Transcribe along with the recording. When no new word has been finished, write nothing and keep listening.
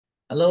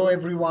Hello,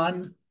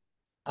 everyone.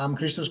 I'm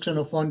Christos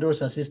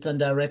Xenophontos, Assistant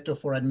Director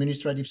for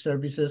Administrative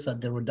Services at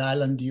the Rhode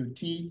Island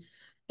DOT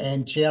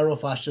and Chair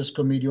of AASHTO's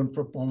Committee on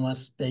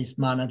Performance-Based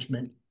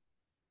Management.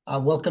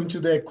 Welcome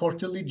to the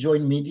quarterly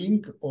joint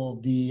meeting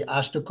of the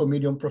AASHTO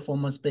Committee on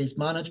Performance-Based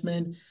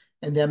Management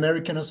and the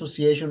American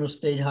Association of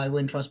State Highway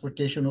and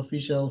Transportation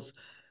Officials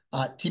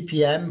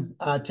TPM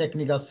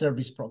Technical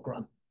Service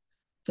Program.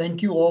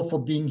 Thank you all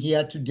for being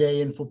here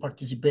today and for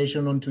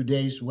participation on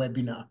today's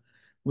webinar.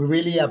 We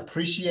really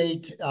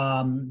appreciate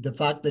the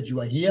fact that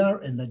you are here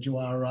and that you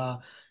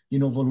are,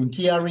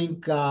 volunteering,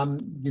 to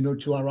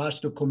our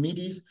AASHTO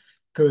committees,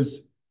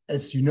 because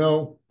as you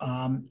know,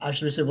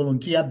 AASHTO is a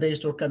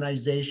volunteer-based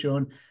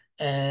organization,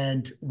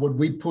 and what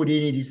we put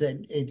in it is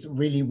it's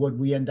really what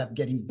we end up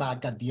getting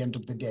back at the end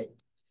of the day.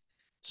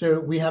 So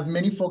we have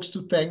many folks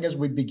to thank as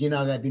we begin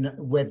our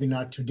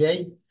webinar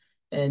today.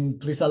 And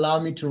please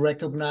allow me to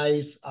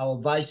recognize our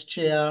Vice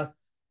Chair,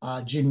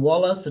 Jean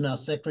Wallace, and our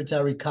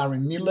Secretary,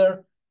 Karen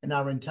Miller, and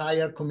our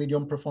entire Committee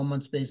on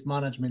Performance-Based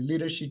Management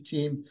leadership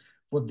team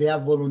for their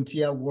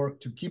volunteer work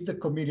to keep the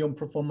Committee on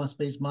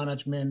Performance-Based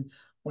Management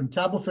on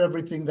top of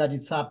everything that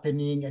is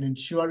happening and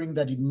ensuring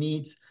that it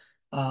meets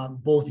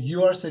both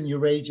yours and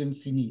your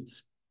agency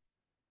needs.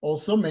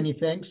 Also, many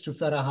thanks to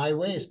Federal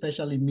Highway,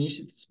 especially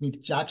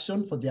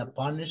Smith-Jackson, for their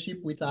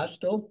partnership with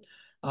AASHTO,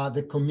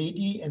 the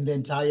committee, and the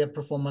entire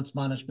performance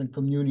management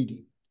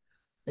community.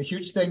 A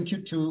huge thank you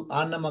to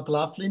Anna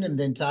McLaughlin and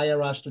the entire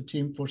AASHTO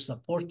team for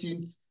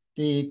supporting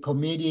the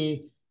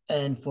committee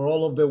and for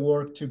all of the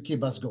work to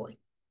keep us going.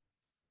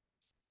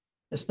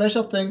 A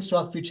special thanks to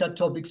our featured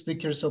topic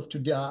speakers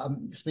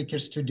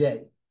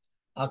today.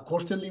 Our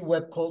quarterly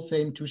web calls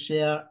aim to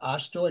share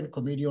AASHTO and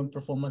Committee on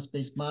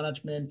Performance-Based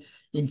Management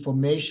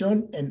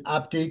information and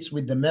updates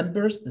with the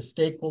members, the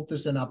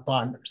stakeholders, and our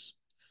partners.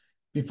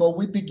 Before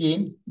we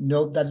begin,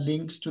 note that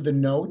links to the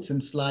notes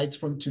and slides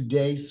from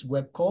today's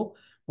web call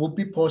will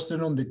be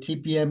posted on the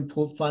TPM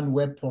Pool Fund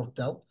web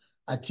portal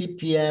at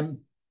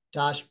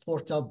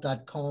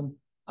tpm-portal.com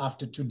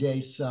after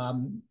today's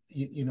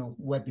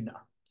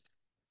webinar.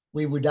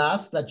 We would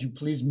ask that you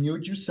please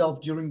mute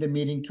yourself during the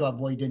meeting to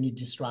avoid any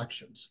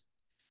distractions.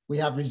 We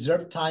have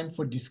reserved time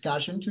for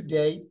discussion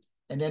today,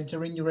 and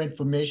entering your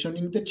information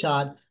in the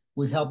chat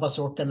will help us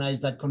organize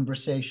that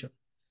conversation.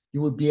 You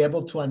will be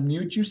able to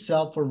unmute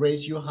yourself or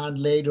raise your hand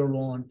later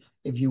on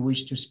if you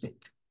wish to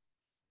speak.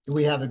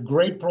 We have a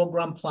great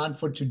program planned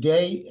for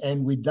today,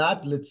 and with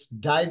that, let's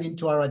dive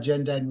into our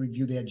agenda and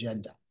review the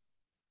agenda.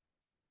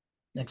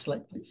 Next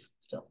slide, please.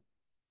 So,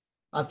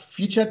 our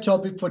featured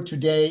topic for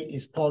today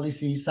is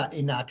policies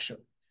in action.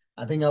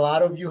 I think a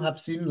lot of you have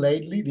seen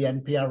lately the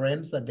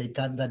NPRMs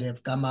that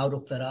have come out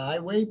of Federal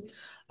Highway,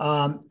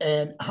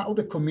 and how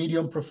the Committee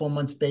on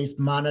Performance-Based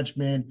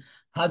Management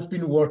has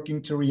been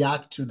working to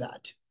react to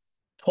that.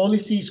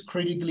 Policy is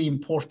critically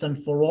important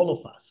for all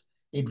of us.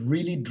 It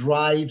really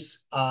drives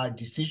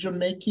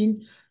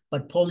decision-making,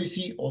 but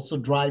policy also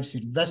drives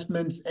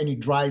investments and it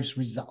drives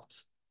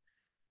results.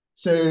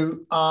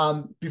 So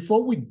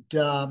before we,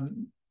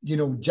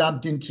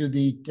 jumped into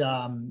the,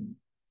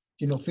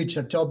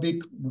 featured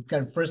topic, we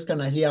can first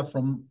hear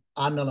from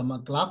Anna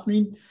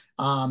McLaughlin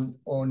on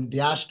the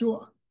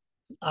AASHTO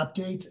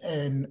updates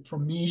and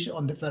from me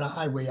on the Federal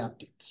Highway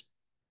updates.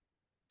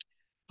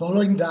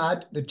 Following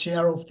that, the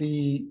chair of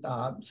the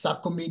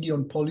Subcommittee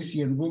on Policy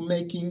and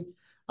Rulemaking,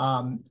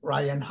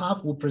 Ryan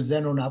Huff, will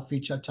present on our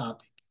featured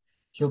topic.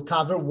 He'll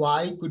cover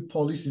why good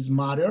policies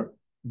matter,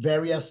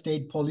 various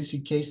state policy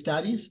case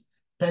studies,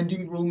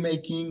 pending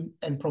rulemaking,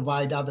 and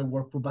provide other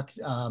workgroup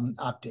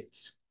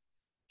updates.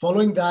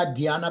 Following that,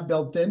 Deanna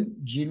Belton,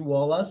 Jean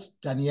Wallace,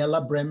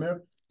 Daniela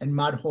Bremer, and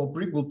Matt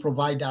Holbrig will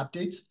provide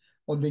updates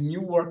on the new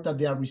work that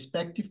their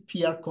respective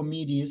PIARC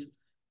committees,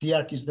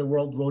 PIARC is the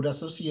World Road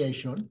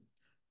Association,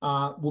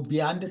 will be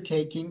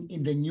undertaking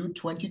in the new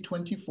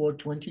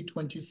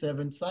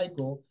 2024-2027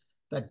 cycle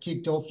that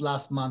kicked off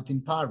last month in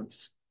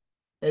Paris.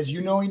 As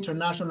you know,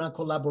 international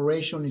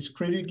collaboration is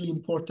critically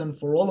important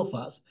for all of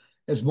us,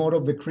 as more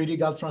of the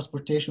critical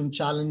transportation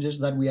challenges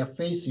that we are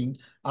facing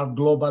are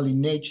global in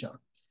nature,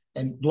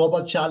 and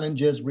global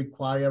challenges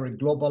require a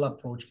global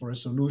approach for a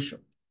solution.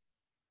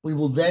 We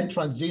will then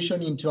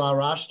transition into our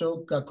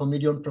AASHTO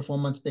Committee on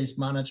Performance-Based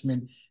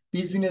Management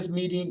business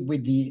meeting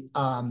with the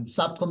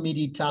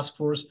subcommittee, task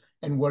force,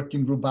 and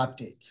working group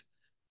updates.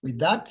 With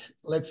that,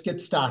 let's get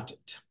started.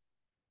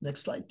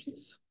 Next slide,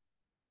 please.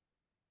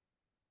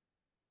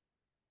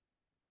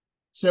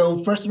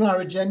 So first on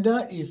our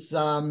agenda is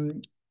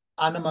Anna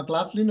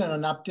McLaughlin and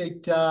an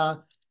update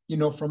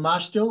from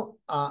AASHTO.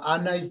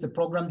 Anna is the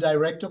Program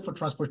Director for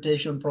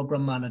Transportation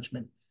Program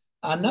Management.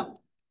 Anna?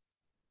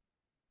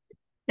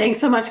 Thanks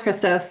so much,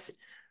 Christos.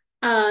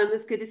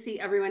 It's good to see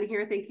everyone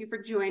here. Thank you for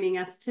joining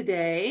us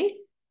today.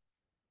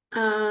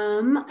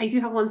 I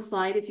do have one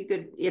slide if you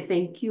could. Yeah,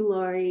 thank you,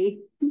 Lori.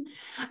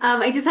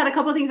 I just had a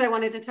couple of things I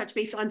wanted to touch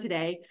base on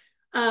today.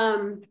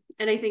 And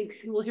I think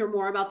we'll hear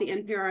more about the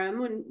NPRM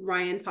when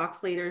Ryan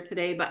talks later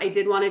today, but I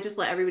did want to just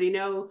let everybody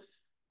know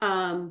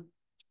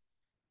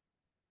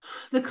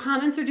the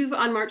comments are due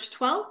on March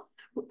 12th.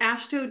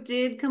 AASHTO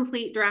did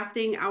complete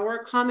drafting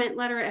our comment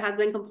letter. It has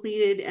been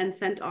completed and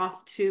sent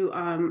off to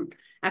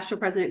AASHTO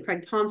President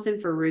Craig Thompson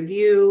for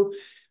review.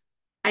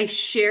 I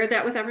shared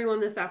that with everyone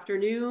this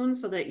afternoon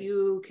so that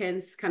you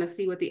can kind of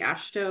see what the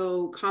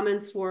AASHTO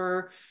comments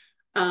were,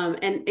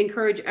 and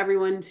encourage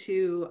everyone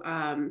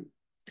to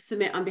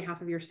submit on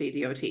behalf of your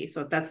state DOT.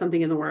 So if that's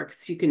something in the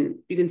works, you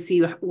can see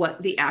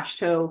what the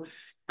AASHTO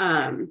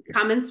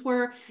comments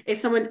were. If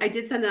someone, I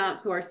did send that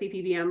out to our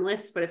CPBM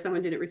list, but if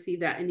someone didn't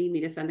receive that and need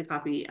me to send a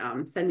copy,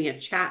 send me a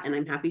chat and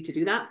I'm happy to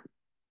do that.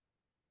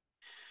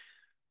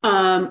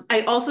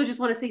 I also just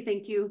want to say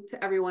thank you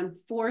to everyone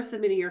for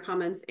submitting your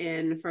comments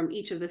in from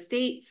each of the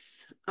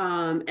states.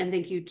 And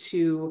thank you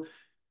to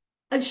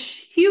a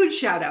huge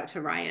shout out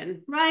to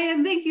Ryan.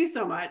 Ryan, thank you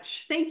so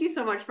much. Thank you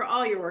so much for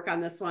all your work on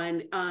this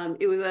one.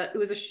 It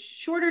was a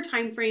shorter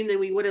time frame than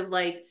we would have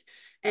liked,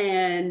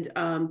 and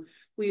the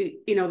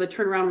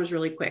turnaround was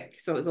really quick.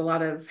 So it was a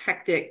lot of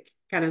hectic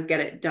kind of get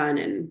it done,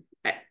 and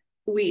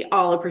we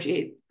all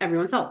appreciate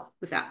everyone's help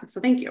with that.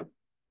 So thank you.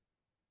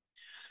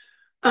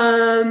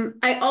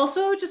 I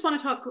also just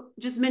want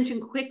to mention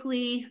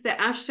quickly that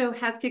AASHTO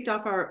has kicked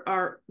off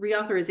our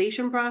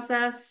reauthorization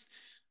process.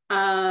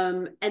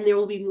 And there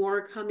will be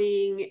more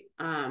coming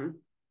in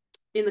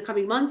the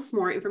coming months,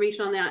 more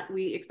information on that.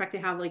 We expect to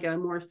have like a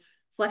more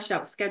fleshed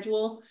out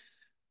schedule.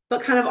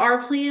 But kind of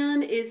our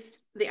plan is,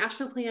 the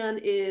AASHTO plan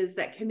is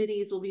that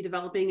committees will be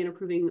developing and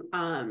approving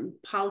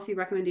policy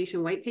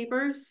recommendation white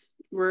papers.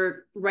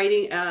 We're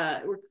drafting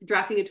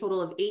a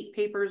total of 8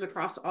 papers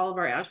across all of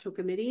our AASHTO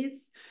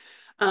committees.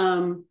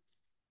 White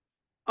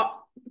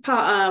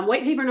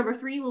paper number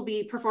 3 will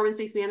be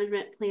performance-based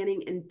management,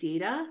 planning, and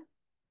data.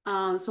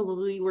 So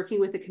we'll be working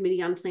with the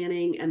Committee on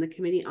Planning and the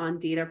Committee on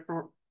Data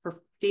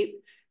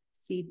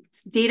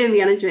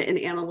Management and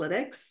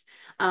Analytics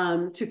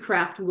to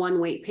craft one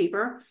white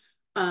paper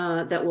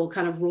that will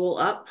kind of roll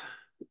up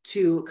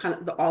to kind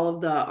of all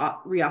of the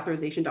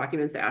reauthorization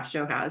documents that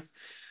AASHTO has.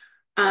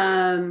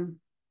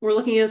 We're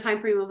looking at a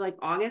time frame of like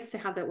August to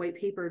have that white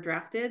paper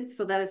drafted.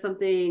 So that is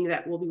something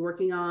that we'll be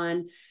working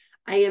on.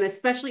 I am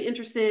especially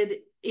interested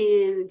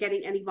in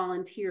getting any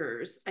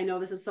volunteers. I know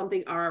this is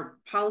something our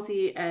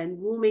policy and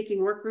rulemaking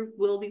work group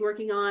will be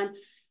working on.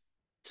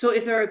 So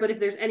if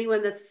there's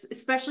anyone that's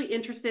especially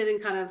interested in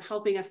kind of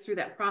helping us through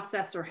that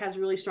process or has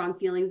really strong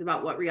feelings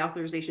about what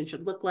reauthorization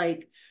should look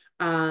like,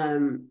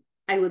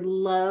 I would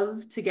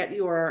love to get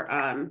your,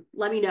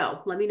 let me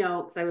know,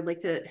 because I would like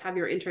to have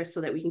your interest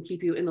so that we can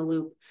keep you in the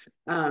loop,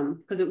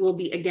 because it will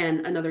be,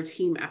 again, another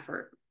team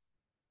effort.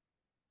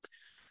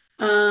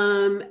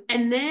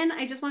 And then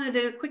I just wanted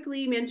to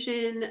quickly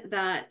mention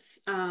that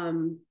our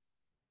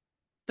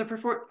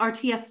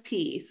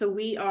TSP. So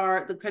we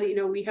are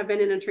we have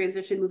been in a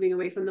transition moving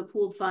away from the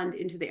pooled fund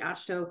into the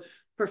AASHTO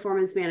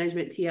Performance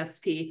Management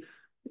TSP.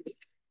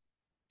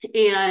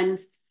 And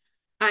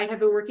I have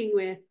been working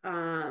with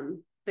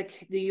the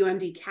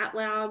UMD CAT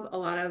Lab. A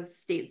lot of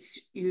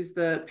states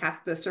pass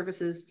the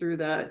services through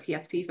the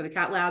TSP for the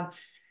CAT Lab.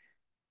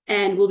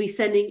 And we'll be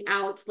sending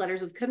out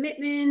letters of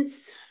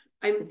commitments.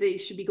 They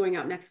should be going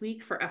out next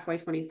week for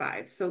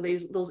FY25. So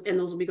those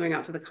will be going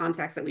out to the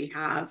contacts that we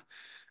have.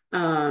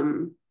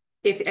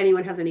 If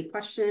anyone has any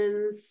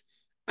questions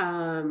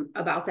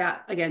about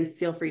that, again,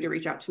 feel free to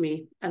reach out to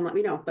me and let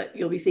me know. But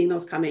you'll be seeing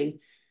those coming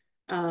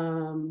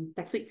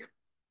next week.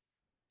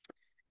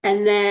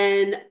 And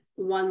then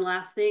one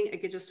last thing, I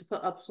could just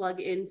put a plug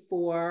in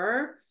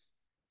for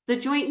the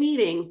joint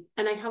meeting.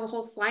 And I have a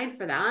whole slide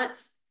for that.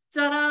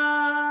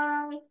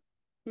 Ta-da!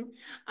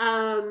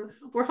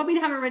 We're hoping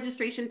to have a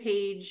registration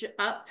page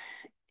up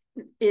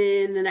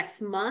in the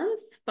next month,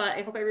 but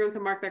I hope everyone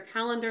can mark their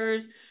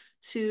calendars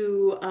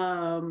to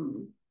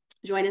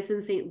join us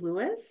in St.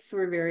 Louis. So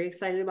we're very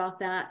excited about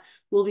that.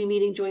 We'll be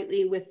meeting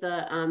jointly with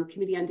the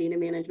Committee on Data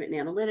Management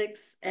and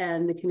Analytics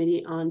and the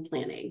Committee on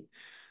Planning.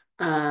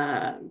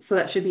 So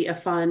that should be a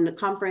fun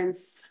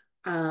conference.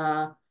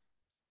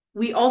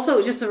 We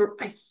also, just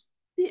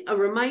a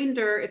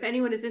reminder, if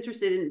anyone is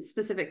interested in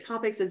specific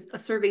topics, a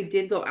survey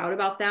did go out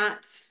about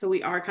that. So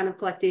we are kind of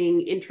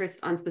collecting interest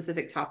on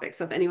specific topics.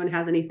 So if anyone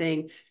has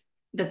anything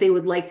that they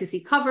would like to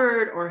see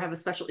covered or have a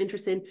special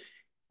interest in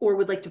or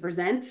would like to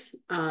present,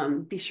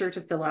 be sure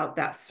to fill out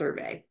that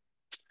survey.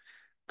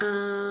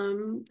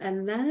 And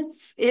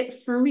that's it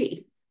for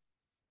me.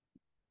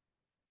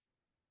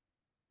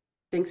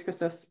 Thanks,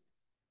 Christos.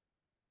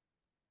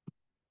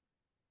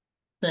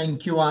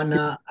 Thank you,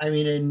 Anna. I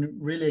mean, and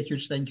really a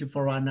huge thank you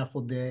for Anna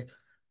for the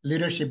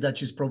leadership that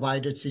she's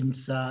provided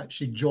since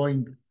she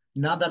joined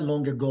not that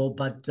long ago,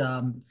 but,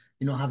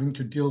 having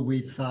to deal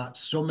with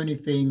so many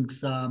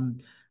things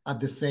at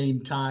the same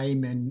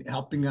time and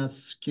helping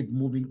us keep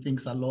moving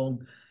things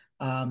along.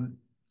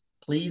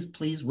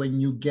 Please,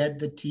 when you get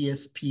the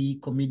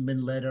TSP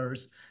commitment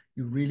letters,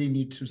 you really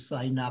need to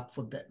sign up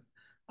for them.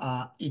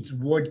 It's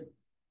what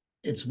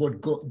is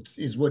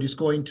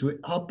going to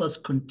help us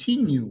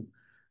continue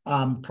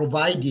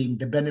providing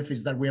the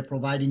benefits that we are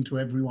providing to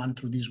everyone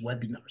through these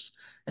webinars,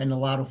 and a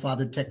lot of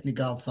other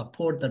technical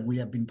support that we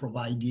have been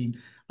providing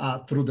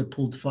through the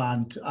pooled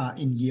fund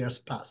in years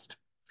past.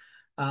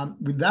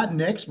 With that,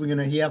 next, we're going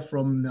to hear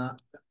from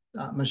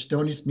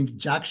Mshadoni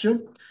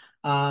Smith-Jackson.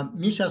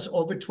 Mish has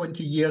over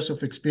 20 years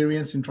of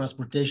experience in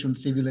transportation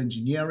civil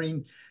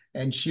engineering,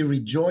 and she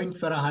rejoined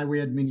Federal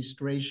Highway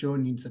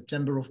Administration in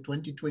September of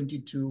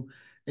 2022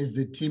 as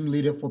the team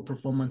leader for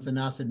performance and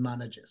asset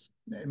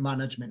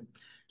management.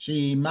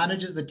 She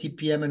manages the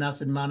TPM and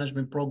asset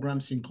management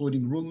programs,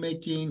 including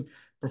rulemaking,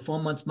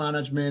 performance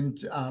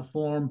management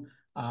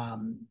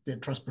the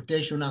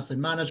transportation asset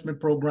management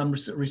program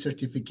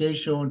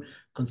recertification,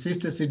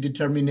 consistency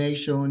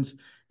determinations,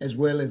 as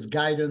well as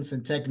guidance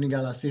and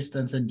technical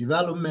assistance and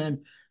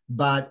development.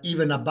 But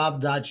even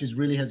above that, she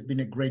really has been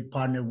a great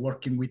partner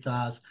working with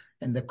us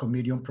and the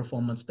Committee on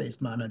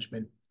Performance-Based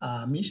Management.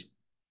 Mish?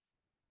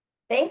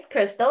 Thanks,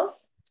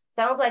 Christos.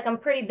 Sounds like I'm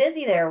pretty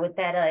busy there with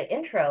that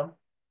intro.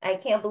 I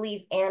can't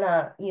believe,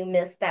 Anna, you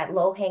missed that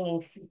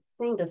low-hanging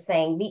fruit of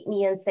saying, meet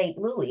me in St.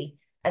 Louis.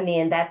 I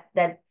mean,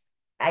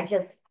 I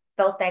just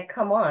felt that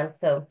come on.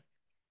 So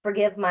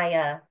forgive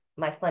my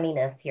my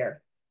funniness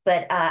here.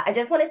 But I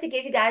just wanted to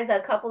give you guys a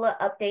couple of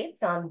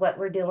updates on what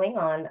we're doing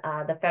on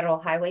the federal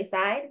highway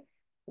side.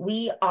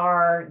 We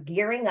are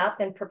gearing up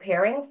and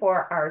preparing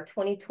for our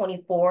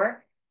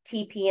 2024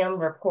 TPM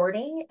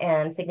reporting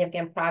and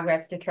significant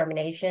progress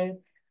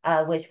determination,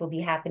 which will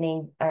be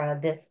happening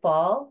this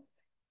fall.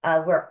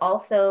 We're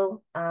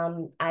also,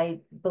 I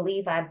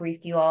believe I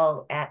briefed you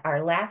all at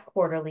our last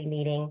quarterly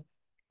meeting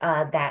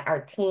that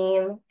our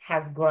team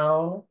has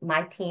grown,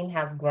 my team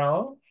has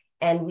grown,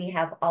 and we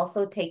have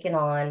also taken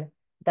on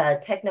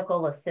the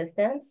technical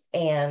assistance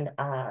and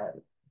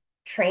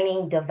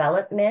training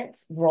development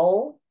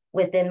role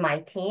within my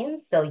team.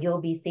 So you'll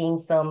be seeing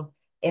some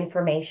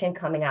information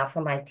coming out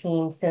from my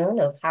team soon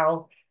of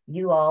how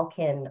you all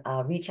can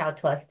reach out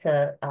to us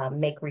to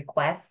make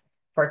requests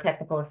for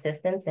technical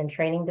assistance and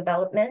training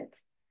development.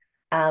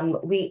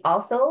 We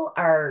also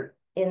are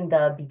in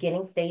the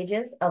beginning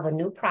stages of a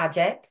new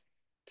project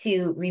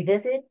to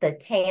revisit the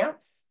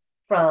TAMPs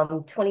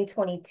from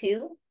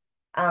 2022.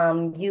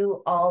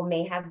 You all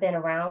may have been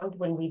around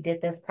when we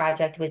did this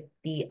project with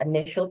the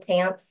initial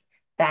TAMPs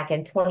back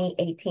in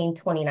 2018,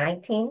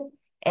 2019,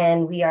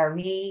 and we are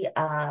reigniting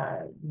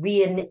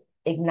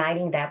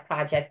that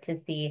project to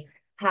see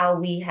how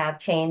we have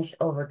changed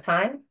over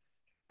time.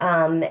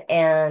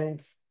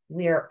 And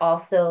we're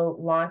also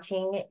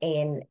launching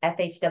an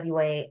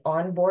FHWA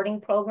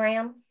onboarding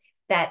program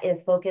that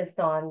is focused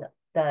on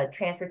the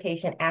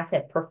transportation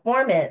asset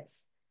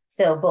performance,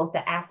 so both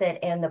the asset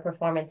and the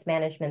performance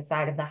management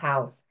side of the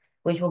house,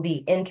 which will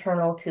be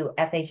internal to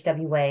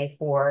FHWA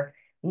for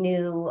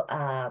new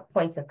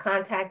points of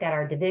contact at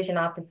our division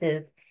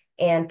offices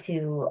and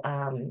to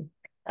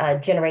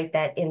generate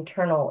that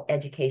internal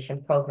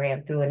education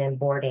program through an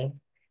onboarding.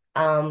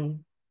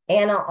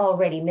 Anna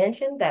already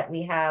mentioned that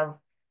we have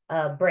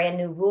a brand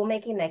new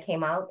rulemaking that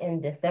came out in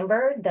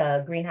December,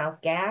 the greenhouse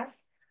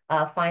gas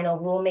final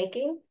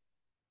rulemaking,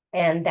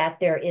 and that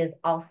there is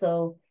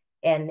also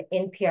an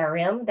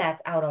NPRM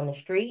that's out on the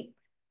street,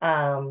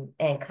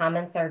 and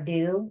comments are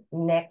due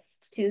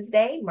next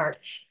Tuesday,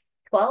 March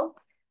 12th.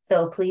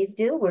 So please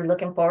do. We're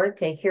looking forward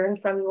to hearing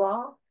from you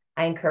all.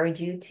 I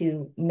encourage you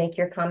to make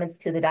your comments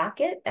to the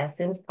docket as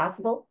soon as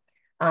possible.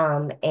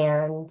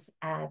 And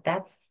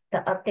that's the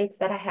updates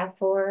that I have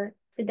for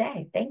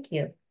today. Thank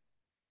you.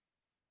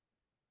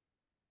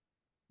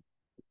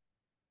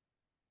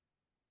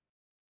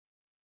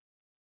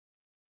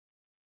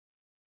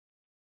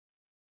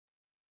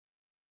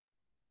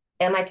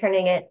 Am I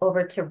turning it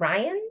over to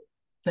Ryan?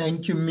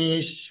 Thank you,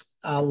 Mish.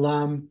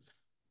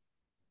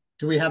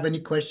 Do we have any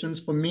questions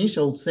for Mish?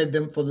 I'll save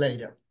them for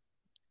later.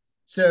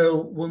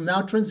 So we'll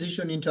now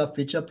transition into a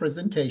feature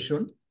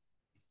presentation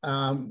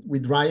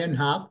with Ryan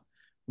Huff.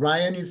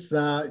 Ryan is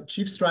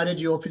Chief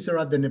Strategy Officer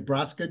at the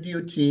Nebraska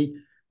DOT,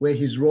 where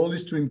his role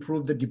is to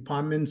improve the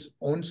department's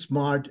own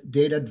smart,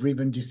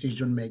 data-driven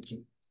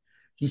decision-making.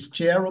 He's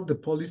chair of the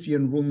Policy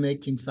and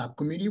Rulemaking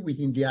Subcommittee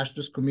within the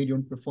AASHTO's Committee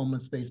on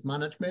Performance-Based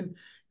Management,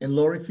 and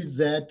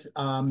Fisette,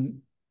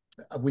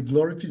 with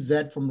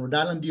Fisette from Rhode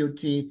Island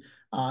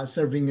DOT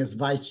serving as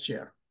vice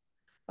chair.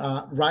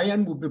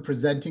 Ryan will be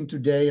presenting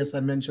today, as I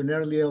mentioned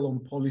earlier,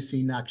 on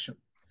policy in action.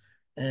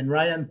 And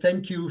Ryan,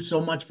 thank you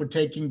so much for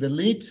taking the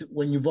lead.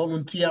 When you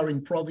volunteer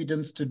in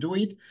Providence to do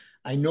it,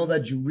 I know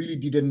that you really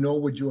didn't know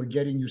what you were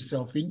getting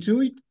yourself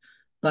into it,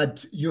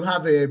 but you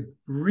have a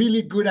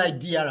really good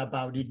idea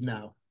about it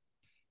now.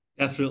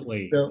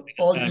 Definitely. So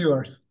all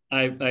yours.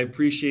 I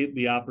appreciate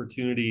the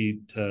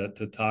opportunity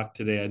to talk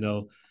today. I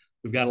know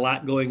we've got a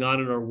lot going on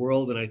in our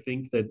world, and I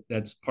think that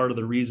that's part of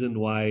the reason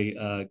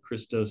why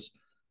Christos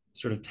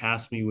sort of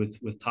tasked me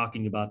with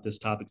talking about this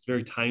topic. It's a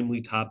very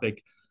timely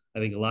topic. I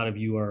think a lot of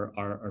you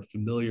are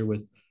familiar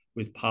with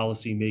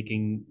policy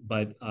making,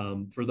 but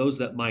for those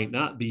that might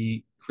not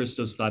be,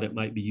 Christos thought it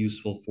might be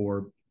useful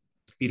for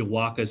me to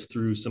walk us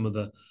through some of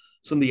the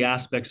some of the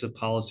aspects of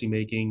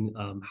policymaking,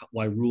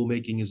 why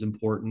rulemaking is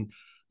important,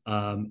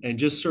 and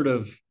just sort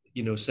of,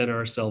 center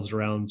ourselves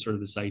around sort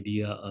of this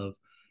idea of,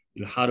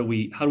 how do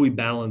we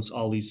balance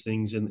all these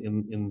things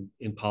in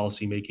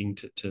policymaking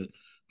for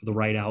the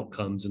right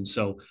outcomes. And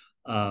so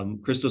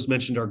Christos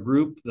mentioned our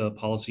group, the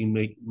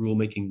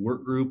rulemaking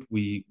work group.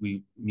 We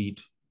meet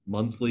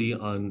monthly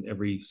on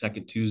every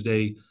second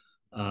Tuesday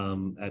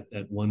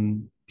at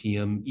 1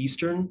 p.m.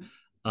 Eastern.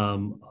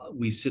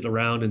 We sit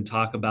around and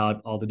talk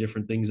about all the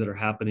different things that are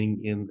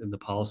happening in the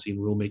policy and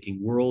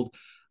rulemaking world.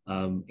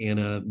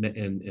 Anna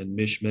and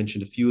Mish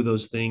mentioned a few of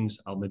those things.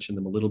 I'll mention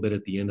them a little bit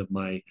at the end of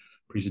my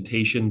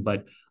presentation,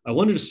 but I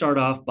wanted to start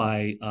off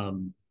by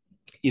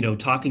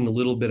talking a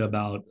little bit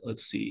about,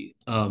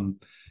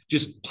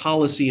 just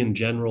policy in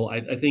general.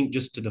 I think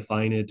just to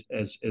define it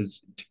as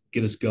to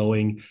get us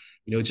going,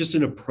 it's just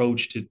an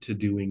approach to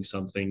doing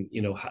something,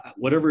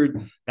 whatever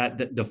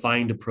that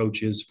defined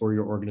approach is for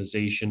your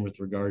organization with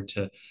regard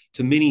to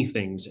many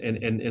things. And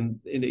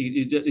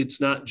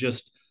it's not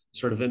just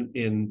sort of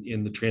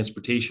in the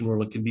transportation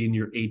world. It can be in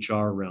your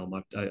HR realm.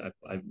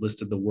 I've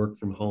listed the work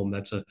from home.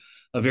 That's a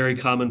very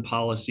common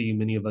policy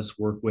many of us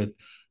work with.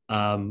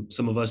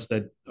 Some of us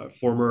that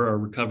are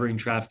recovering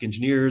traffic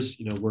engineers,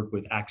 work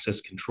with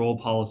access control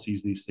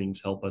policies. These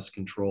things help us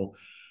control,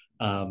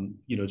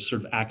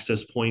 sort of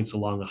access points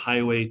along a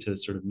highway to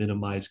sort of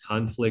minimize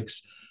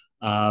conflicts.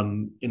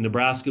 In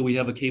Nebraska, we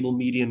have a cable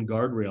median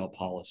guardrail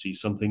policy,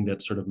 something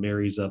that sort of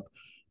marries up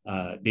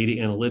data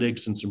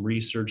analytics and some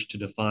research to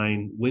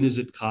define when is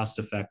it cost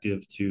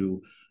effective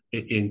to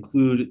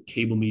include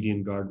cable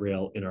median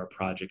guardrail in our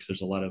projects.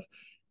 There's a lot of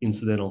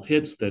incidental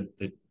hits that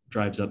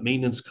drives up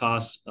maintenance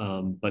costs,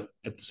 but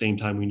at the same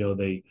time, we know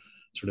they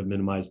sort of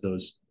minimize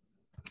those,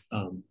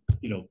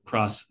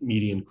 cross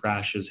median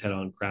crashes,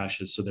 head-on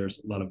crashes. So there's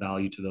a lot of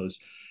value to those.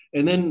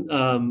 And then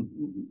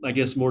I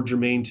guess more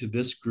germane to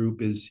this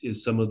group is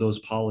some of those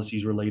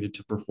policies related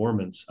to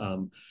performance.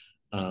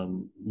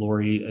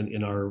 Lori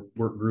in our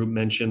work group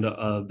mentioned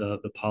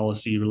the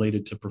policy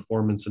related to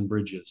performance in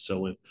bridges.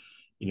 So if,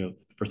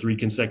 for 3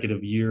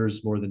 consecutive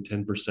years, more than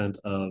 10%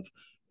 of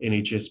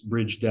NHS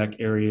bridge deck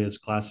area is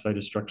classified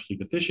as structurally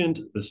deficient,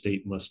 the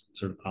state must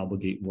sort of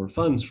obligate more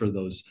funds for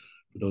those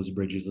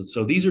bridges. And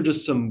so these are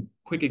just some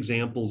quick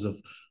examples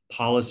of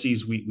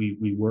policies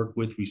we work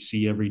with, we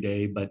see every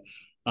day. But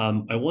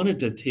I wanted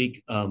to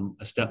take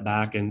a step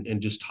back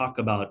and just talk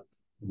about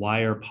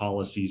why are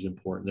policies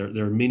important.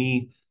 There are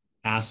many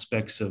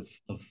aspects of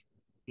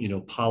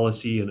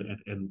policy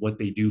and what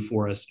they do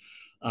for us.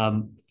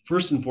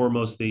 First and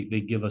foremost, they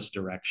give us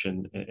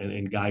direction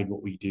and guide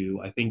what we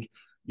do. I think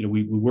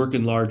we work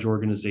in large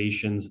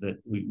organizations that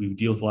we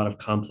deal with a lot of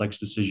complex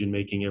decision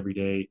making every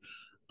day.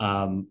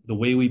 The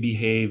way we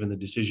behave and the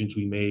decisions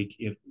we make,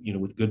 if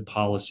with good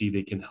policy,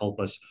 they can help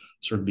us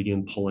sort of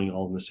begin pulling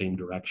all in the same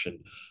direction.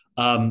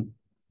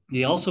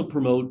 They also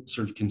promote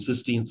sort of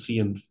consistency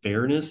and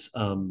fairness.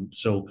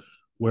 So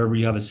wherever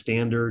you have a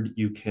standard,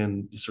 you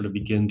can sort of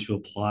begin to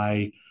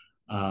apply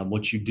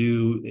what you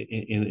do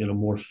in a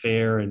more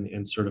fair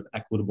and sort of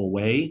equitable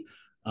way.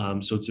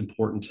 So it's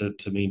important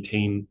to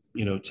maintain,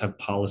 to have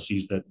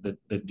policies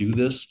that do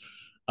this.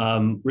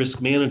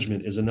 Risk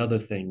management is another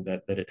thing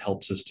that it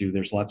helps us do.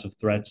 There's lots of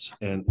threats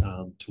and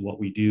to what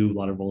we do, a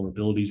lot of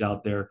vulnerabilities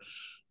out there.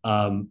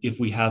 If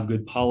we have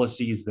good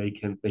policies, they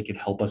can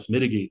help us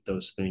mitigate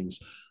those things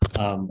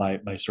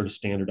by sort of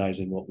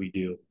standardizing what we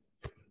do.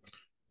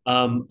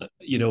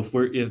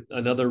 If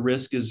another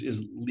risk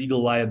is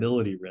legal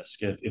liability risk.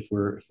 If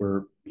we're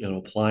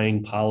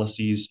applying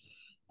policies,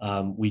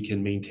 we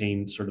can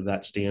maintain sort of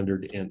that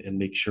standard and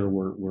make sure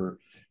we're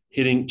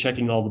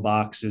checking all the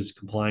boxes,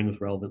 complying with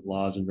relevant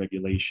laws and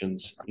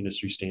regulations,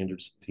 industry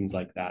standards, things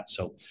like that.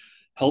 So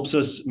helps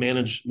us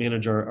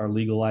manage our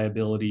legal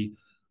liability.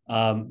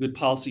 Good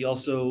policy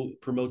also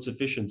promotes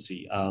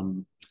efficiency.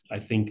 I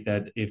think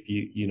that if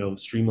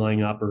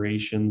streamlining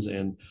operations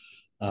and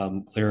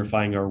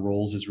clarifying our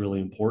roles is really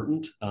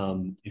important.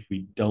 If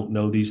we don't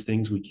know these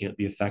things, we can't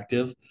be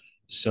effective.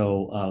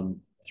 So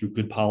through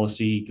good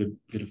policy,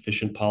 good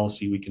efficient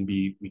policy, we can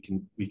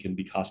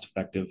be cost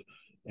effective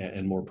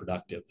and more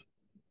productive.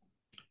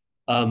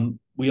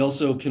 We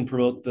also can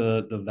promote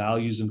the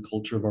values and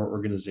culture of our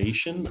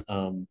organization.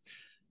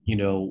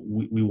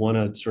 We want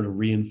to sort of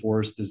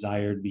reinforce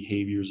desired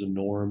behaviors and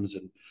norms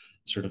and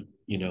sort of,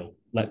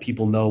 let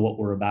people know what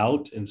we're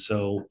about. And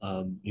so,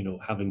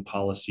 having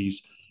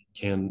policies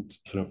can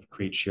kind of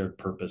create shared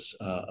purpose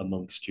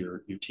amongst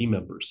your team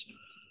members.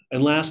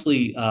 And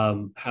lastly,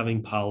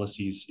 having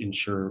policies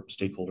ensure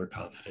stakeholder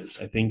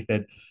confidence. I think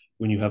that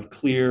when you have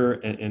clear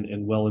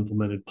and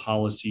well-implemented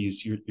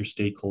policies, your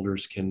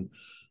stakeholders can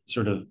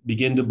sort of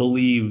begin to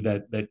believe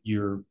that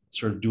you're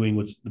sort of doing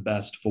what's the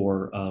best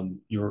for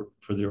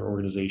their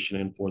organization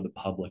and for the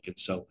public. And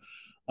so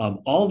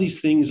all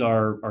these things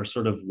are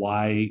sort of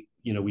why,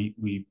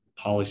 we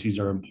policies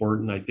are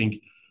important. I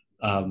think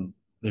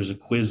There's a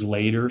quiz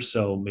later,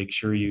 so make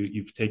sure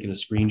you've taken a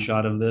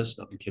screenshot of this.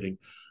 No, I'm kidding.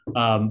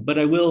 But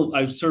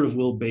I sort of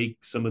will bake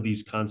some of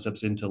these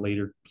concepts into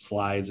later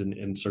slides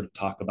and sort of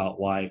talk about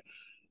why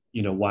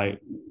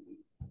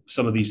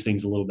some of these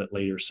things a little bit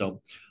later.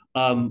 So,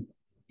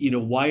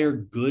 why are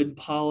good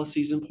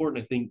policies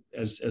important? I think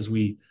as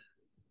we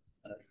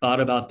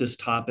thought about this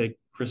topic,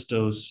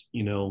 Christos,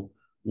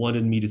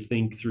 wanted me to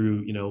think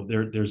through,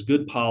 there's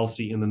good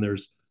policy, and then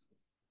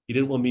he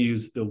didn't want me to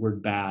use the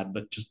word bad,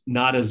 but just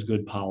not as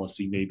good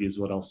policy, maybe is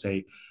what I'll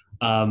say.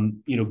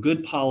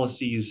 Good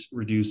policies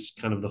reduce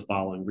kind of the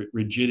following.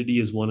 Rigidity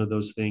is one of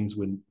those things.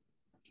 When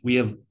we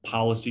have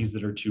policies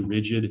that are too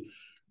rigid,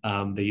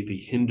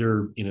 they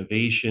hinder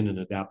innovation and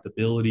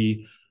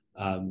adaptability.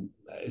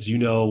 As you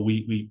know,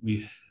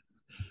 we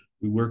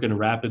work in a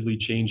rapidly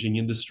changing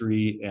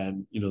industry,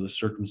 and the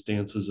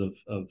circumstances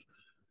of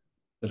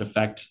that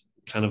affect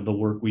kind of the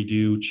work we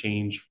do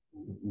change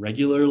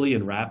regularly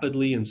and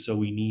rapidly, and so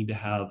we need to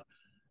have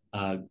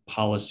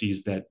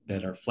policies that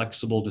are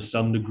flexible to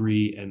some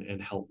degree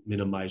and help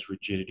minimize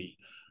rigidity.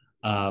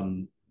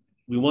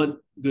 We want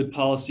good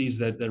policies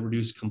that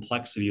reduce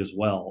complexity as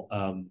well.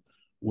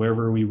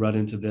 Wherever we run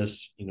into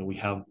this,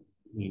 we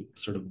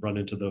sort of run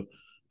into the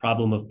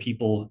problem of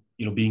people,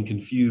 being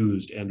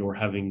confused and or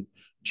having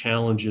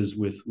challenges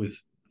with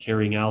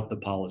carrying out the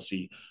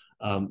policy.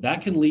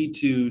 That can lead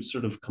to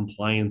sort of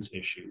compliance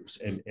issues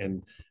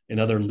and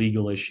other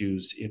legal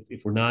issues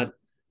if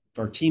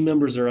our team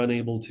members are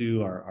unable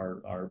to,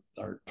 our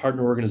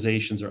partner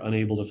organizations are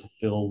unable to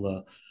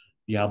fulfill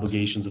the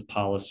obligations of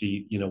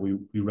policy.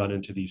 We run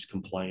into these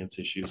compliance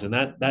issues, and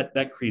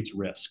that creates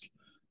risk.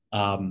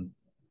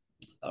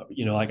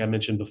 Like I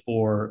mentioned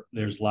before,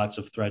 there's lots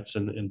of threats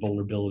and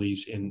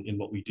vulnerabilities in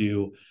what we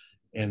do.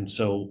 And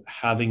so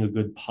having a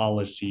good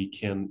policy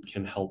can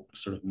help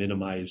sort of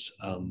minimize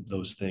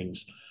those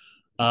things.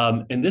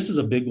 And this is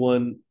a big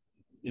one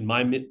in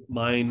my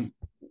mind.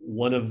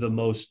 One of the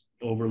most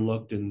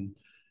overlooked and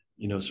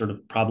sort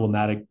of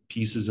problematic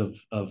pieces of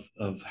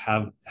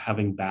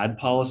having bad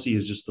policy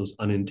is just those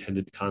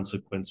unintended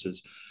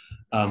consequences.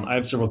 I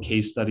have several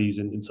case studies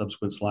in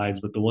subsequent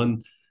slides, but the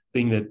one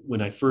thing that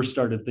when I first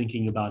started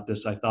thinking about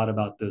this, I thought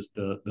about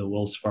the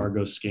Wells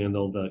Fargo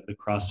scandal, the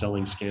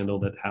cross-selling scandal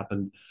that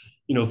happened,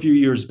 a few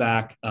years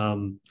back.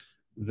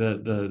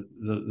 The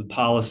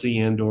policy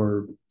and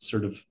or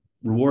sort of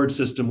reward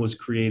system was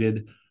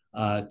created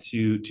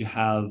to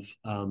have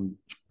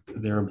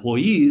their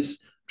employees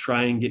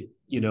try and get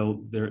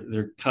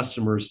their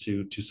customers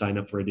to sign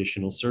up for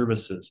additional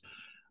services.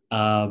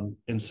 And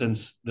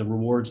since the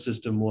reward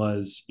system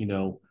was,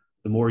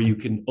 the more you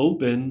can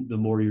open, the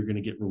more you're going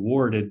to get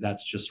rewarded.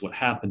 That's just what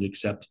happened,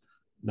 except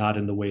not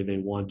in the way they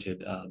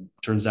wanted.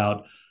 Turns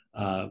out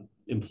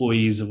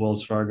employees of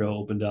Wells Fargo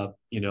opened up,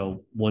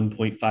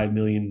 1.5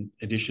 million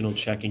additional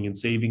checking and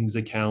savings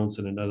accounts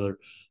and another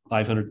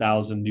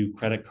 500,000 new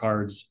credit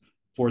cards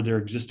for their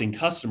existing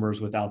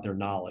customers without their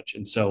knowledge.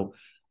 And so,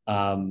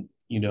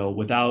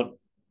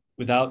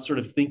 without sort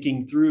of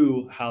thinking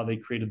through how they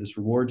created this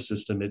reward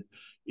system, it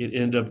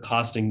ended up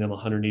costing them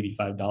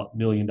 $185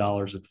 million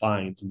in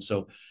fines. And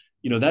so,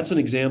 that's an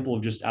example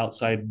of just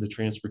outside the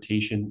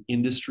transportation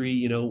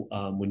industry.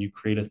 When you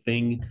create a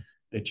thing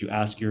that you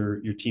ask your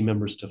team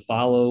members to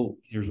follow,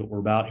 here's what we're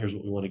about, here's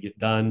what we want to get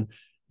done.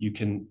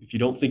 If you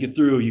don't think it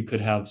through, you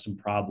could have some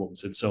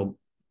problems. And so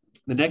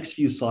the next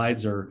few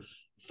slides are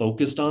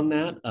focused on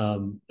that.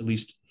 At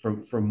least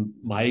from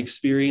my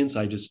experience,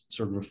 I just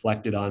sort of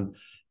reflected on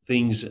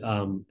things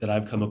that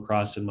I've come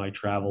across in my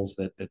travels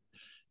that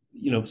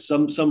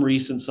some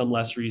recent, some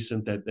less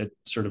recent, that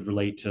sort of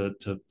relate to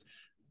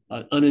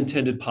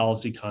unintended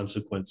policy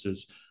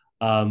consequences.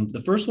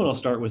 The first one I'll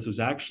start with was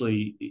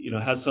actually,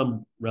 has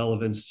some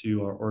relevance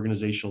to our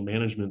organizational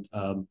management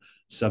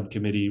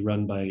subcommittee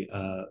run by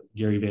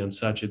Gary Van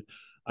Such.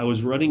 I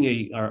was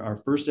running our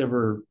first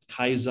ever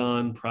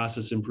Kaizen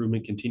process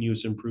improvement,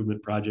 continuous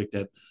improvement project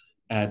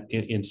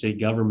in state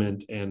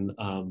government, and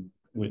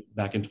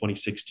back in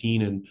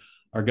 2016. And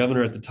our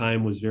governor at the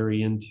time was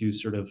very into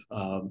sort of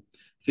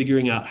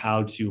figuring out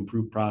how to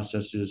improve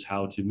processes,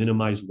 how to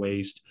minimize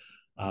waste,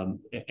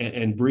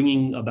 and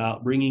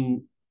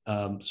bringing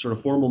sort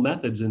of formal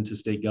methods into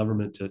state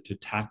government to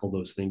tackle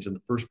those things. And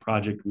the first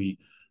project we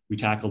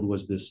tackled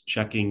was this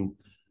checking,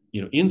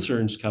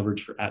 insurance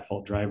coverage for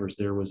at-fault drivers.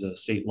 There was a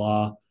state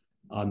law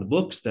on the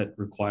books that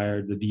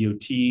required the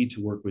DOT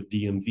to work with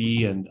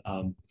DMV and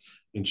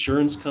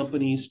insurance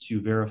companies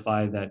to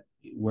verify that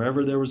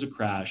wherever there was a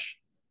crash,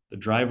 the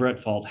driver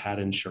at fault had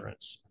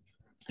insurance.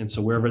 And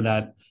so wherever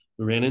that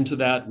we ran into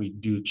that, we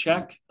do a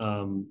check.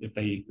 If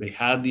they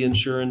had the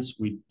insurance,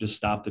 we just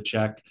stop the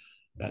check.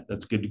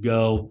 That's good to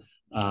go.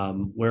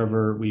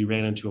 Wherever we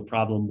ran into a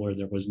problem where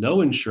there was no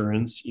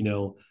insurance,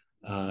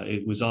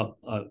 it was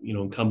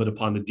incumbent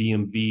upon the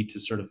DMV to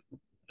sort of,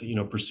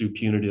 pursue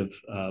punitive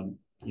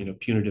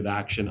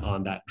action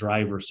on that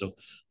driver. So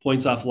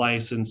points off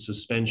license,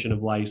 suspension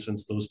of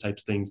license, those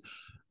types of things.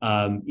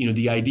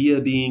 The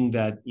idea being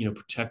that,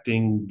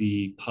 protecting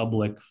the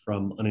public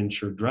from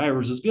uninsured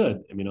drivers is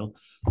good.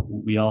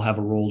 We all have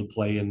a role to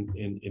play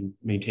in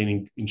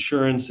maintaining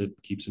insurance. It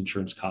keeps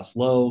insurance costs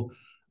low.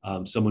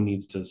 Someone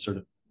needs to sort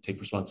of take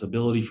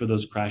responsibility for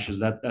those crashes.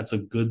 That's a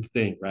good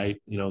thing,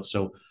 right?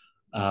 So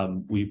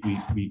we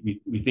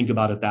think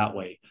about it that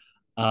way.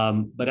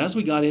 But as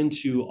we got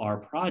into our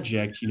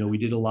project, we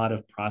did a lot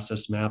of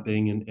process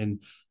mapping and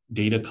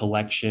data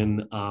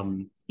collection.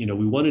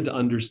 We wanted to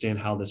understand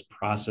how this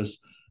process,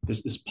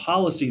 this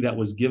policy that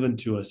was given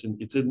to us,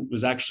 and it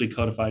was actually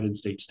codified in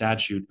state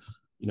statute,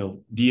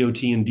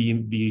 DOT and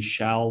DMV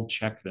shall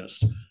check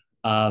this.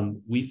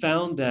 We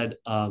found that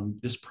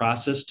this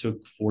process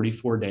took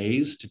 44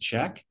 days to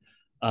check,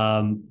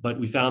 but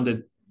we found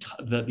that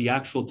the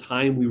actual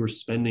time we were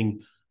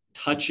spending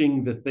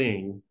touching the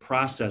thing,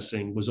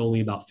 processing, was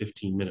only about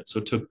 15 minutes. So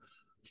it took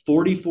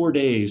 44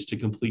 days to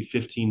complete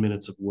 15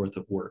 minutes of worth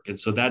of work. And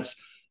so that's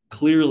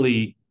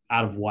clearly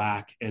out of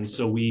whack. And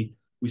so we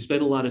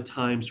spent a lot of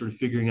time sort of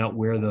figuring out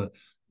where the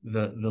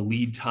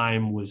lead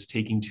time was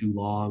taking too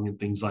long and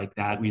things like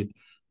that. We had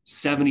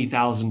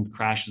 70,000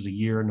 crashes a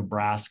year in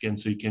Nebraska. And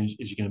so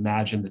as you can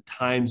imagine, the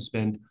time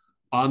spent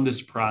on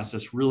this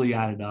process really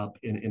added up.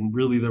 And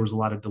really there was a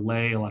lot of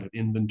delay, a lot of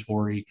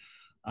inventory,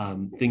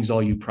 things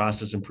all you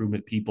process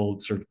improvement people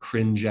sort of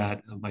cringe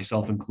at,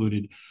 myself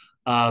included.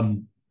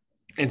 And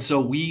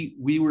so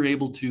we were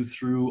able to,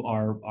 through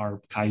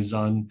our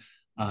Kaizen,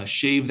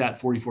 shave that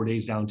 44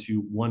 days down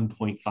to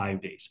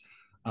 1.5 days.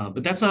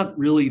 But that's not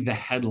really the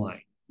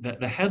headline.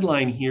 The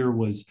headline here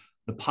was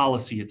the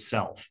policy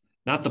itself,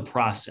 not the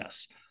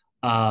process.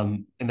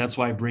 And that's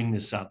why I bring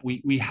this up.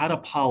 We had a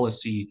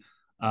policy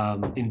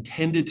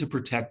intended to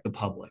protect the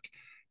public.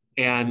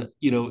 And,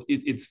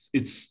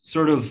 it's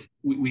sort of,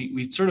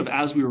 we sort of,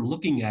 as we were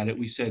looking at it,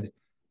 we said,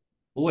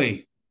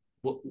 boy,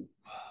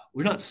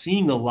 we're not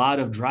seeing a lot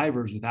of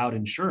drivers without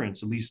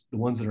insurance, at least the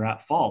ones that are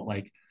at fault.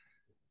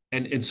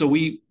 And so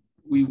we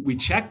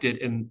checked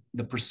it, and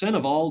the percent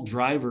of all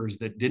drivers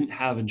that didn't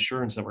have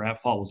insurance that were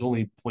at fault was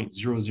only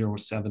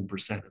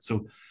 0.007%.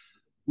 So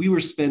we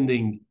were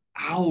spending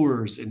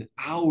hours and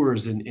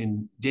hours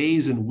and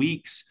days and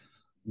weeks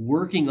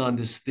working on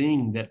this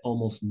thing that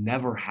almost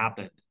never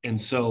happened. And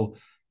so,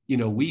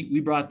 we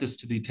brought this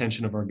to the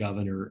attention of our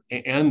governor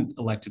and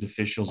elected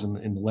officials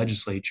in the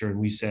legislature, and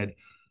we said,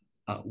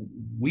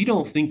 we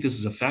don't think this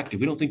is effective.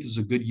 We don't think this is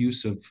a good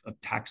use of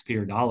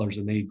taxpayer dollars.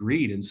 And they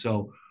agreed. And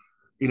so,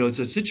 it's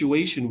a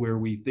situation where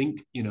we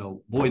think,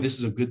 boy, this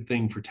is a good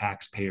thing for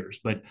taxpayers,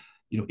 but,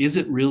 is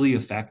it really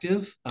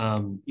effective?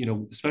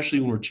 Especially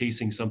when we're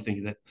chasing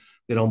something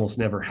that almost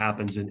never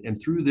happens.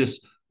 And through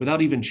this,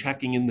 without even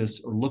checking in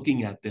this or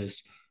looking at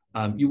this,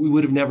 we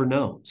would have never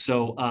known.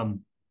 So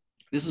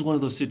this is one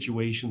of those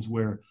situations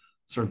where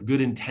sort of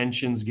good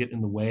intentions get in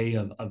the way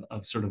of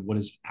sort of what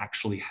is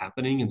actually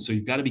happening. And so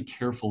you've got to be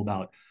careful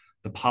about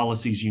the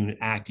policies you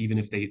enact, even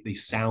if they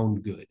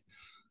sound good.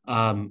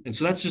 And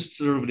so that's just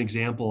sort of an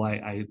example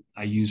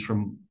I use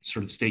from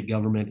sort of state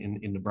government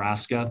in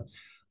Nebraska.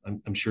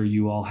 I'm sure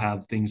you all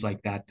have things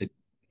like that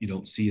you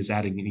don't see as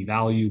adding any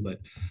value, but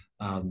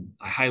I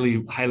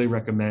highly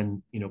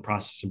recommend,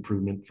 process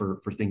improvement for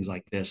things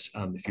like this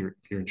if you're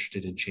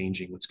interested in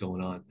changing what's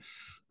going on.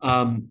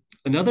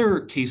 Another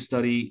case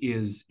study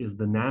is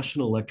the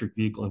National Electric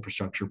Vehicle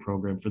Infrastructure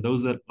Program. For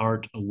those that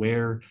aren't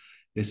aware,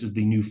 this is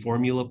the new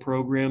formula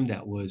program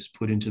that was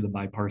put into the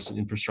bipartisan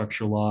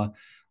infrastructure law.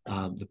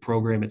 The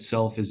program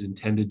itself is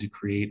intended to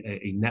create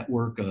a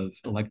network of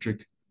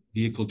electric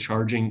vehicle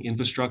charging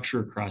infrastructure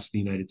across the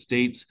United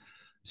States,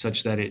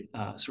 such that it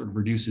sort of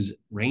reduces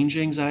range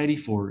anxiety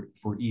for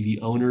EV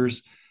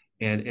owners,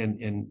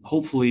 and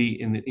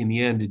hopefully in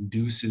the end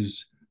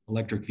induces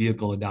electric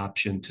vehicle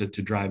adoption to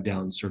drive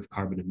down sort of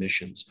carbon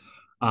emissions.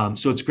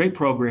 So it's a great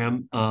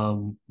program,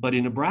 but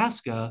in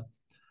Nebraska,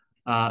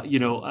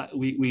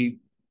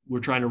 we're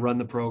trying to run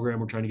the program.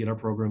 We're trying to get our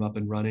program up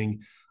and running.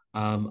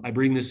 I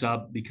bring this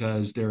up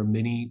because there are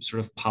many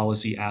sort of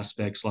policy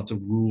aspects, lots of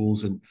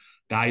rules and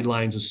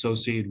guidelines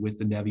associated with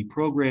the NEVI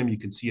program. You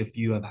can see a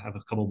few. I have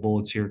a couple of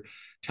bullets here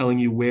telling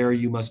you where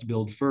you must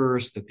build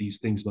first, that these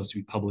things must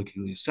be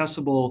publicly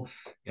accessible.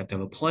 You have to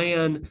have a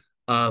plan.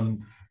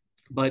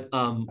 But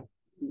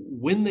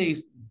when they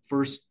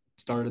first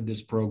started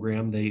this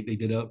program, they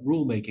did a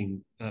rulemaking,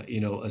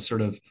 a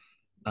sort of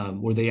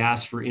where they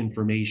asked for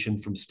information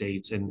from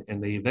states, and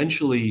they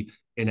eventually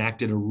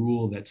enacted a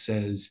rule that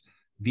says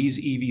these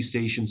EV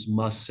stations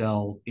must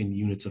sell in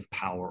units of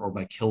power or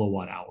by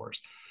kilowatt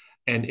hours.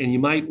 And you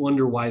might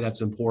wonder why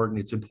that's important.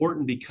 It's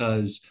important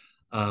because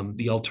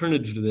the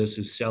alternative to this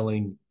is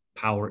selling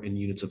power in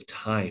units of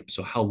time,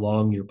 so how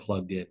long you're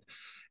plugged in.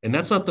 And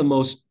that's not the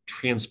most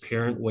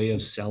transparent way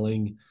of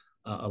selling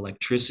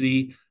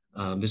electricity.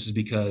 This is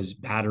because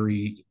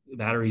batteries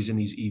in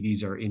these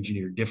EVs are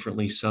engineered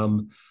differently.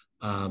 Some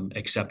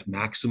accept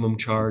maximum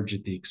charge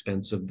at the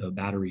expense of the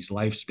battery's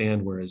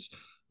lifespan, whereas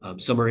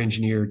some are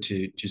engineered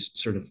to just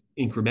sort of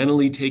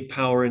incrementally take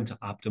power and to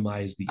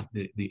optimize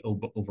the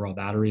overall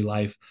battery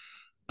life.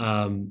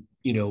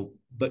 You know,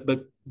 but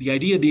the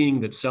idea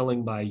being that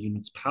selling by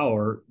units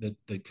power, that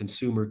the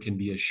consumer can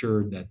be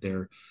assured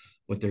that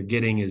what they're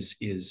getting is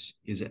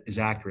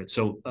accurate.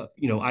 So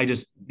you know,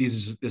 this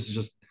is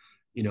just,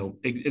 you know,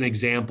 an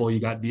example. You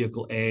got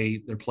vehicle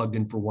A, they're plugged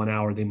in for 1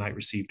 hour, they might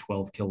receive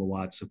 12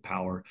 kilowatts of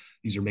power.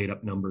 These are made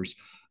up numbers.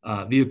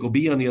 Vehicle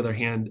B, on the other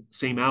hand,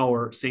 same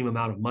hour, same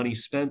amount of money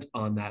spent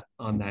on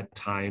that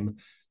time,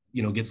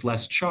 you know, gets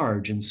less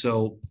charge. And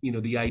so, you know,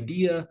 the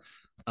idea,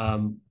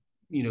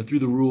 you know, through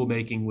the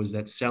rulemaking was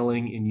that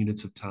selling in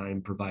units of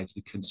time provides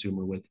the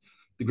consumer with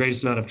the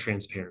greatest amount of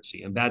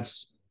transparency, and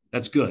that's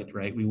good,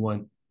 right? We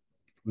want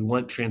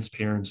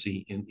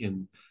transparency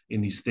in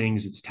these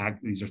things.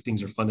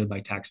 Things are funded by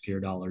taxpayer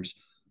dollars.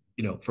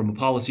 You know, from a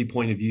policy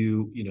point of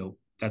view, you know,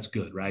 that's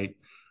good, right?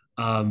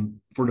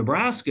 For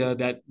Nebraska,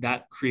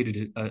 that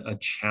created a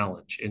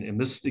challenge, and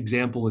this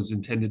example is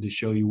intended to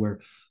show you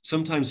where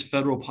sometimes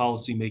federal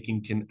policy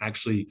making can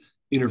actually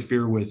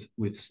interfere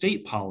with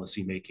state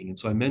policy making. And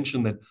so I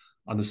mentioned that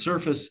on the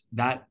surface,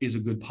 that is a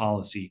good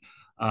policy,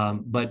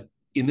 but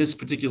in this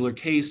particular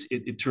case,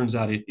 it turns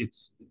out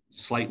it's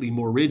slightly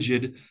more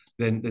rigid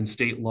than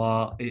state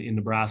law in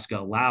Nebraska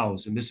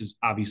allows. And this is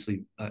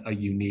obviously a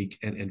unique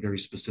and very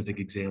specific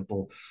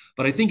example,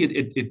 but I think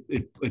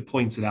it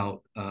points it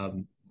out,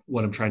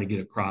 what I'm trying to get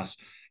across.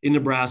 In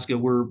Nebraska,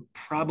 we're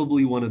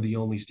probably one of the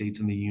only states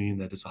in the union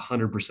that is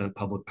 100%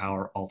 public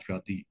power all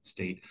throughout the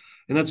state.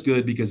 And that's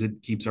good because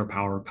it keeps our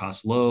power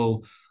costs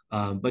low.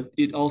 But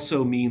it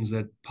also means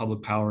that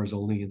public power is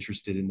only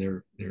interested in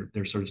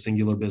their sort of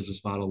singular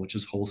business model, which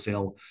is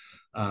wholesale,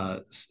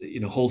 you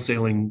know,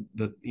 wholesaling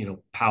the, you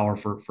know, power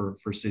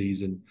for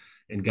cities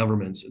and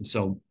governments. And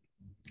so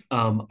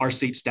our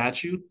state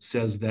statute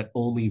says that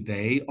only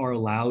they are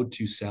allowed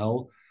to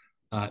sell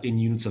in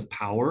units of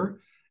power.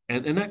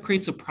 And that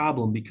creates a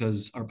problem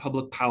because our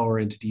public power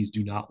entities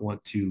do not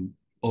want to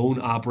own,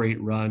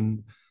 operate,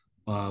 run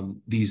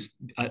these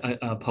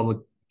public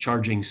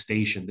charging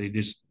station. They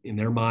just, in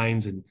their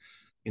minds and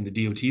in the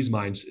DOT's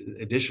minds,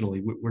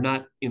 additionally, we're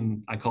not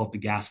in, I call it the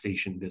gas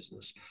station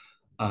business.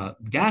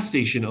 Gas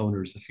station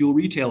owners, the fuel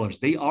retailers,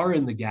 they are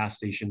in the gas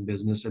station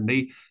business, and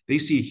they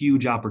see a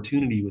huge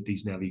opportunity with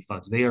these NEVI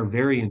funds. They are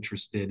very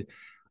interested,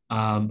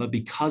 but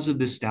because of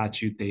this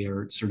statute, they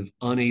are sort of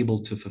unable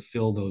to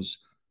fulfill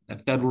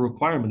that federal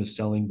requirement of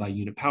selling by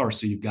unit power.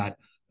 So you've got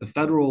the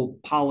federal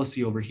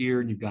policy over here,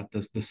 and you've got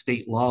the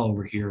state law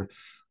over here,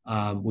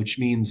 which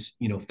means,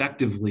 you know,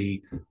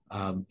 effectively,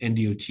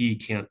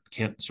 NDOT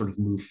can't sort of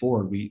move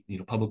forward. You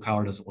know, public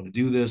power doesn't want to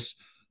do this.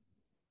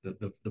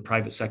 The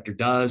private sector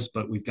does,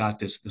 but we've got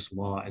this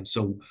law. And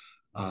so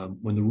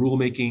when the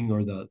rulemaking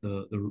or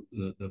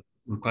the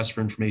request for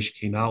information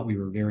came out, we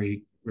were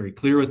very, very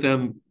clear with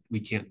them.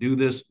 We can't do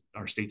this.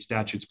 Our state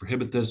statutes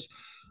prohibit this.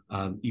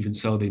 Even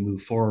so, they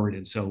move forward.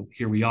 And so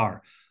here we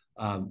are.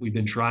 We've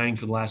been trying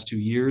for the last 2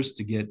 years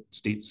to get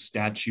state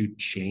statute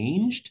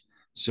changed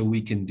so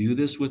we can do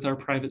this with our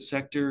private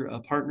sector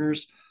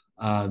partners.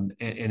 And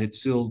it's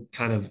still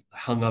kind of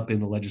hung up in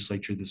the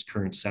legislature this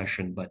current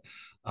session. But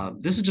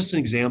this is just an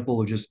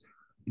example of just,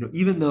 you know,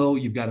 even though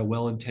you've got a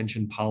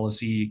well-intentioned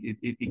policy,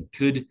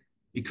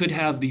 it could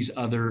have these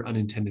other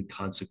unintended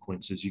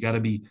consequences. You got to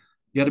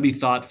be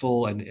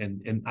thoughtful.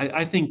 And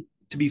I think,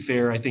 to be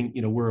fair, I think,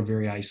 you know, we're a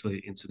very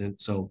isolated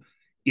instance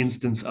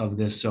of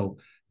this. So,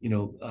 you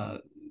know,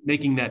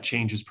 making that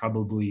change is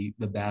probably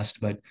the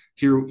best. But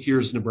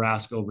here's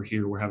Nebraska over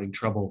here. We're having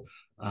trouble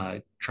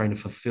trying to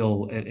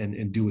fulfill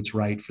and do what's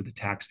right for the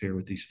taxpayer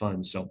with these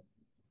funds. So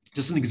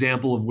just an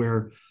example of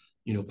where,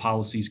 you know,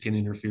 policies can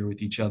interfere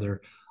with each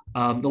other.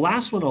 The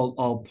last one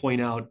I'll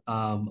point out,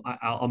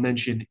 I'll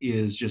mention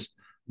is just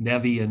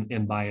NEVI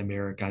and Buy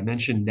America. I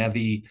mentioned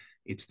NEVI.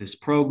 It's this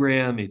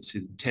program. Its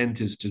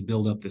intent is to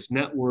build up this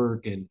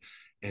network and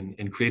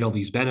create all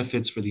these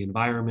benefits for the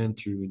environment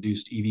through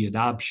reduced EV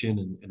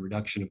adoption and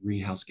reduction of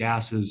greenhouse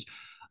gases.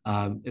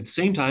 At the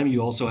same time,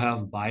 you also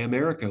have Buy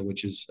America,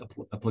 which is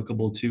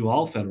applicable to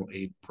all federal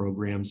aid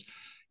programs,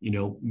 you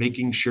know,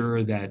 making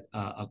sure that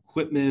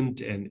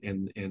equipment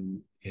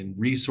and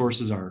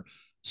resources are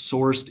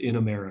sourced in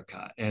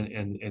America.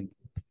 And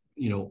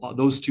you know,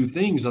 those two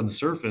things on the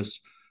surface,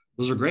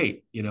 those are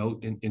great, you know,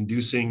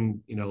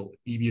 inducing, you know,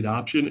 EV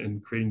adoption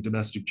and creating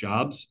domestic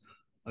jobs.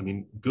 I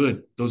mean,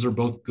 good. Those are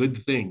both good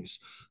things.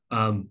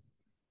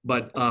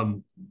 But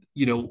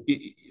you know,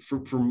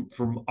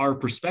 from our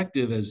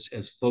perspective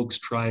as folks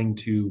trying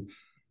to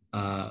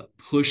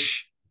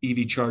push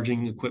EV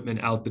charging equipment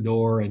out the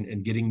door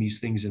and getting these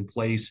things in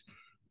place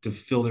to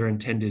fill their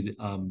intended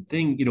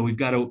thing, you know, we've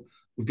got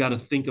to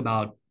think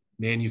about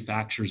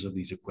manufacturers of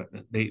these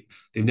equipment. They've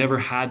never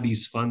had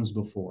these funds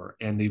before,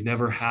 and they've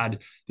never had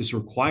this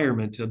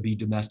requirement to be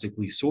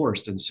domestically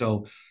sourced. And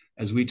so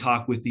as we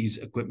talk with these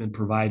equipment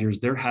providers,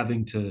 they're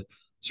having to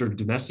sort of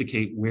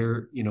domesticate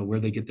where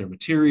they get their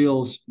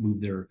materials,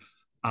 move their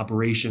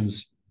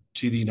operations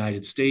to the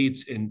United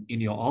States. And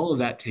you know, all of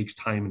that takes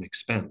time and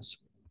expense.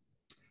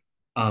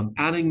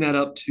 Adding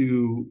that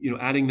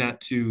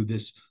to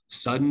this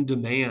sudden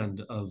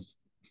demand of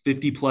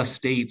 50 plus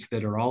states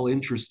that are all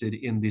interested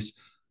in this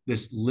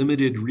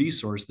limited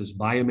resource, this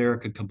Buy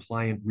America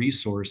compliant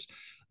resource.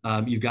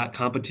 You've got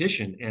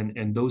competition,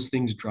 and those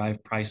things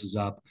drive prices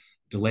up,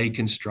 delay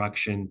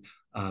construction,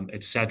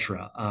 et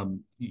cetera.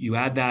 You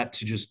add that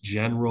to just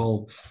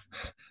general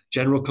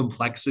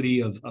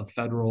complexity of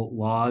federal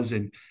laws,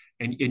 and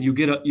you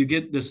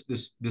get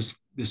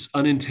this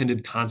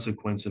unintended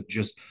consequence of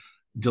just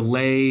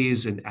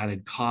delays and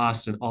added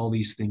costs and all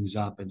these things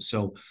up. And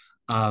so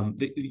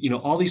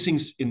all these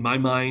things, in my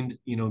mind,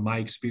 in my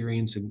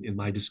experience and in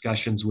my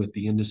discussions with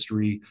the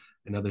industry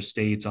and other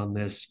states on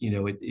this,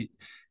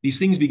 these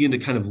things begin to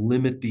kind of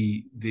limit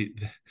the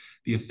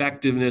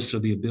effectiveness or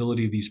the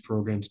ability of these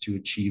programs to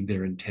achieve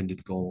their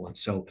intended goal. And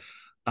so,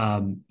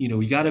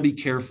 we got to be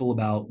careful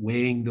about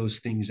weighing those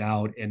things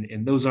out.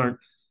 And those aren't,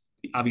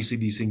 obviously,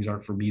 these things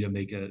aren't for me to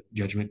make a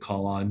judgment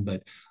call on,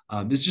 but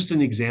this is just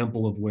an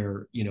example of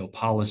where,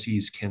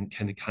 policies can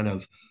kind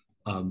of,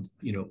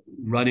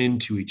 run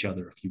into each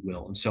other, if you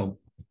will. And so,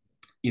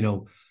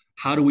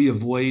 how do we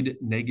avoid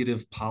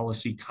negative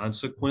policy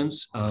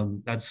consequence?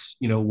 That's,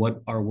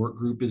 what our work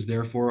group is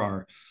there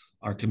for.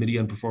 Our Committee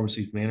on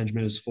Performance-Based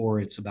Management is for.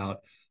 It's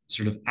about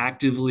sort of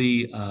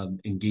actively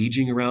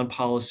engaging around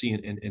policy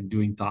and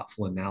doing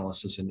thoughtful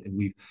analysis. And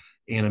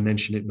Anna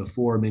mentioned it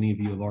before. Many of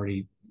you have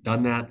already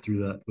done that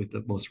with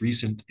the most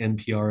recent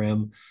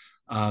NPRM.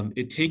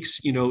 It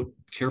takes,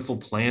 careful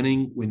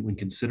planning when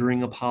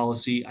considering a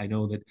policy. I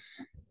know that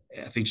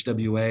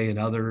FHWA and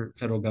other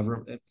federal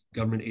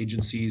government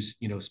agencies,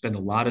 spend a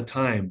lot of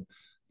time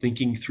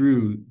thinking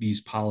through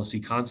these policy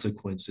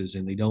consequences,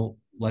 and they don't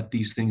let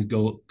these things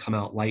come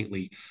out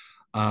lightly.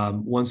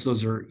 Once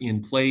those are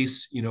in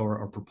place,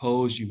 or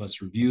proposed, you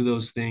must review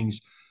those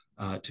things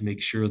to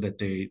make sure that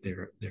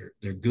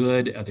they're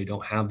good. They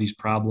don't have these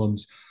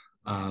problems.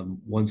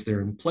 Once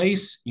they're in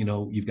place,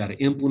 you've got to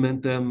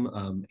implement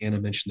them. Anna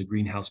mentioned the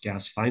greenhouse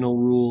gas final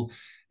rule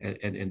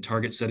and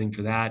target setting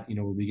for that.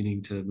 We're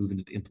beginning to move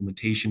into the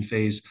implementation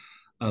phase.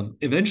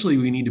 Eventually,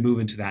 we need to move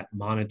into that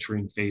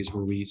monitoring phase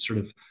where we sort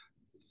of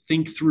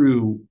think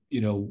through,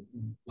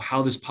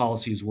 how this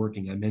policy is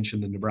working. I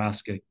mentioned the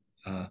Nebraska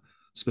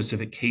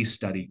specific case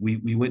study.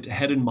 We went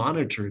ahead and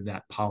monitored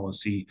that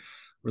policy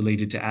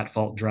related to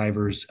at-fault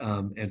drivers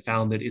and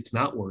found that it's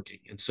not working.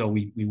 And so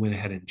we went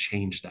ahead and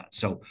changed that.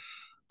 So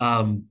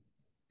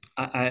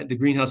the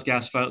greenhouse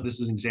gas file, this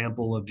is an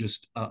example of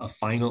just a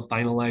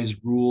finalized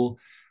rule.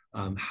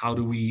 How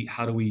do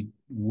we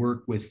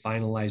work with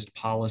finalized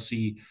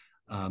policy?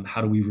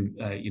 How do we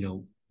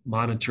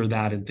monitor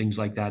that and things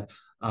like that?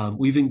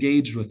 We've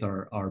engaged with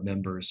our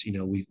members.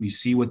 We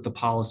see what the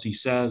policy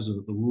says,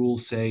 or the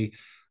rules say.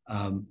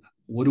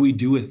 What do we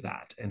do with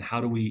that, and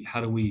how do we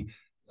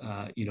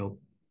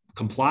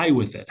comply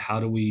with it?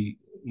 How do we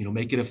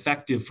make it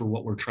effective for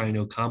what we're trying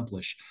to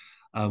accomplish?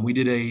 We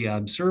did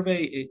a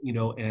survey,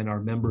 and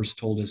our members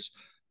told us,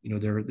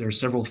 there are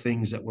several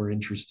things that we're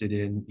interested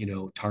in.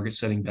 Target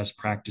setting best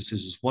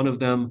practices is one of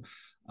them.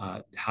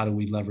 How do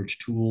we leverage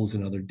tools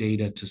and other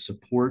data to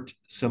support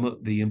some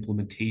of the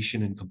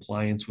implementation and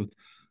compliance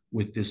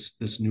with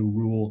this new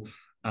rule?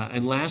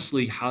 And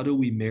lastly, how do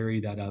we marry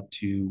that up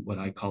to what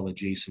I call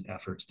adjacent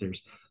efforts?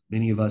 There's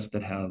many of us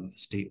that have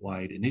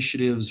statewide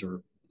initiatives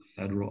or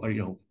federal,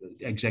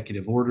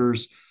 executive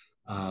orders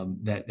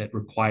that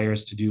require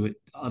us to do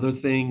other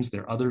things.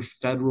 There are other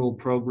federal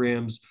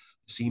programs,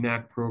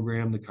 CMAQ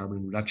program, the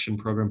carbon reduction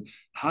program.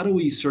 How do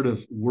we sort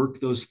of work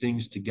those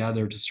things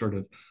together to sort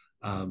of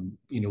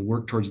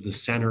work towards the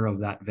center of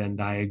that Venn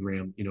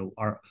diagram?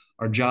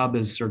 Our job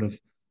is sort of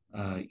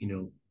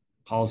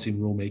policy and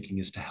rulemaking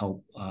is to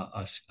help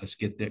us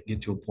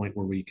get to a point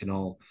where we can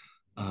all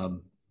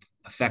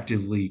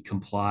effectively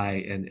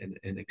comply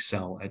and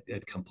excel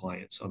at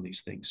compliance on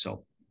these things.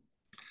 So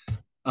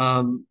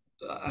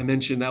I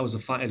mentioned that was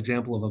an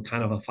example of a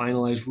kind of a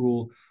finalized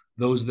rule.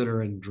 Those that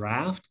are in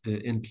draft,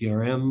 the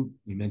NPRM,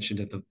 we mentioned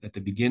at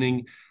the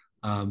beginning,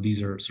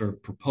 these are sort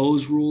of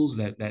proposed rules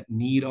that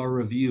need our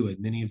review, and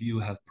many of you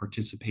have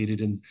participated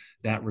in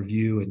that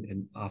review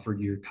and offered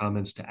your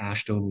comments to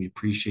AASHTO, and we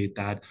appreciate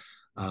that.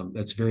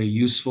 That's very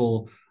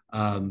useful.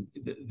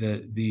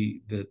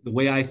 The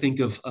way I think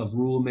of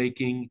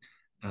rulemaking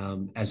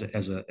as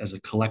a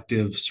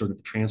collective sort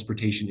of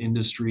transportation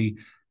industry,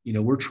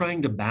 we're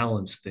trying to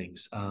balance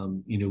things.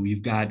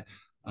 We've got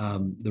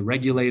the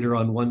regulator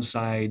on one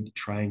side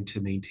trying to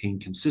maintain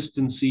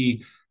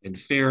consistency and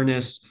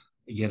fairness,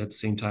 yet at the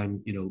same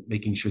time,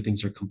 making sure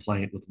things are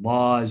compliant with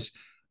laws.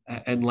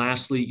 And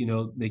lastly,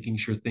 making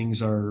sure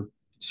things are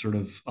sort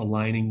of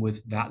aligning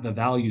with the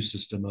value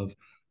system of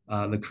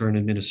the current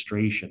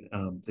administration.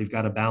 They've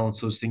got to balance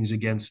those things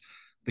against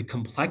the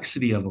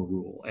complexity of a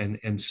rule.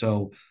 And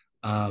so,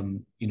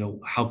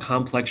 how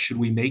complex should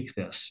we make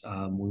this?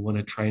 We want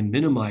to try and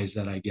minimize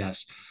that, I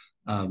guess.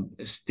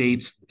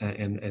 States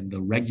and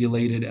the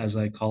regulated, as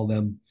I call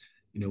them,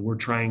 we're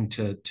trying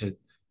to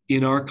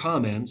in our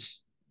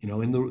comments, in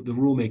the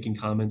rulemaking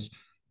comments,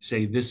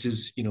 say this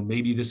is,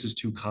 maybe this is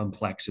too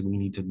complex and we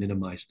need to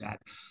minimize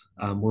that.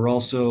 We're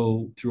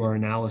also, through our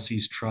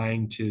analyses,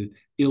 trying to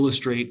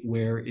illustrate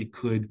where it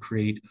could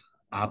create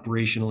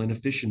operational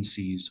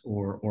inefficiencies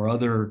or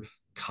other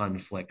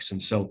conflicts.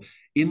 And so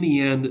in the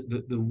end,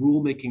 the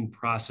rulemaking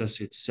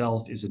process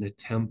itself is an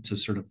attempt to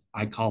sort of,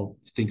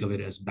 think of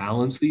it as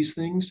balance these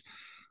things.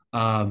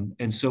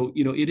 And so,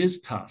 it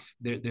is tough.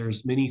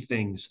 There's many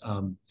things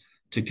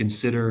to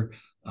consider.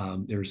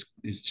 There's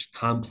this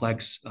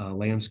complex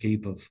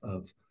landscape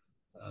of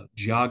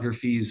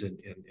geographies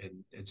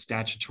and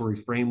statutory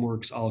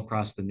frameworks all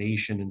across the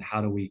nation, and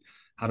how do we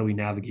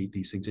navigate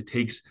these things? It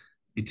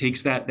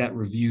takes that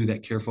review,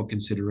 that careful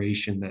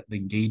consideration, that the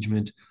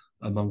engagement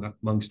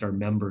amongst our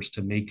members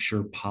to make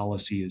sure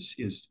policy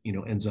is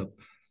ends up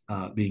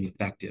being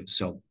effective.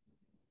 So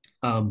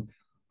I'm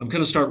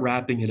going to start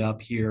wrapping it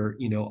up here.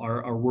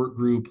 Our work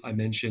group, I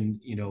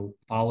mentioned,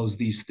 follows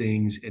these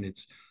things, and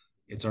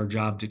it's our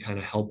job to kind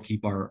of help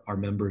keep our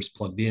members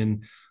plugged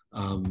in.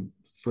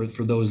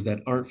 For those that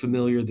aren't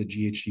familiar, the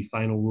GHG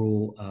final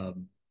rule,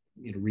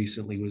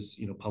 recently was,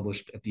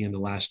 published at the end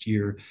of last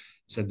year,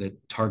 said that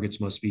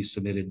targets must be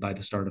submitted by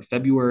the start of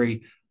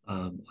February.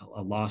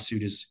 A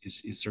lawsuit is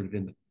sort of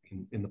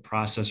in the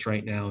process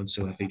right now, and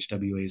so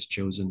FHWA has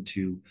chosen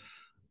to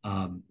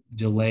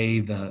delay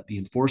the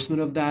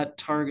enforcement of that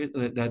target,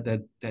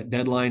 that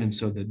deadline, and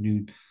so the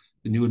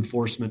new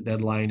enforcement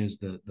deadline is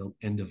the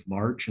end of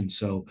March. And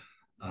so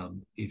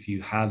if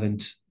you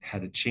haven't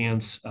had a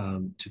chance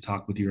to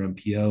talk with your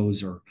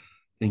MPOs or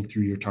think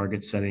through your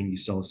target setting, you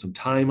still have some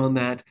time on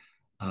that.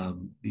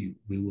 Be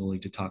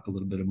willing to talk a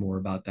little bit more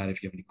about that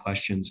if you have any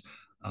questions.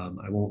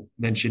 I won't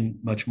mention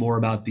much more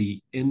about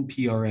the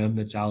NPRM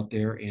that's out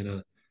there.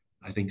 Anna,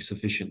 I think,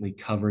 sufficiently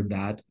covered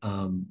that.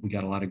 We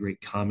got a lot of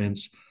great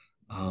comments.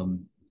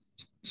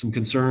 Some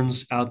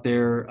concerns out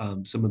there.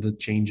 Some of the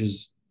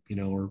changes,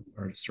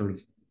 are sort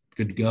of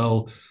good to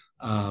go.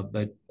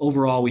 But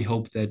overall, we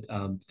hope that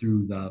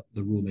through the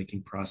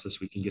rulemaking process,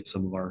 we can get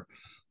some of our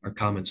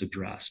comments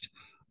addressed.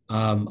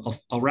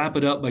 I'll wrap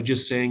it up by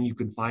just saying you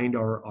can find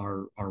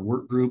our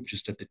work group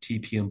just at the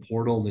TPM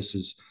portal. This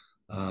is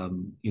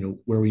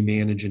where we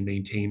manage and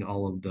maintain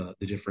all of the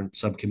different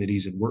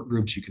subcommittees and work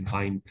groups. You can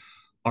find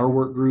our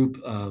work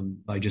group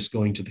by just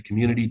going to the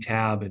community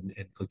tab and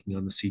clicking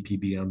on the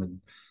CPBM and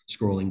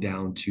scrolling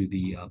down to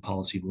the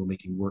policy and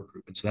rulemaking work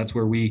group. And so that's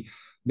where we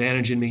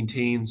manage and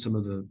maintain some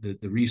of the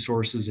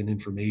resources and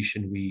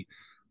information we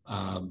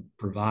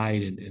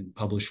provide and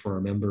publish for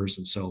our members.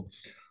 And so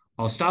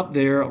I'll stop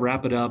there, I'll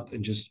wrap it up,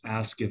 and just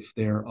ask if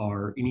there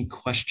are any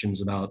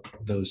questions about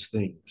those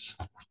things.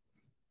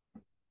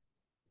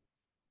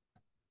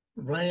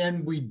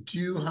 Ryan, we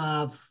do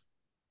have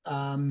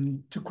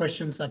 2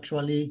 questions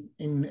actually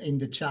in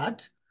the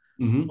chat.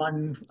 Mm-hmm.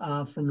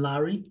 One from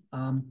Larry.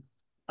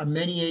 Are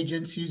many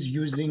agencies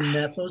using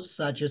methods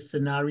such as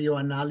scenario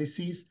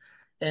analysis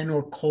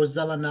and/or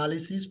causal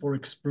analysis for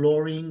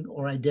exploring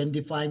or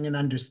identifying and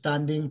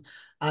understanding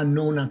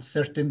unknown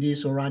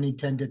uncertainties or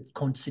unintended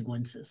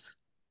consequences?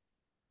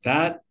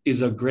 That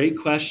is a great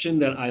question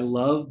that I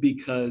love,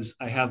 because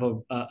I have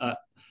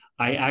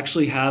I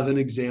actually have an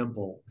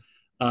example,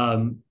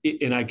 and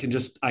I can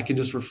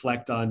just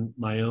reflect on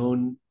my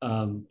own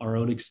our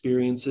own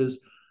experiences.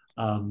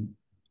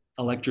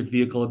 Electric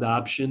vehicle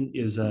adoption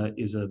is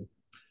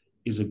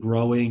a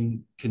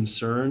growing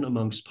concern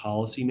amongst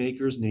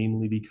policymakers,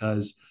 namely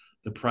because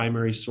the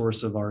primary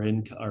source of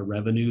our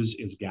revenues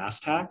is gas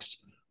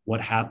tax. What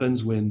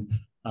happens when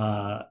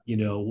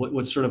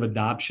what sort of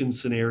adoption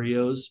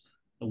scenarios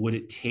would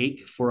it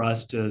take for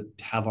us to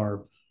have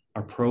our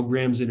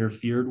programs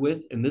interfered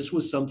with? And this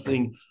was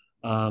something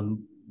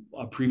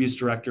a previous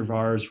director of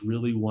ours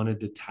really wanted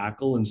to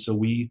tackle. And so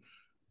we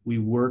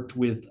worked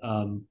with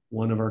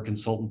one of our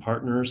consultant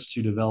partners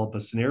to develop a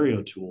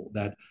scenario tool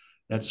that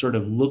sort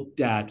of looked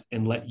at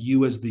and let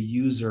you as the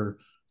user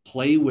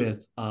play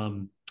with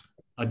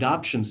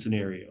adoption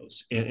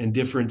scenarios and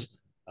different.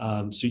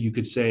 So you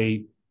could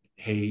say,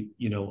 hey,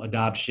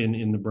 adoption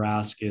in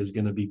Nebraska is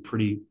going to be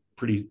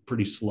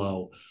pretty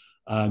slow.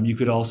 You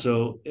could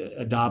also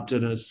adopt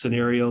in a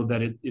scenario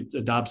that it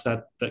adopts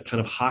that kind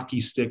of hockey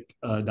stick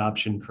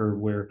adoption curve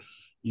where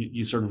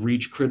you sort of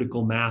reach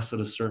critical mass at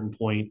a certain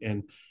point,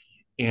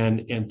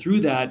 and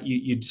through that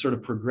you'd sort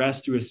of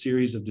progress through a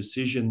series of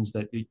decisions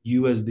that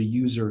you as the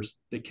users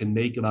that can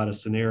make about a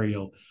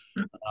scenario.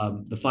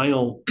 The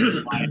final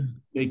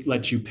slide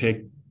lets you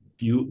pick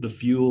the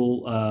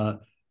fuel,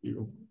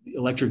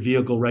 electric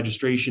vehicle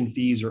registration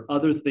fees, or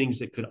other things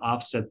that could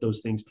offset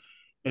those things.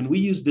 And we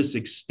use this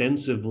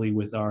extensively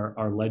with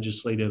our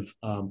legislative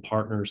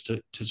partners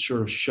to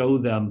sort of show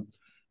them,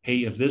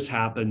 hey, if this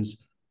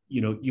happens,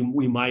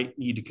 we might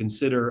need to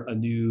consider a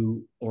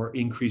new or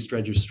increased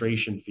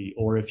registration fee.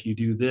 Or if you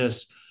do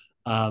this,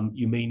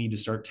 you may need to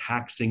start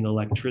taxing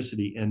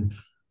electricity. And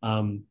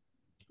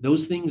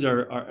those things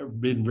are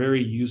been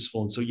very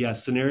useful. And so,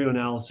 yes, scenario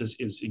analysis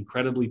is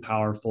incredibly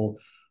powerful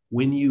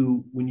when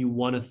you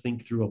want to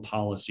think through a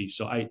policy.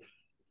 So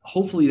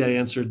hopefully that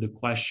answered the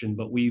question,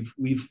 but we've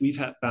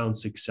found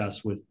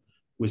success with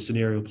with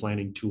scenario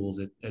planning tools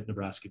at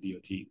Nebraska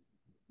DOT.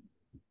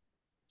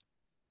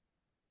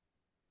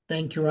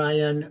 Thank you,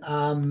 Ryan.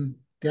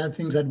 The other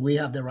things that we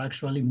have, they're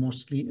actually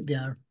they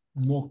are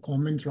more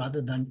comments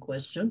rather than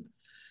questions.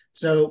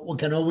 So we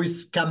can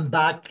always come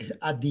back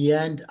at the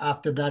end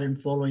after that and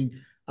following.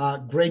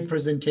 Great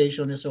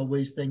presentation as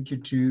always. Thank you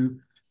to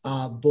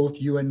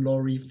both you and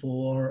Lori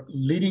for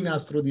leading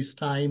us through this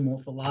time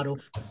of a lot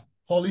of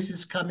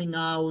policies coming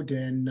out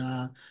and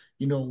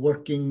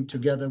working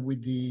together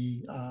with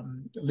the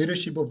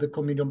leadership of the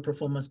Committee on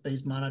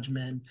Performance-Based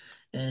Management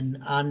and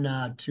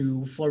Anna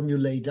to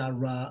formulate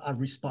our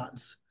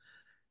response.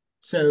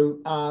 So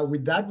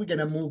with that, we're going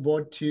to move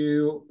on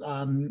to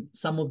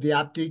some of the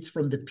updates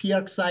from the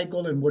PIARC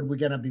cycle and what we're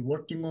going to be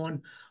working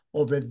on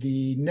over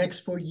the next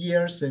 4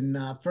 years. And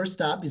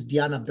first up is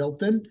Deanna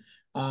Belton,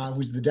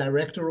 who's the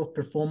Director of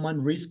Performance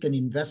Risk and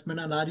Investment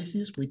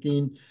Analysis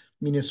within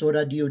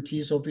Minnesota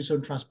DOT's Office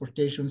on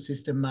Transportation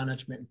System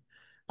Management.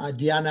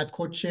 Deanna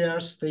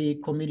co-chairs the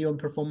Committee on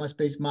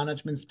Performance-Based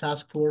Management's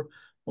Task Force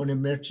on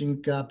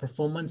Emerging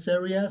Performance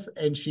Areas,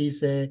 and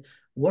she's a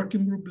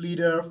working group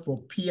leader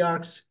for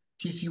PIARC's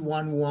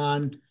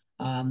TC11,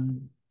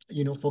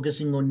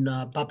 focusing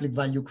on public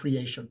value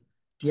creation.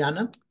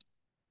 Deanna?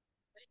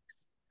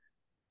 Thanks.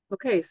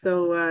 Okay,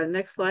 so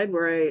next slide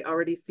where I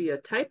already see a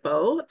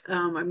typo.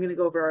 I'm going to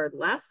go over our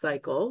last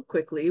cycle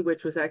quickly,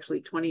 which was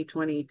actually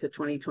 2020 to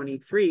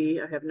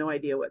 2023. I have no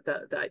idea what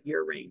that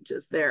year range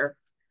is there.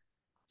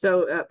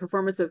 So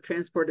Performance of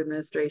Transport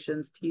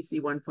Administration's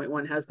TC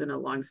 1.1 has been a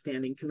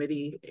longstanding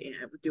committee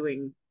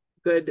doing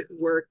good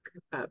work,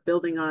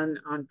 building on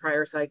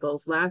prior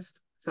cycles. Last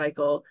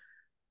cycle,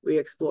 we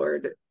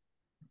explored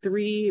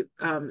three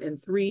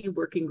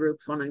working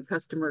groups, one on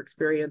customer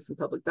experience and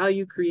public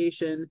value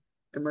creation,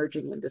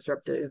 emerging and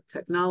disruptive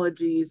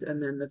technologies,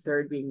 and then the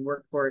third being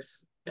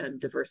workforce and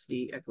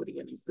diversity, equity,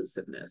 and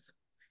inclusiveness.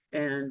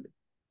 And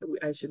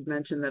I should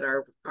mention that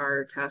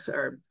our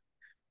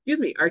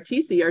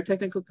TC, our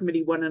technical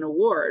committee, won an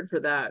award for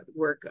that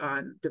work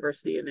on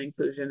diversity and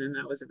inclusion, and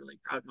that was a really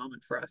proud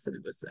moment for us, and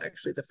it was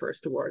actually the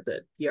first award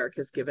that PIARC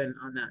has given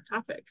on that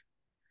topic.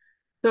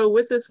 So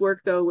with this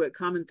work, though,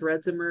 common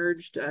threads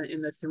emerged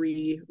in the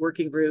three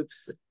working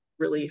groups,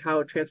 really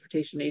how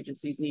transportation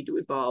agencies need to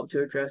evolve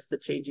to address the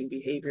changing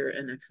behavior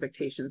and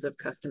expectations of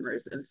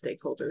customers and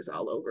stakeholders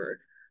all over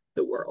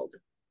the world.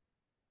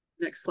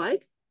 Next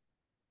slide.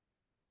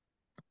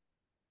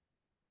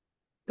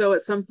 So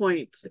at some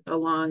point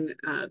along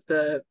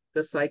the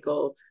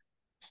cycle,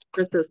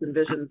 Christos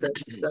envisioned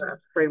this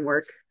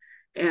framework,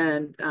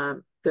 and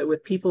that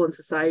with people and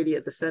society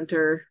at the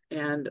center,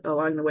 and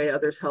along the way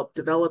others helped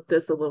develop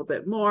this a little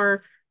bit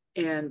more.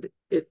 And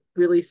it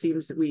really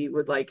seems we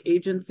would like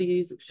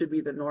agencies should be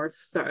the North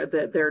Star,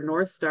 that their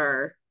North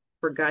Star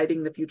for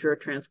guiding the future of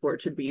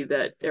transport should be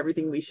that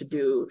everything we should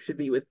do should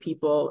be with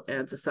people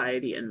and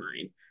society in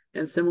mind.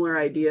 And similar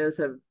ideas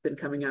have been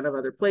coming out of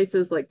other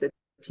places, like the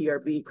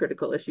TRB,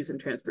 Critical Issues in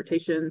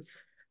Transportation,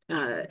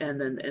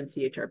 and then the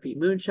NCHRP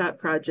Moonshot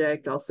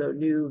Project, also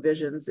new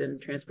visions in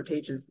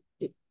transportation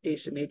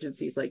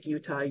agencies like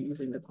Utah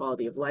using the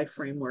quality of life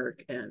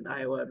framework, and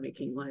Iowa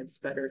making lives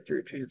better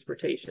through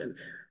transportation.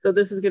 So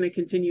this is going to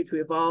continue to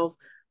evolve,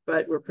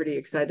 but we're pretty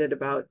excited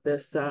about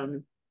this,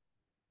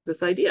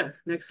 this idea.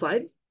 Next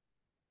slide.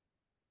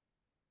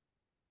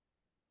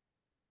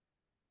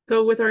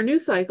 So with our new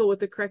cycle, with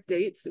the correct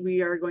dates,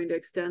 we are going to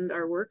extend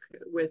our work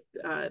with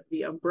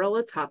the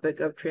umbrella topic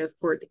of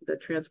the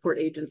transport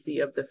agency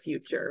of the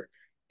future.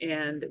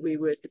 And we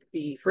would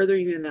be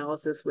furthering the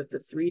analysis with the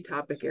three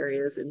topic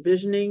areas: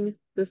 envisioning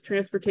this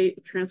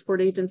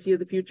transport agency of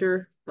the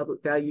future,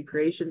 public value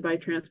creation by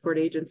transport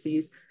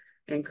agencies,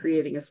 and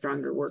creating a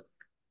stronger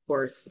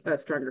workforce, a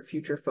stronger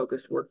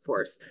future-focused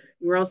workforce.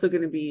 We're also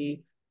going to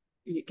be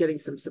getting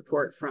some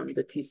support from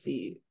the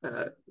TC,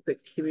 the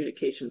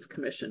Communications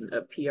Commission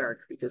of PIARC,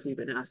 because we've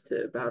been asked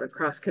about a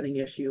cross-cutting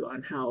issue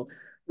on how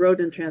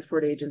road and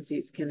transport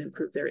agencies can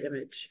improve their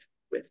image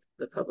with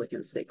the public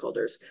and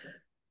stakeholders.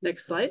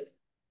 Next slide.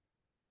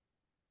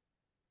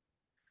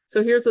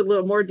 So here's a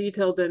little more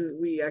detail than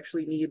we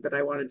actually need, but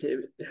I wanted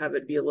to have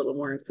it be a little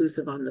more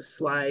inclusive on the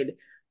slide,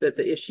 that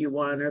the issue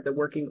one, or the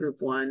working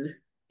group one,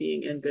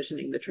 being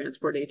envisioning the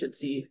transport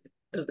agency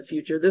of the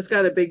future. This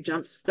got a big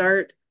jump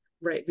start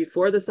right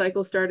before the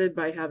cycle started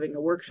by having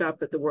a workshop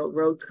at the World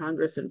Road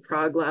Congress in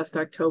Prague last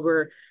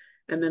October,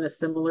 and then a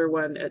similar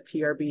one at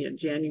TRB in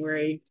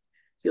January.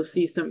 You'll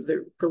see some of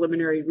the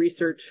preliminary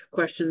research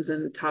questions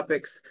and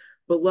topics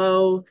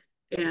below,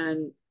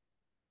 and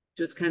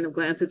just kind of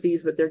glance at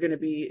these, but there's going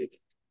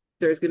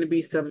to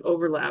be some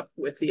overlap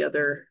with the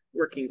other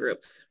working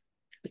groups.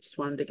 I just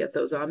wanted to get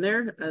those on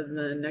there. And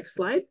the next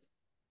slide.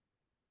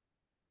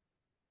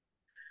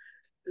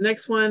 The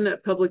next one,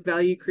 public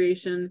value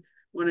creation.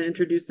 Want to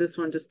introduce this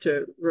one just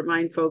to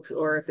remind folks,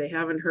 or if they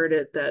haven't heard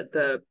it, that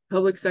the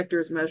public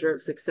sector's measure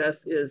of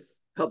success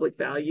is public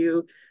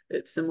value.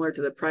 It's similar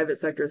to the private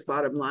sector's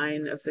bottom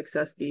line of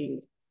success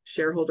being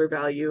shareholder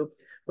value,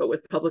 but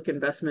with public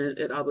investment,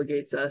 it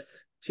obligates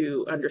us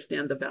to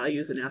understand the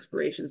values and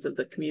aspirations of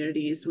the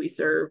communities we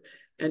serve,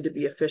 and to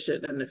be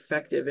efficient and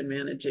effective in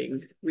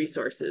managing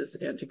resources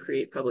and to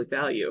create public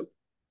value.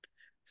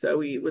 So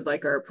we would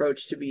like our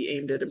approach to be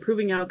aimed at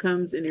improving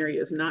outcomes in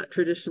areas not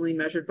traditionally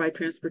measured by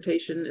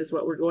transportation is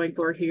what we're going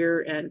for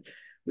here. And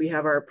we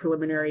have our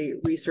preliminary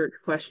research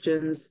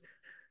questions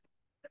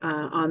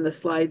on the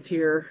slides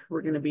here.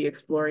 We're going to be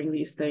exploring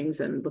these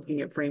things and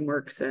looking at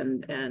frameworks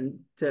and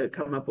to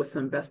come up with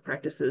some best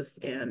practices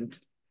and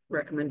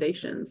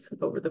recommendations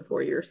over the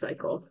 4-year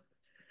cycle.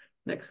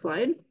 Next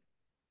slide.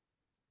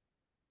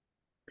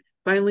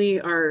 Finally,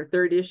 our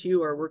third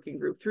issue, our working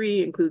group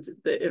 3, includes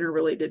the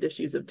interrelated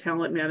issues of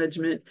talent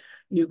management,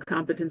 new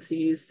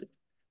competencies,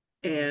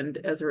 and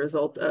as a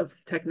result of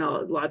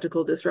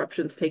technological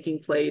disruptions taking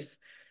place,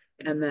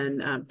 and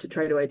then to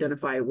try to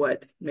identify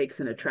what makes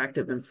an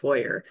attractive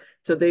employer.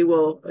 So they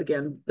will,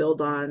 again,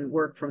 build on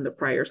work from the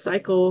prior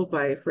cycle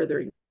by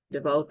further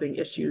developing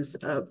issues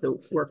of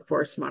the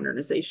workforce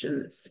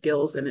modernization,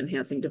 skills, and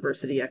enhancing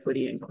diversity,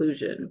 equity,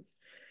 inclusion.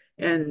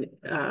 And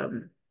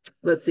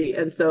let's see.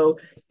 And so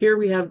here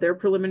we have their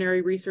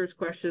preliminary research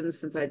questions.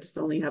 Since I just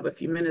only have a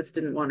few minutes,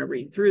 didn't want to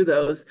read through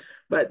those,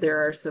 but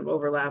there are some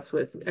overlaps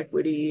with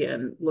equity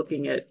and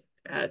looking at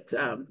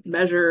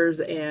measures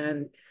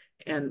and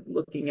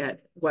looking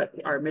at what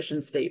our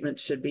mission statement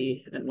should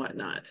be and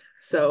whatnot.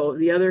 So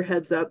the other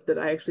heads up that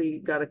I actually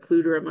got a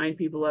clue to remind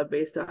people of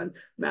based on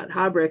Matt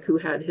Habrick, who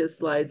had his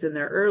slides in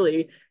there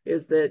early,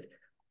 is that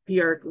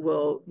PIARC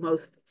will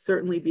most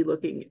certainly be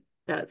looking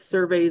at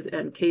surveys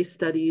and case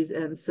studies.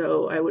 And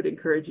so I would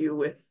encourage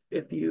you,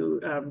 if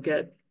you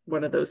get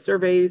one of those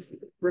surveys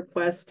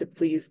requests, to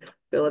please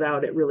fill it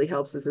out. It really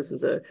helps us. This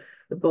is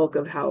the bulk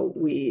of how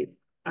we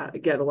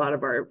get a lot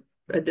of our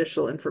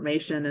additional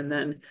information. And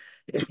then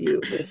if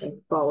you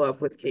follow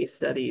up with case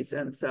studies.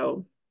 And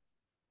so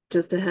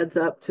just a heads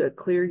up to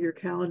clear your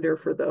calendar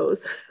for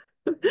those.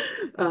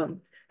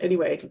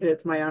 Anyway,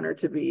 it's my honor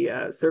to be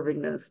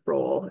serving this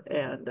role,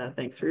 and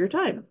thanks for your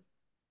time.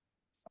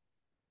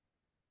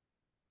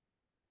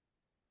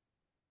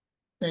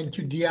 Thank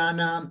you,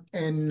 Deanna.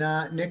 And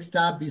next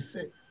up is,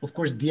 of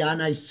course,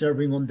 Deanna is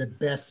serving on the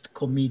best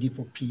committee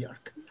for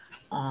PIARC,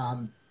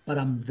 but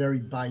I'm very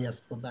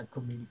biased for that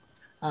committee.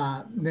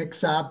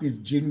 Next up is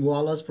Jean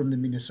Wallace from the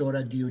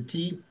Minnesota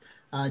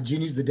DOT.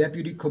 Jean is the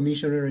Deputy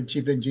Commissioner and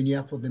Chief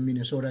Engineer for the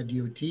Minnesota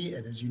DOT,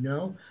 and as you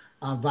know,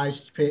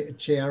 Vice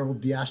Chair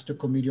of the AASHTO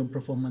Committee on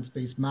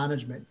Performance-Based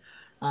Management.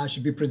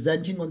 She'll be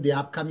presenting on the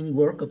upcoming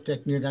work of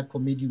Technical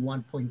Committee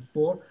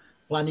 1.4,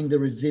 Planning the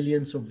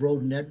Resilience of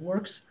Road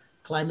Networks,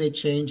 Climate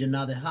Change and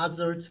Other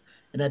Hazards.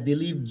 And I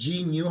believe,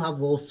 Jean, you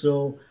have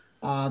also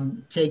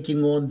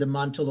taken on the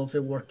mantle of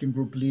a working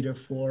group leader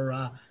for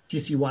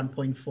TC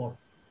 1.4.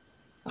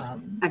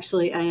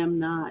 Actually, I am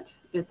not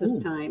at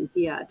this time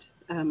yet.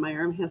 My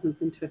arm hasn't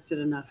been twisted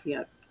enough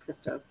yet,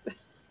 Christos.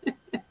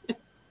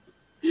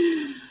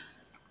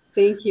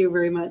 Thank you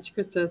very much,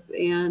 Christos.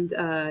 And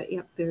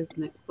yep, there's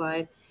the next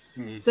slide.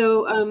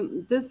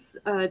 So this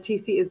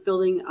TC is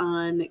building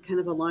on kind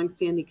of a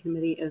longstanding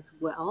committee as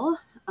well,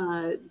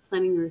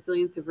 planning the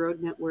resilience of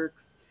road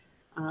networks.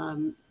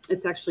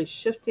 It's actually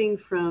shifting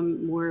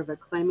from more of a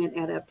climate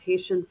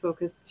adaptation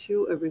focus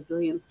to a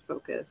resilience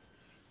focus.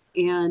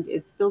 And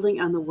it's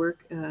building on the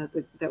work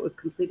that was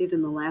completed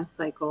in the last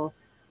cycle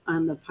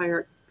on the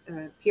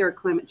PIARC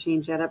Climate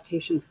Change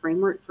Adaptation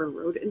Framework for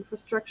Road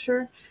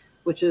Infrastructure,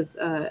 which is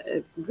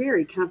a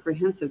very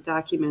comprehensive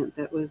document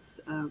that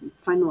was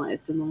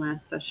finalized in the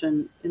last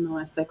session, in the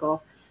last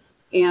cycle.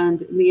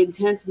 And the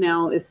intent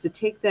now is to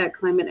take that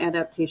climate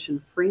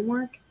adaptation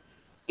framework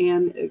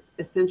and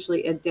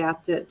essentially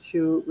adapt it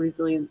to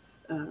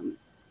resilience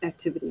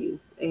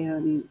activities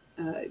and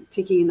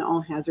taking an all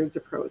hazards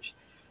approach.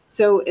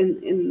 So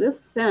in this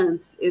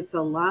sense, it's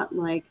a lot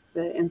like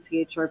the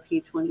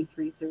NCHRP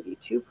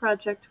 2332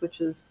 project, which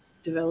is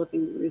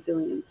developing the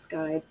resilience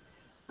guide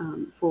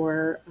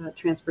for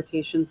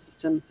transportation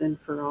systems and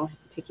for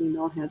taking an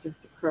all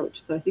hazards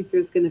approach. So I think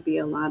there's going to be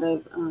a lot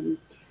of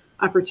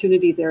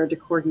opportunity there to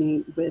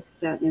coordinate with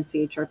that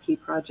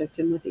NCHRP project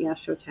and with the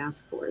AASHTO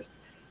task force.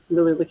 I'm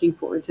really looking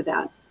forward to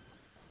that.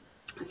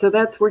 So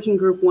that's working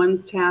group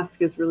 1's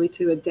task, is really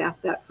to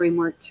adapt that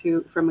framework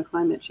from a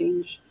climate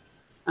change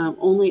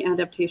only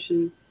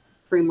adaptation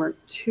framework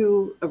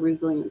to a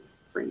resilience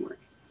framework.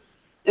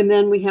 And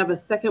then we have a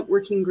second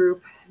working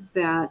group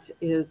that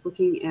is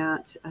looking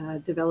at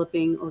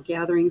developing or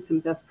gathering some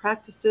best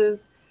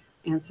practices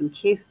and some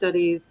case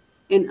studies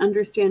and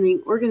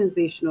understanding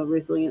organizational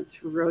resilience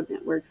for road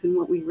networks. And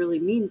what we really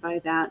mean by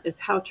that is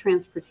how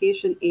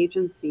transportation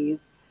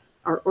agencies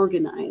are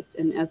organized.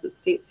 And as it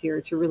states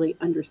here, to really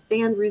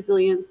understand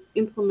resilience,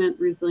 implement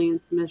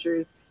resilience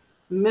measures,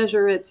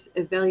 measure it,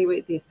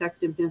 evaluate the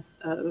effectiveness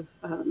of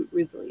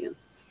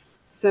resilience.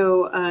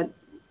 So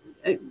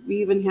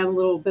we even had a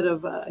little bit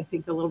of, I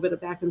think, a little bit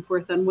of back and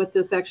forth on what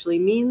this actually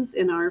means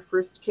in our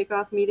first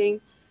kickoff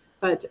meeting.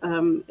 But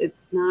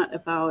it's not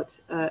about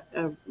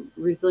a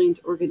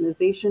resilient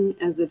organization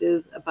as it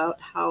is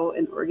about how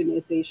an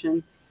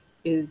organization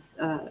is,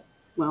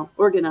 well,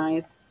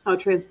 organized how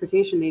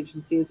transportation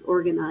agency is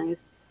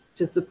organized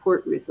to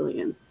support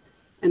resilience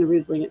and a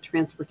resilient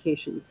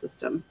transportation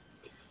system.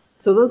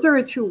 So those are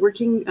our two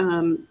working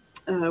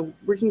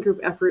group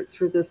efforts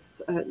for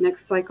this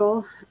next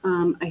cycle.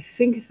 I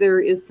think there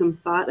is some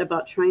thought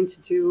about trying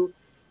to do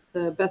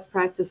the best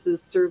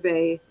practices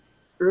survey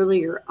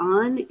earlier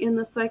on in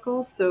the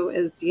cycle. So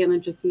as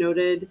Deanna just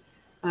noted,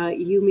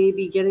 you may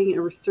be getting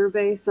a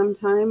survey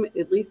sometime,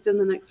 at least in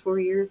the next 4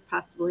 years,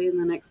 possibly in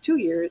the next 2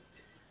 years.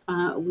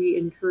 We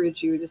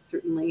encourage you to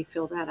certainly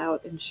fill that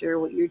out and share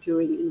what you're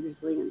doing in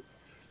resilience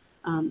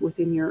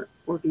within your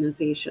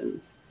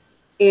organizations.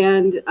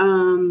 And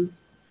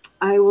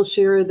I will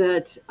share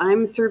that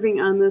I'm serving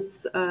on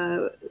this,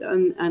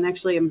 and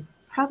actually I'm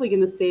probably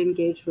going to stay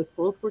engaged with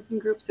both working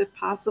groups if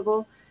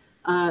possible.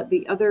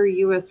 The other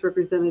U.S.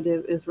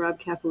 representative is Rob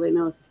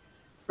Capolanos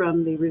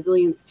from the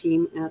resilience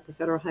team at the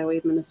Federal Highway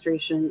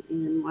Administration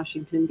in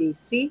Washington,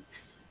 D.C.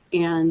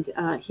 And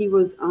he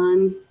was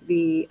on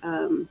the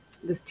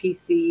this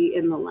TC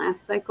in the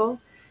last cycle.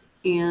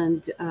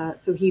 And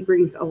so he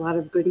brings a lot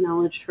of good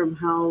knowledge from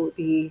how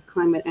the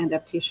climate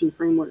adaptation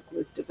framework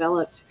was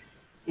developed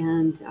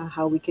and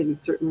how we can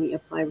certainly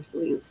apply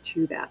resilience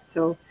to that.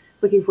 So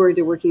looking forward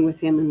to working with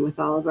him and with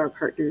all of our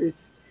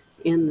partners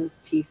in this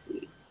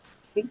TC.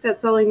 I think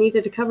that's all I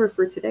needed to cover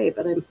for today,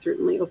 but I'm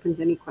certainly open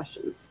to any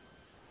questions.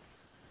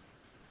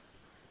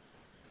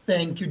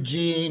 Thank you,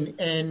 Jean.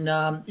 And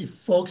if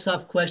folks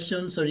have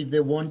questions or if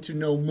they want to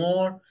know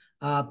more,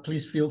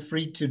 please feel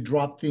free to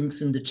drop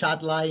things in the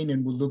chat line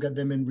and we'll look at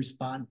them and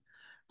respond.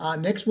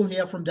 Next, we'll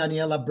hear from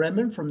Daniela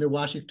Bremen from the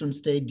Washington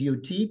State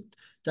DOT.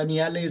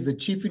 Daniela is the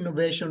Chief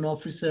Innovation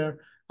Officer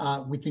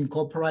within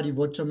Cooperative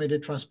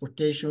Automated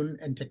Transportation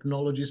and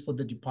Technologies for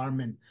the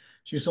department.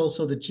 She's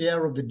also the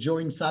chair of the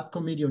Joint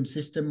Subcommittee on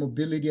System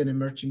Mobility and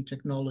Emerging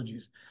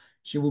Technologies.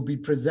 She will be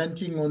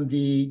presenting on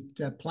the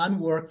planned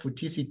work for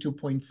TC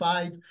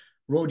 2.5,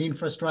 Road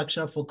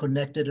Infrastructure for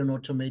Connected and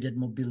Automated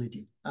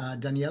Mobility.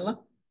 Daniela?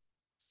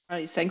 All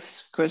right,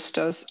 thanks,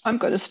 Christos. I'm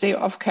going to stay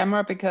off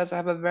camera because I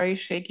have a very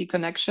shaky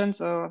connection,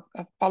 so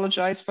I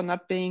apologize for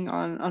not being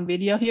on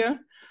video here.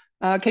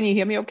 Can you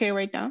hear me okay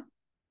right now?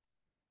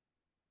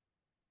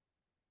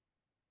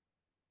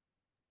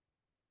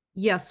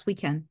 Yes, we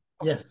can.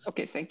 Yes.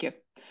 Okay, thank you.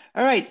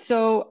 All right,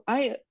 so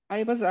I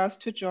was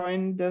asked to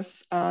join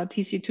this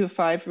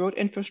TC25 Road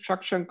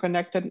Infrastructure and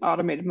Connected and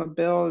Automated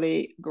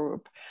Mobility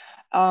group.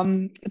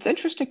 It's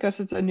interesting because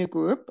it's a new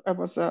group. It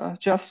was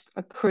just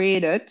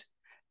created.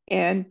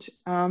 And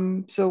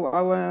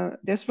so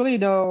there's really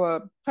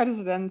no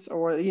precedence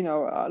or,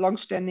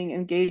 longstanding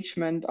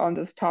engagement on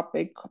this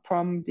topic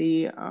from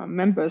the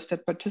members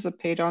that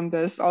participate on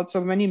this.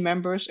 Also, many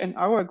members in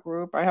our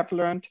group, I have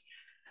learned,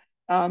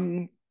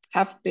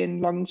 have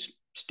been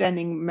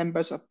long-standing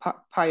members of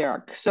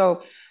PIARC.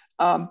 So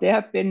they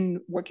have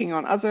been working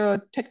on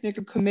other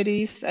technical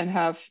committees and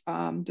have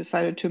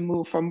decided to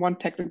move from one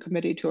technical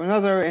committee to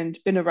another and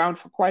been around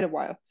for quite a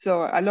while.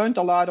 So I learned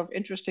a lot of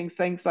interesting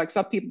things, like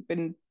some people have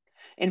been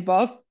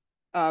involved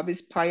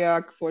with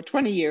PIARC for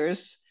 20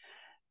 years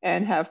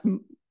and have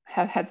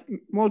had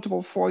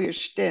multiple 4-year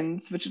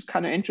stints, which is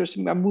kind of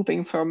interesting. I'm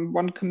moving from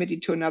one committee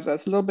to another.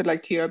 It's a little bit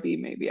like TRB,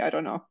 maybe, I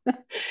don't know.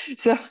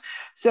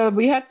 So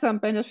we had some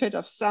benefit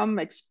of some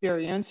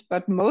experience,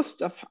 but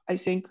I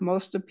think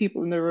most of the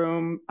people in the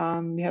room,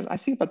 we had, I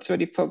think, about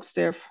 30 folks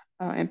there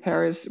in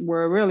Paris,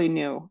 were really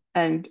new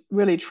and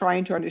really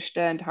trying to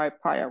understand how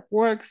PIARC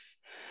works,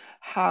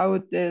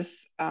 how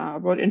this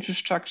road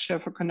infrastructure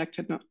for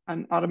connected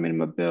and automated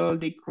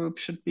mobility group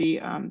should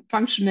be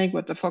functioning,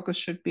 what the focus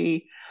should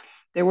be.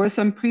 There were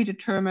some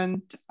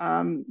predetermined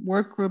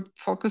work group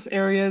focus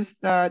areas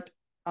that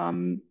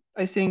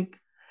I think,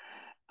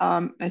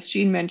 as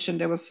Jean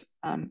mentioned, there was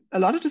a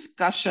lot of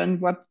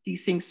discussion what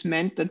these things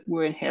meant that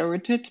were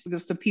inherited,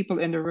 because the people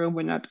in the room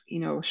were not,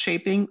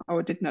 shaping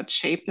or did not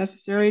shape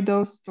necessarily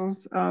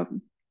those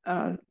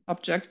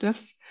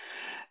objectives,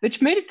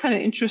 which made it kind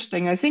of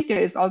interesting. I think there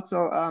is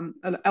also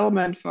an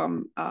element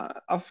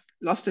of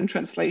lost in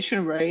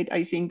translation, right?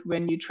 I think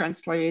when you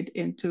translate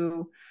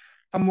into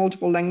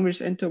multiple languages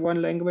into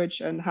one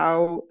language and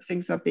how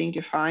things are being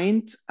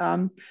defined,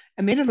 it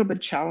made it a little bit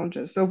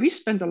challenging. So we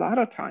spent a lot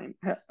of time,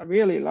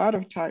 really a lot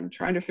of time,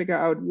 trying to figure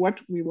out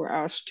what we were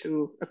asked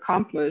to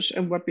accomplish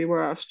and what we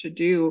were asked to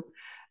do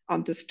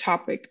on this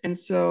topic. And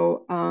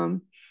so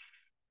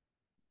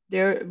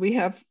there we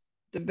have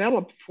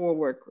developed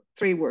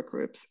 3 work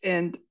groups.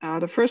 And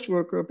the first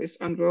work group is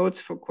on roads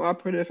for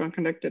cooperative and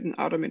connected and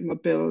automated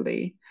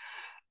mobility,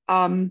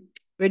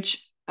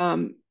 which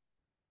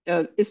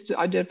is to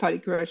identify the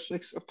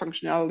characteristics of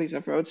functionalities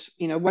of roads.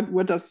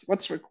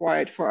 What's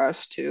required for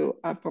us to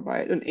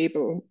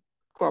enable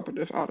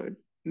cooperative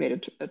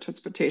automated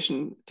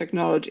transportation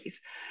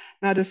technologies.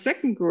 Now, the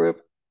second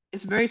group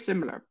is very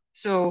similar.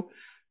 So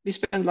we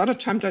spent a lot of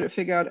time trying to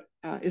figure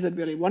out, is it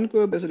really one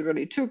group? Is it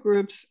really 2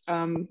 groups?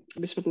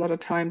 We spent a lot of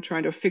time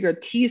trying to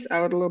tease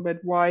out a little bit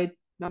why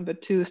number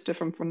 2 is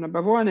different from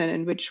number 1 and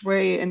in which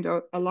way. And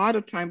a lot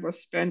of time was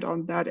spent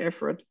on that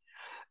effort.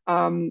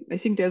 I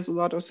think there's a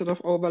lot of sort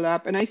of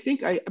overlap, and I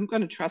think I'm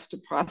going to trust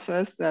the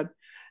process that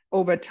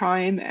over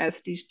time,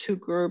 as these two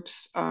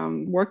groups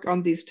work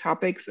on these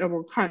topics, it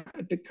will kind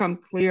of become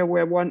clear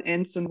where one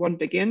ends and one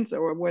begins,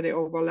 or where they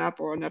overlap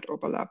or not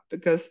overlap,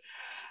 because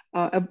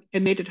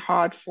it made it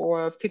hard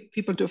for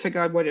people to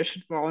figure out where they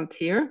should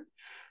volunteer.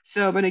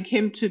 So when it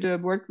came to the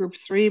work group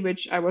 3,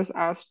 which I was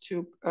asked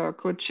to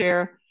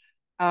co-chair,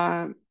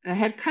 I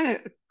had kind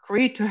of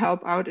agreed to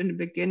help out in the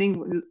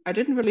beginning. I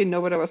didn't really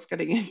know what I was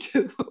getting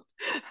into.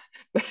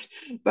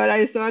 But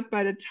I thought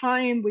by the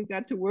time we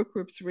got to work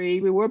group 3,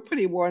 we were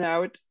pretty worn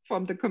out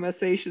from the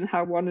conversation,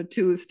 how 1 and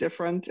 2 is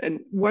different,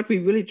 and what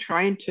we're really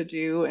trying to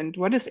do, and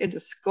what is in the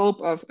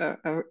scope of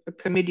a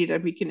committee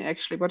that we can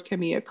actually, what can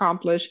we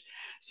accomplish.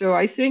 So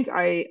I think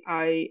I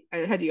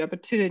had the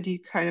opportunity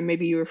to kind of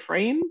maybe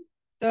reframe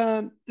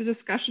the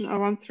discussion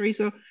around 3.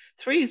 So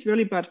 3 is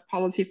really about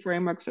policy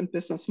frameworks and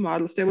business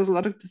models. There was a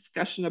lot of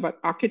discussion about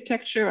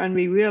architecture, and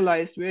we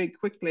realized very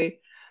quickly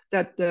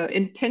that the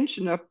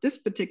intention of this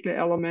particular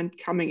element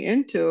coming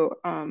into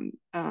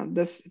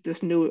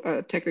this new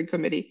technical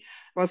committee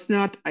was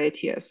not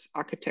ITS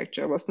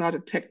architecture, was not a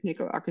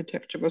technical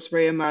architecture, was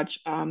very much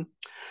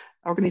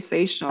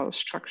organizational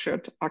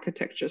structured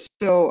architecture.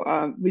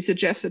 So we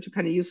suggested to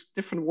kind of use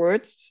different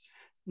words,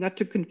 not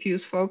to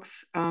confuse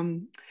folks.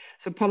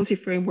 So policy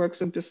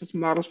frameworks and business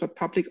models for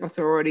public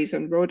authorities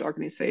and road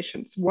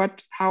organizations.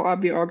 How are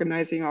we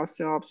organizing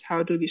ourselves?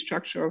 How do we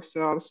structure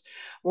ourselves?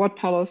 What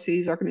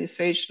policies,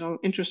 organizational,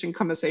 interesting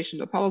conversation,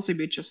 the policy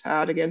we just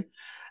had, again,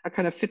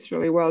 kind of fits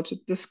very well to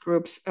this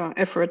group's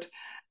effort.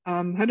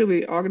 How do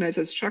we organize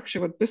and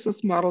structure? What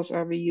business models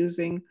are we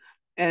using?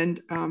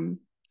 And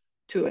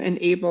to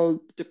enable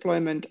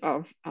deployment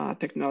of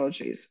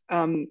technologies.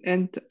 And I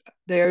think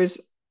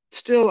there's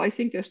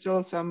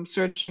still some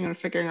searching and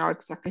figuring out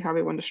exactly how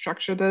we want to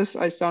structure this.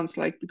 It sounds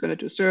like we're going to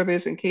do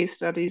surveys and case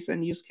studies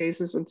and use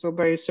cases, and so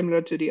very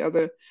similar to the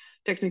other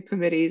technical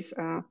committees,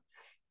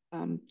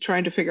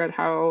 trying to figure out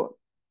how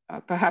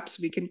perhaps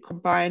we can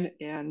combine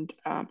and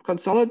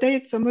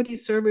consolidate some of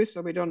these surveys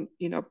so we don't,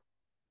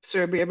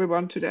 survey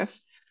everyone to death.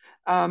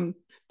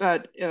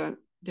 But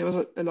there was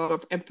a lot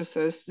of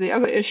emphasis. The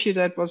other issue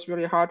that was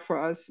really hard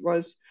for us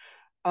was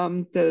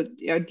the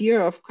idea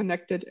of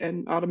connected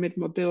and automated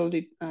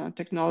mobility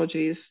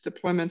technologies,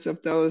 deployments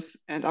of those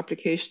and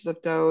applications of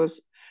those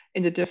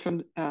in the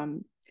different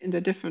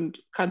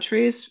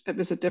countries. It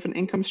was a different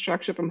income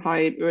structure from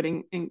high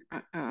earning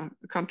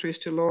countries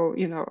to low,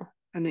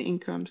 and the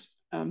incomes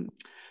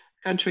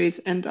countries.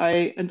 And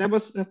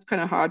that's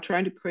kind of hard,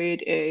 trying to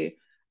create a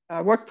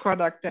work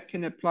product that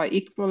can apply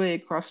equally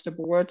across the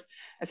board.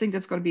 I think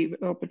that's going to be a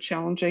little bit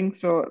challenging.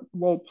 So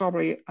we'll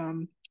probably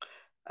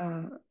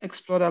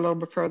explore that a little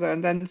bit further.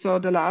 And then, so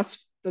the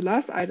last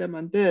item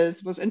on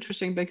this was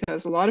interesting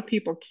because a lot of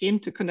people came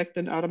to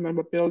connected and automated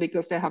mobility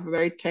because they have a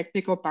very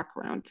technical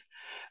background.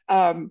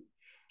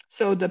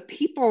 So the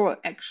people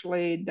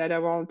actually that I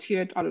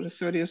volunteered, out of the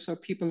 30 or so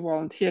people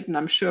volunteered, and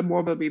I'm sure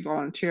more will be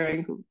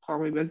volunteering, who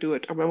probably will do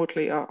it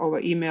remotely or over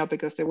email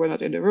because they were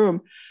not in the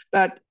room.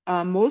 But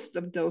most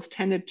of those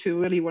tended to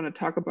really want to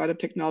talk about the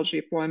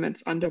technology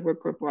deployments under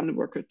work group 1 and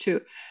work group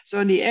 2. So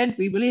in the end,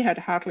 we really had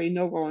hardly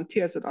no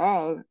volunteers at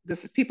all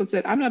because people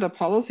said, I'm not a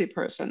policy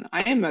person.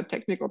 I am a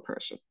technical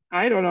person.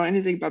 I don't know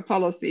anything about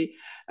policy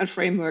and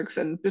frameworks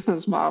and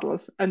business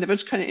models. And it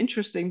was kind of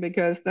interesting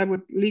because that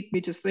would lead me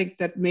to think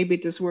that maybe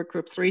this work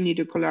group 3 need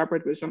to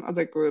collaborate with some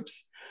other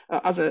groups,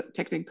 other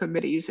technical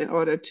committees, in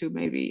order to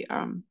maybe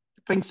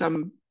bring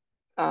some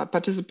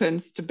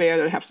participants to bear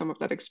that have some of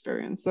that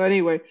experience. So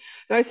anyway,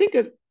 I think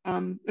in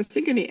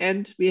the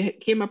end we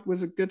came up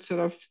with a good sort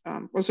of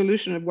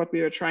resolution of what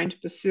we were trying to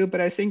pursue.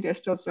 But I think there's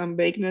still some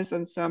vagueness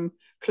and some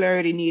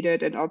clarity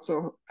needed, and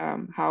also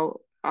how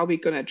are we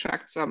going to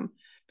attract some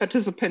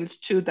participants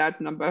to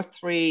that number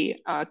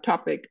 3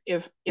 topic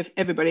if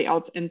everybody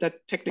else in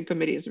that technical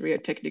committee is really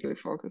technically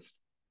focused.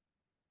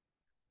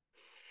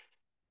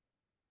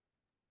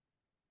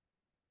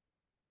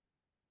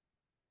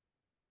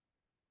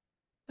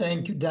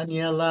 Thank you,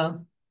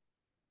 Daniela.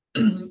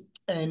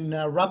 And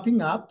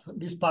wrapping up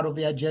this part of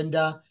the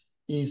agenda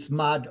is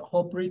Matt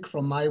Hoprick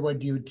from Iowa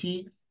DOT,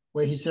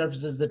 where he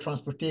serves as the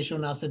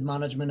Transportation Asset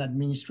Management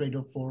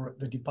Administrator for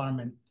the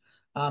department.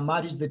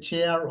 Matt is the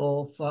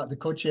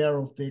co-chair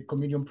of the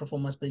Committee on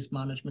Performance-Based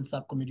Management,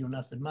 Subcommittee on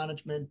Asset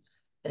Management,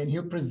 and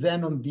he'll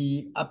present on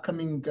the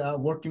upcoming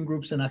working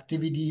groups and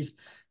activities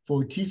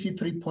for TC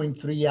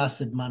 3.3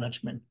 asset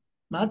management.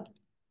 Matt?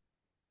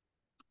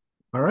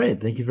 All right,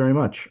 thank you very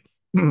much.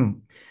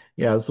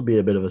 Yeah, this will be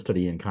a bit of a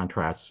study in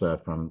contrast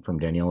from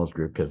Daniela's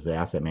group, because the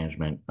asset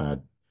management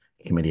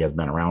committee has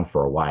been around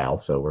for a while,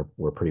 so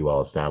we're pretty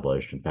well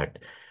established. In fact,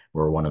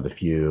 we're one of the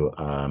few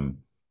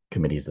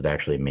committees that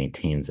actually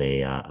maintains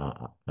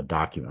a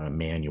document, a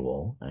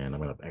manual, and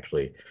I'm going to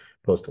actually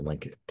post a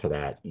link to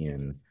that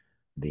in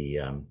the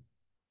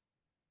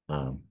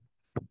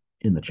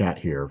chat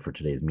here for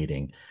today's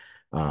meeting.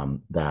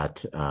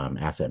 That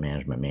asset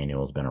management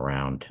manual has been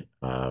around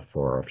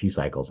for a few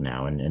cycles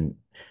now, and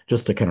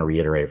just to kind of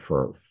reiterate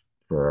for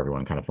for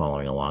everyone kind of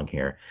following along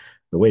here,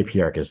 the way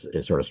PIARC is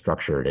sort of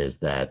structured is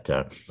that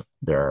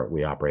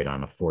we operate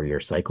on a 4-year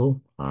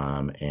cycle,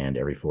 and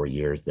every 4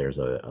 years there's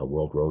a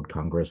World Road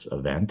Congress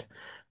event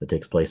that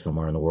takes place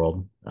somewhere in the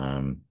world.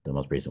 The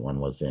most recent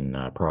one was in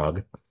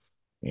Prague,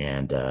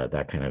 and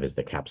that kind of is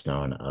the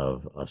capstone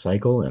of a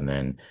cycle. And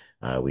then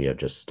we have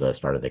just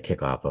started the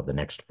kickoff of the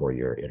next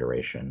 4-year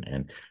iteration.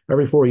 And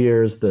every 4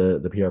 years,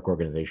 the PIARC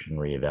organization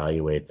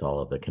reevaluates all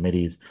of the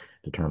committees,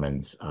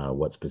 determines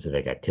what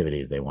specific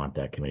activities they want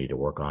that committee to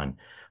work on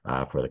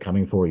for the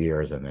coming 4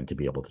 years, and then to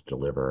be able to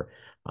deliver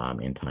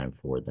in time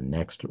for the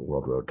next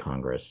World Road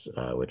Congress,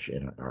 which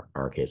in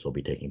our case will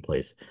be taking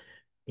place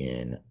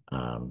in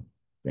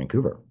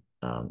Vancouver.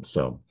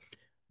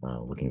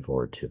 Looking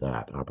forward to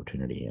that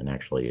opportunity. And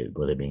actually,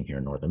 with it being here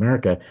in North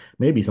America,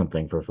 maybe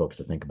something for folks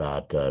to think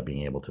about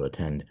being able to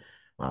attend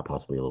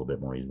possibly a little bit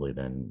more easily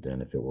than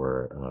if it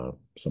were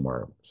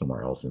somewhere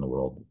else in the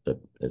world that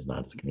is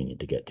not as convenient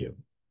to get to.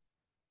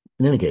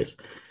 In any case,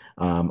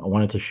 I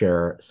wanted to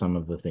share some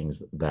of the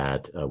things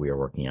that we are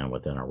working on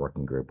within our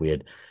working group. We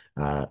had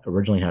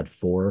originally had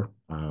 4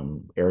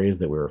 areas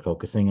that we were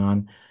focusing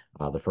on.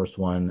 The first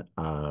one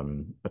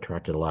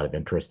attracted a lot of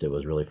interest. It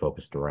was really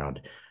focused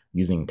around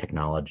using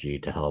technology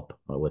to help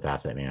with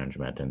asset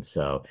management. And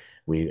so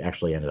we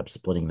actually ended up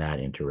splitting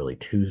that into really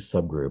 2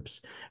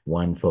 subgroups,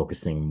 one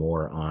focusing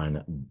more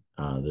on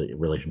the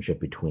relationship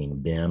between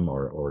BIM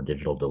or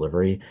digital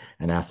delivery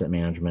and asset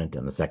management,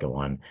 and the second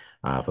one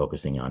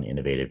focusing on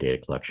innovative data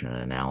collection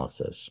and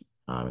analysis,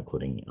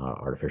 including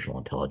artificial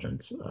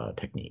intelligence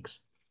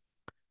techniques.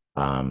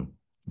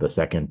 The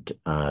second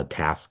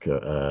task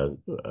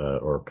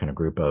or kind of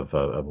group of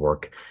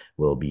work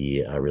will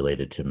be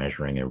related to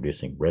measuring and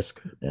reducing risk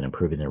and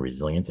improving the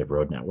resilience of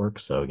road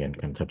networks. So again,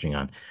 kind of touching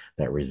on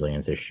that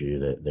resilience issue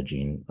that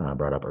Jean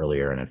brought up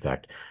earlier. And in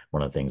fact,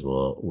 one of the things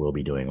we'll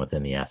be doing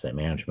within the asset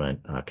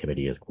management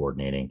committee is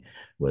coordinating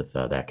with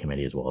that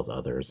committee as well as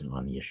others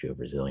on the issue of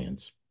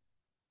resilience.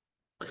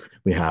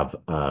 We have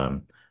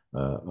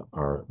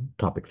our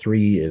topic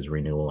 3 is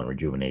renewal and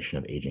rejuvenation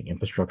of aging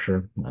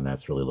infrastructure, and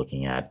that's really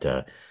looking at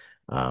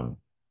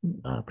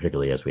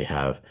particularly as we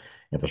have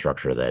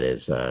infrastructure that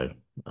is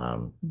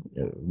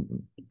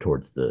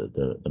towards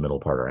the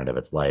middle part or end of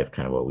its life,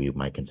 kind of what we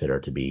might consider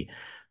to be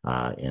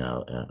a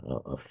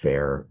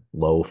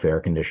low fair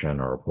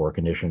condition or a poor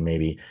condition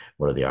maybe.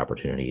 What are the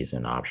opportunities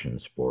and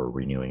options for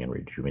renewing and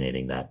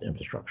rejuvenating that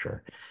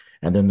infrastructure?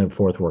 And then the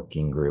 4th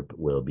working group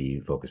will be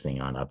focusing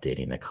on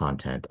updating the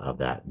content of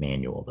that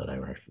manual that I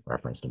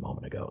referenced a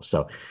moment ago.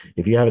 So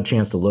if you have a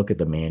chance to look at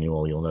the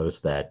manual, you'll notice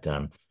that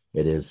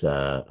it is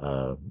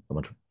very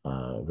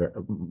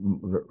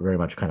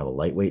much kind of a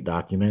lightweight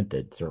document.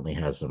 It certainly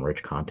has some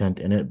rich content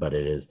in it, but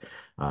it is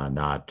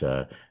not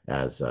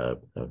as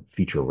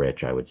feature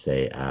rich, I would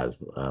say,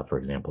 as, for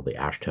example, the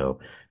AASHTO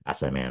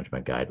Asset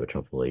Management Guide, which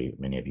hopefully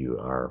many of you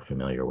are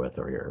familiar with,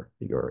 or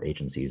your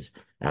agency's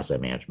asset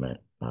management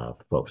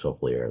folks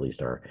hopefully, or at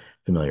least are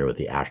familiar with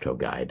the AASHTO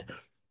Guide.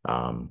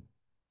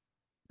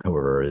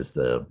 However, as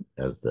the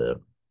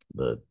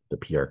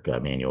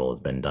PIARC manual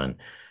has been done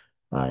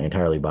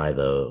entirely by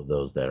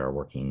those that are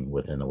working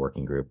within the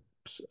working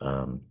groups.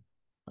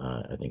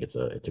 I think it's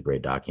a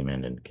great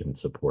document and can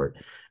support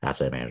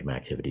asset management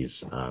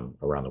activities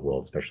around the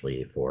world,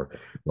 especially for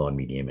low and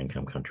medium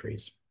income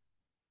countries.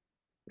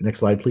 Next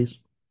slide, please.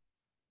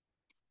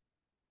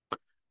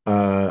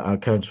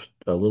 Kind of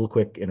a little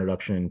quick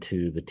introduction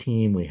to the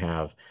team. We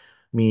have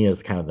me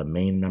as kind of the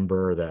main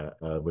member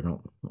that we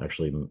don't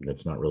actually,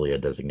 it's not really a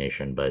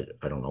designation, but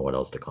I don't know what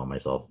else to call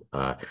myself.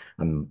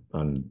 I'm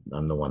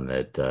the one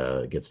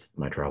that gets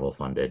my travel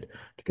funded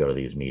to go to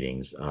these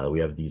meetings. We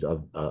have these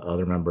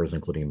other members,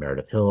 including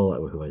Meredith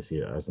Hill, who I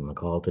see as on the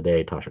call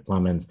today, Tasha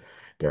Clemens,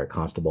 Derek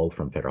Constable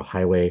from Federal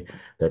Highway,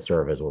 that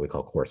serve as what we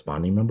call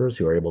corresponding members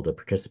who are able to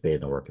participate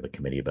in the work of the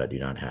committee, but do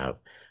not have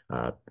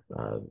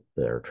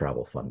their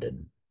travel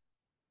funded.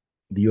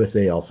 The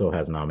USA also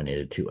has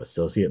nominated 2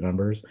 associate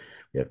members.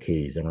 We have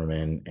Katie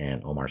Zimmerman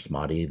and Omar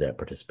Smadi that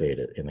participate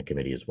in the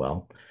committee as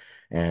well.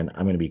 And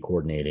I'm going to be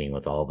coordinating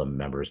with all the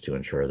members to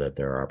ensure that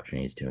there are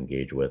opportunities to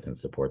engage with and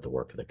support the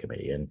work of the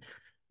committee. And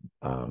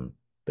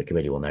the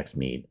committee will next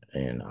meet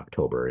in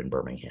October in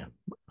Birmingham,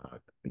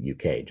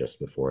 UK, just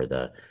before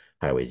the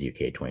Highways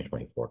UK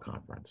 2024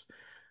 conference.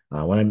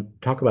 When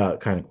I talk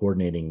about kind of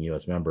coordinating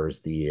U.S. members,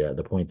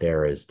 the point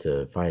there is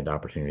to find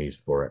opportunities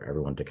for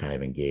everyone to kind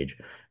of engage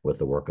with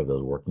the work of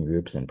those working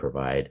groups and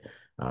provide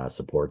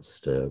supports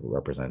to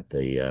represent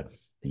the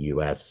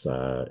U.S.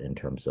 In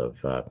terms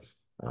of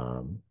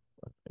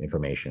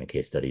information and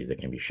case studies that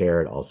can be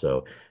shared.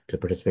 Also, to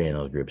participate in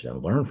those groups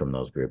and learn from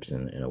those groups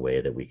in a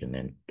way that we can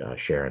then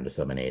share and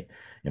disseminate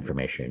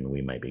information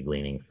we might be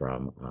gleaning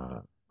from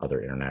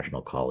other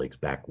international colleagues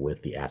back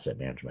with the asset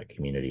management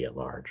community at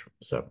large.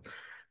 So.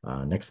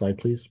 Next slide,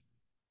 please.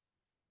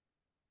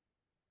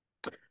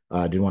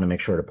 I do want to make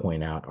sure to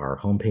point out our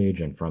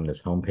homepage, and from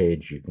this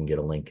homepage, you can get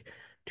a link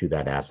to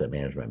that asset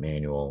management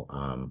manual.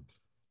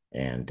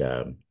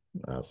 And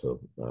So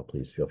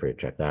please feel free to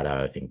check that out.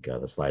 I think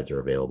the slides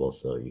are available,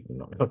 so you can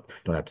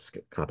don't have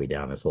to copy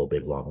down this whole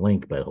big long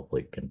link, but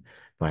hopefully you can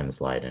find the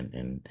slide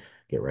and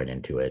get right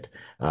into it.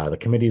 The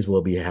committees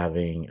will be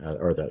having,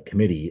 or the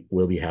committee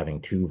will be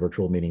having 2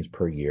 virtual meetings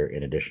per year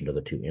in addition to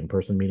the 2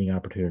 in-person meeting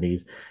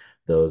opportunities.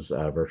 Those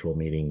virtual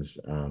meetings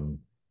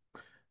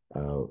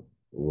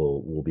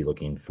we'll be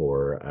looking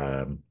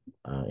for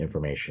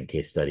information,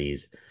 case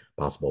studies,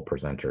 possible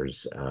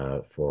presenters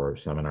for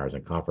seminars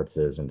and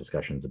conferences and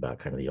discussions about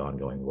kind of the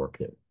ongoing work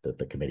that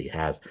the committee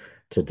has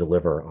to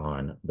deliver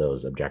on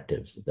those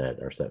objectives that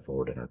are set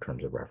forward in our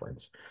terms of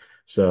reference.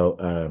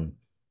 So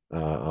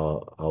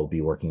I'll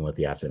be working with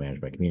the asset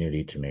management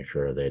community to make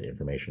sure that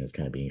information is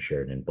kind of being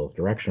shared in both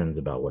directions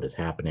about what is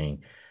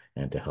happening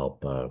and to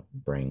help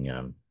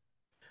bring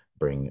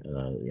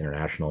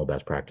international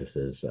best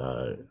practices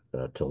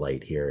to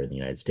light here in the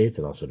United States,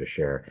 and also to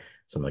share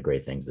some of the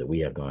great things that we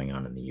have going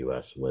on in the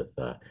U.S. with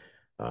the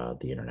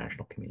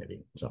international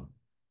community. So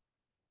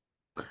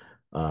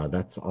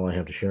that's all I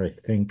have to share, I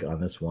think,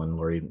 on this one.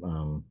 Lori,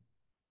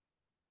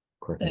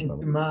 correct me if I'm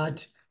Thank you,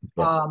 Matt.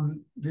 Yeah.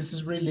 This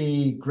is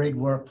really great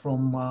work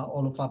from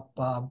all of our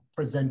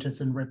presenters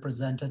and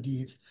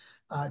representatives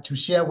to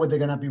share what they're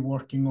going to be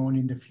working on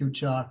in the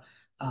future.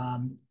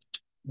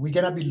 We're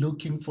going to be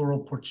looking for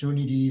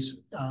opportunities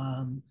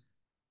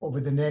over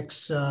the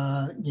next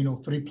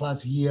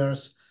 3+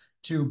 years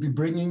to be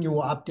bringing you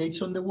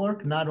updates on the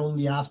work, not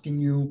only asking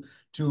you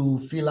to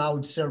fill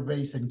out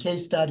surveys and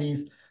case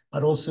studies,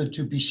 but also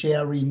to be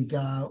sharing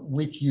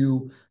with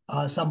you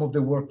some of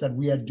the work that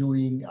we are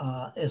doing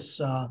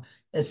as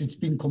it's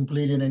been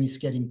completed and is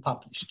getting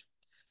published.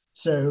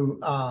 So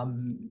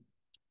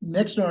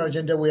next on our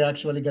agenda, we're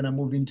actually going to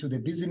move into the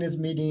business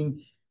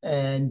meeting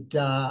and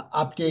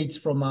updates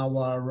from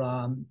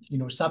our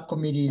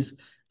subcommittees,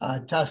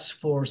 task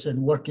force,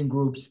 and working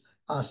groups,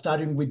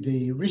 starting with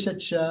the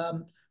research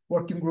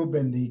working group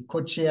and the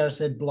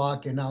co-chairs Ed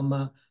Block and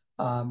Alma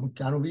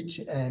McLaughlin,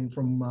 and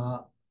from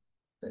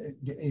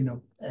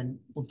and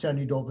we'll turn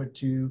it over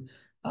to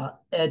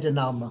Ed and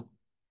Alma.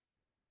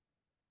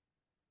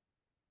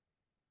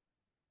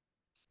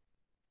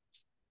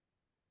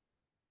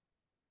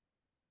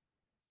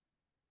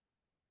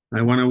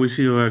 I want to wish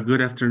you a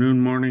good afternoon,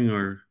 morning,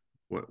 or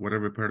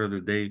whatever part of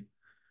the day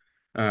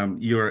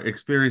you're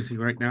experiencing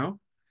right now.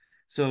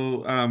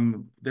 So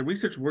the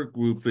research work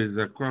group is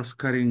a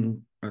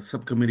cross-cutting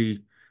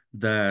subcommittee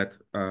that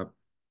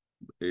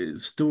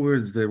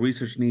stewards the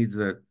research needs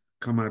that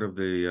come out of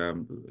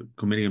the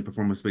Committee on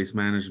Performance-Based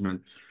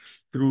Management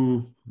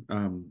through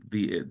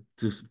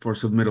for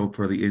submittal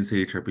for the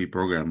NCHRP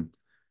program,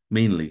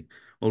 mainly.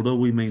 Although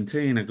we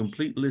maintain a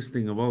complete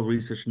listing of all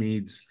research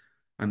needs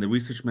and the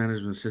research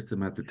management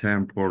system at the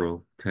TAM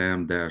portal,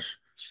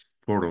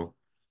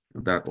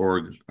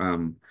 tam-portal.org,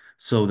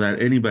 so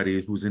that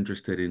anybody who's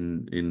interested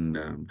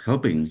in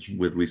helping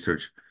with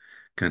research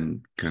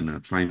can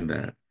find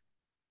that.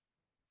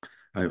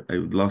 I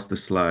lost the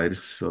slide,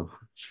 so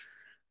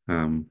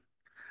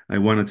I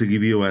wanted to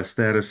give you a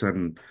status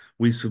on.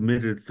 We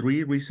submitted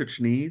 3 research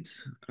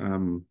needs.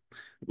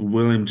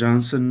 William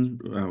Johnson,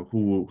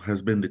 who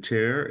has been the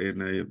chair,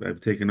 and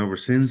I've taken over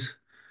since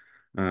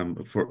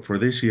for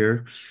this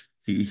year.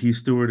 He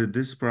stewarded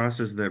this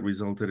process that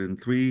resulted in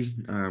 3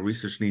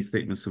 research needs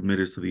statements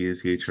submitted to the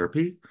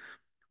NCHRP.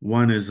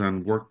 One is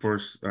on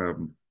workforce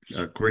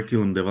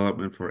curriculum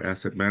development for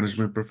asset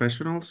management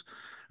professionals.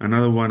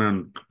 Another one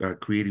on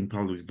creating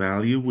public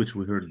value, which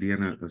we heard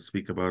Deanna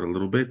speak about a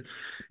little bit.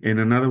 And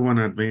another one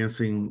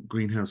advancing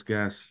greenhouse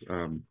gas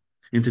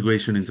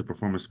integration into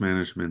performance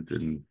management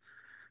and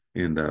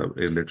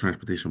the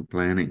transportation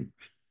planning.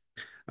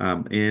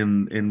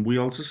 And we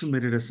also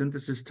submitted a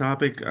synthesis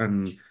topic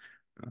on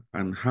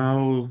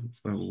how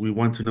we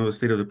want to know the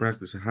state of the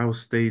practice, how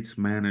states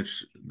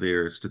manage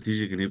their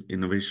strategic and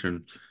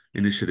innovation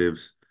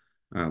initiatives.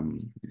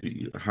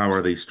 How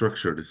are they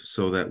structured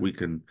so that we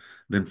can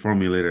then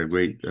formulate a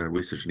great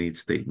research needs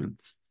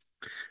statement.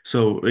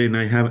 So, and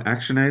I have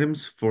action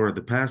items for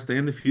the past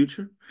and the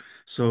future.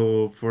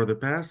 So for the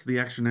past, the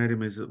action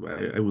item is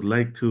I would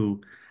like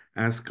to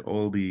ask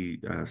all the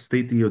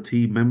state DOT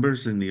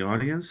members in the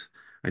audience.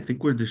 I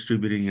think we're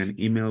distributing an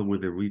email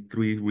with the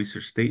 3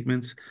 research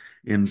statements,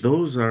 and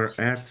those are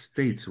at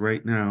states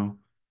right now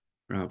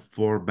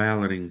for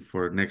balloting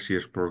for next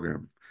year's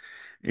program.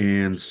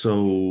 And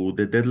so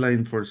the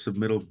deadline for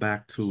submittal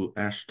back to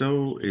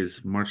AASHTO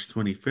is March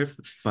 25th,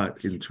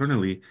 but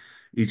internally,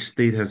 each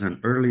state has an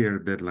earlier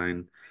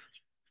deadline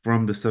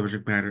from the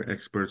subject matter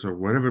experts or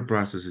whatever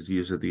process is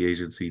used at the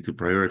agency to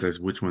prioritize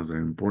which ones are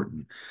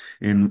important.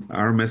 And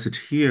our message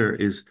here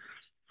is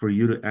for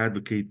you to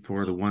advocate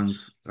for the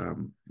ones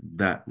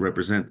that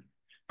represent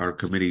our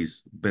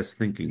committee's best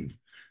thinking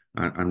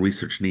on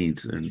research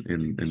needs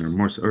and our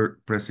most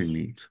pressing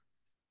needs.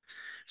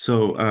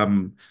 So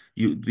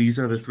these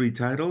are the 3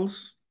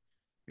 titles,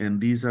 and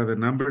these are the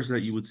numbers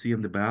that you would see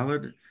in the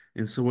ballot.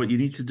 And so what you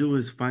need to do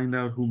is find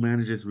out who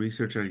manages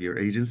research at your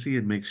agency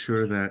and make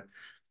sure that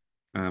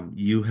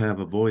you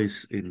have a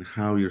voice in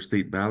how your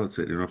state ballots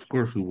it. And of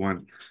course, we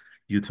want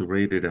you to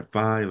rate it a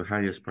 5,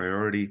 highest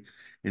priority.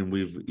 And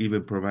we've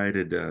even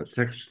provided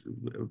text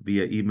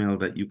via email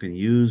that you can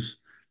use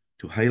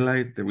to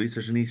highlight the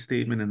research needs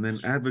statement and then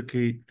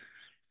advocate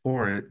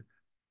for it,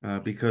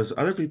 because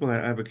other people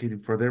are advocating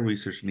for their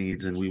research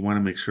needs, and we want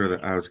to make sure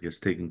that ours gets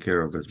taken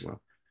care of as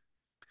well.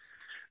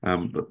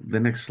 The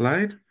next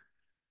slide.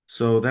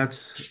 So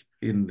that's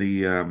in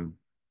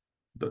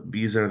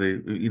these are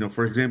the,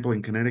 for example,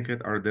 in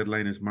Connecticut, our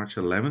deadline is March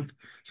 11th.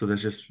 So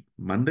that's just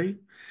Monday.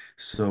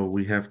 So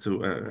we have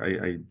to,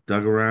 I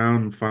dug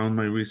around, found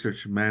my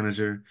research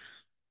manager,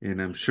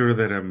 and I'm sure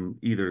that I'm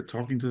either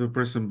talking to the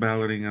person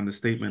balloting on the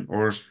statement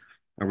or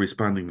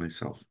responding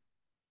myself.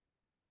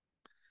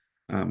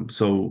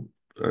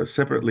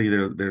 Separately,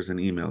 there's an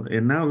email.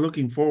 And now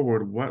looking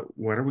forward, what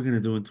are we going to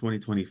do in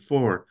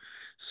 2024?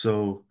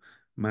 So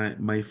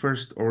my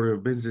first order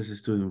of business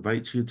is to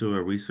invite you to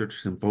a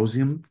research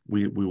symposium.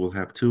 We will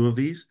have 2 of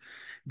these.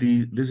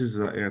 This is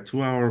a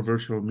 2-hour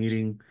virtual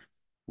meeting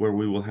where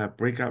we will have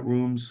breakout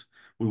rooms.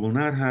 We will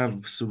not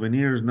have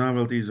souvenirs,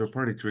 novelties, or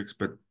party tricks,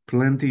 but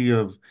plenty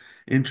of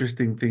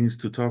interesting things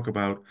to talk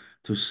about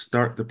to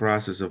start the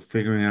process of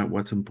figuring out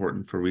what's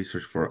important for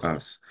research for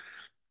us.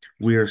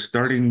 We are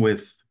starting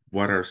with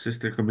what our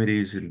sister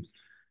committees in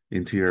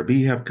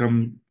TRB have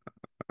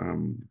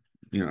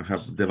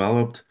have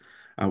developed.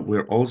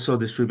 We're also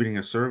distributing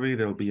a survey.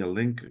 There'll be a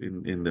link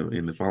in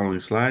the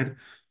following slide,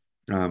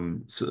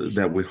 so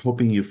that we're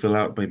hoping you fill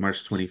out by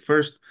March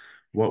 21st.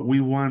 What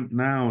we want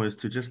now is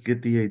to just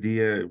get the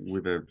idea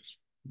with a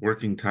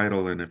working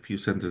title and a few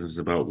sentences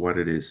about what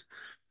it is.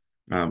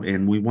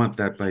 And we want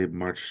that by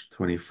March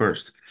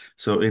 21st.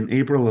 So in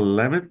April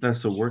 11th,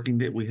 that's the working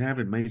date we have.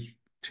 It may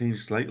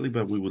change slightly,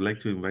 but we would like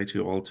to invite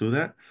you all to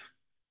that.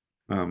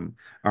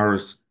 Our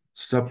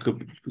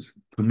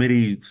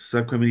subcommittee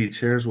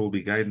chairs will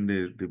be guiding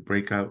the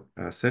breakout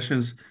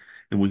sessions,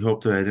 and we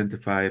hope to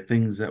identify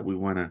things that we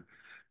want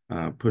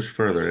to push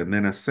further. And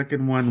then a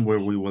second one where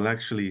we will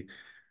actually,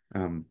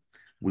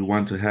 we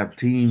want to have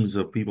teams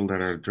of people that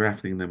are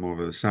drafting them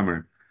over the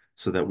summer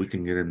so that we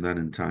can get them done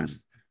in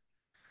time.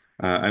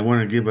 I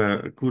want to give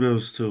a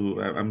kudos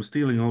to, I'm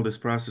stealing all this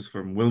process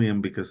from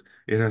William because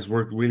it has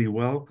worked really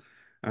well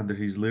under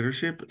his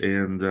leadership,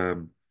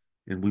 and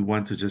we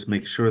want to just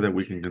make sure that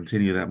we can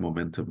continue that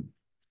momentum.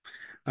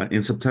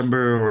 In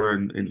September or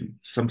in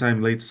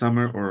sometime late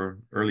summer or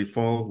early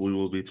fall, we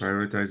will be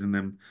prioritizing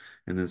them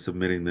and then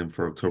submitting them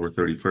for October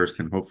 31st,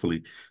 and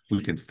hopefully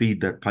we can feed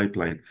that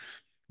pipeline.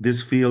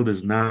 This field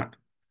is not,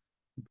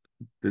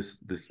 this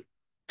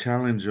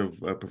challenge of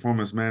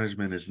performance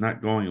management is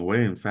not going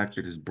away. In fact,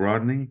 it is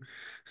broadening.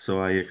 So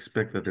I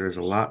expect that there is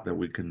a lot that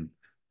we can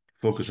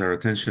focus our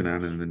attention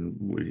on, and then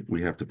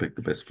we have to pick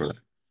the best for that.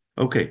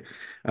 Okay,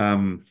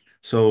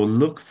 so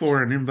look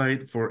for an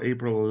invite for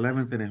April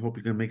 11th, and I hope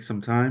you can make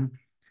some time.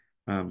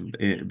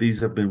 These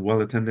have been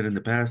well attended in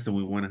the past, and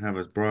we want to have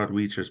as broad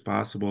reach as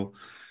possible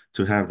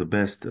to have the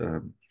best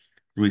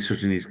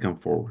research needs come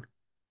forward.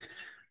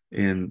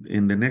 And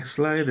in the next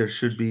slide, there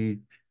should be,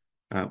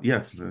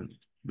 the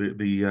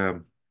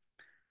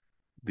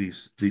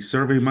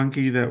Survey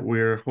Monkey that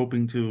we're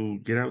hoping to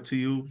get out to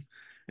you.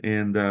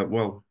 And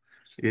well,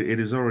 it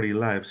is already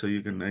live, so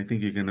you can, I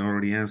think you can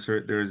already answer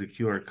it. There is a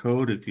QR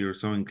code if you're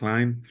so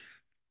inclined.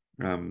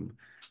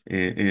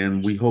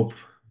 And we hope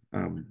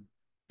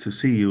to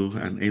see you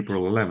on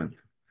April 11th.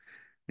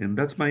 And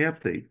that's my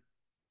update.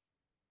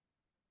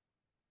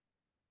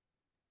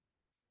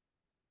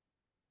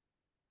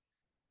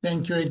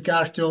 Thank you,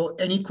 Edgardo.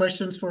 Any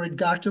questions for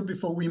Edgardo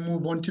before we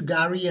move on to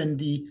Gary and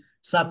the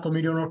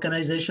Subcommittee on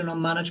Organizational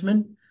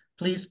Management?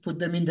 Please put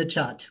them in the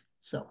chat.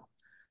 So,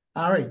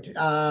 all right.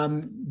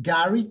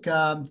 Gary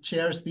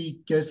chairs the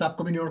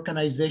Subcommittee on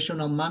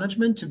Organizational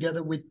Management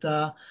together with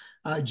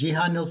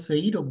Jihan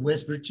El-Said of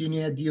West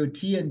Virginia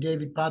DOT and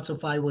David Potts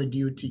of Iowa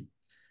DOT.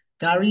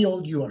 Gary,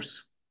 all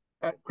yours.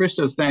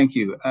 Christos, thank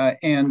you.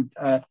 And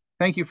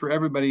thank you for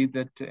everybody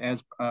that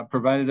has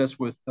provided us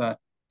with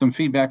some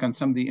feedback on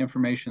some of the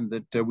information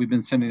that we've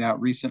been sending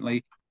out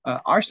recently.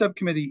 Our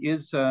subcommittee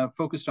is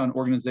focused on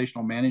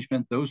organizational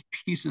management, those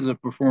pieces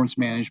of performance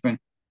management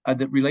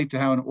that relate to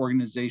how an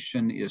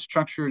organization is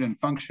structured and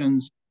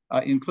functions,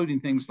 including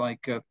things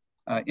like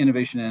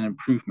innovation and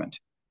improvement.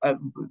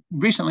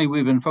 Recently,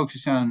 we've been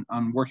focusing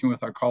on working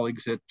with our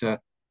colleagues at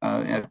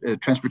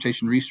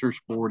Transportation Research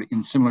Board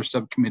in similar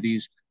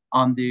subcommittees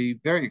on the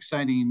very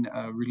exciting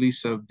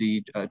release of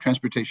the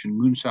Transportation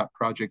Moonshot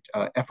Project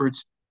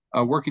efforts,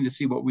 working to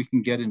see what we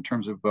can get in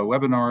terms of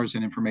webinars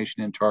and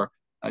information into our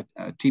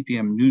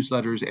TPM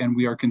newsletters, and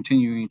we are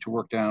continuing to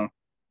work down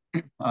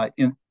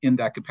in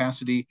that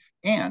capacity,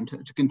 and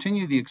to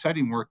continue the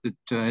exciting work that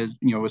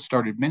was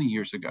started many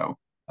years ago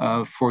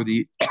for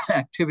the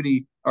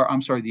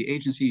the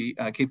agency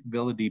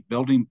capability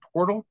building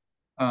portal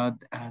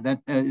that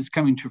is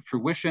coming to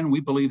fruition.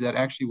 We believe that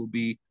actually will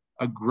be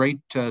a great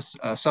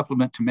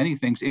supplement to many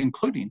things,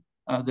 including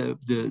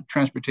the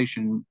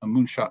Transportation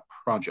Moonshot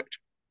Project.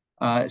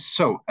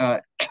 So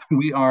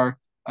we are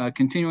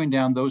continuing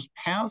down those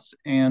paths.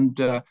 And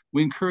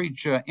we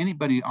encourage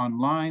anybody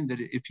online that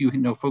if you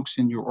know folks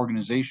in your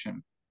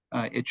organization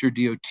at your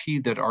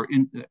DOT that are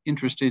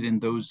interested in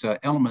those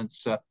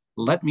elements,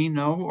 let me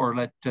know or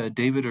let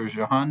David or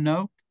Jahan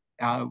know.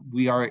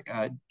 We are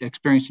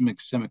experiencing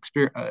some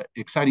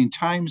exciting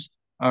times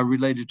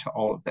related to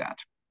all of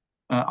that.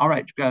 All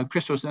right,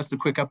 Christos, that's the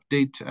quick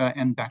update,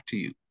 and back to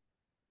you.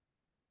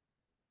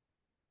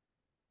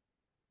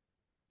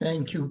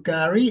 Thank you,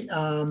 Gary.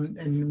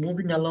 And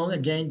moving along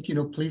again,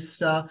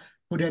 please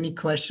put any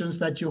questions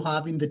that you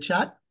have in the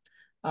chat.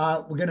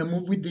 We're going to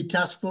move with the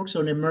task force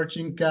on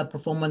emerging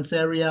performance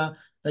area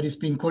that is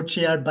being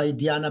co-chaired by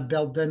Deanna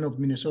Belden of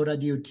Minnesota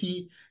DOT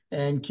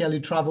and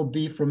Kelly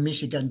Travelby from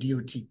Michigan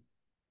DOT.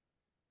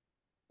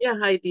 Yeah,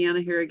 hi,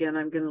 Deanna here again.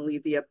 I'm going to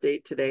lead the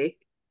update today.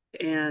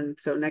 And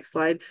so next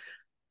slide.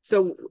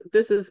 So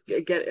this is,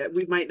 again,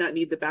 we might not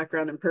need the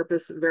background and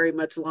purpose very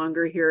much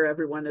longer here.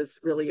 Everyone is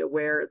really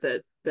aware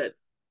that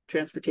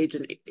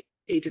transportation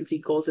agency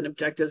goals and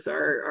objectives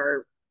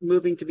are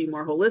moving to be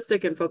more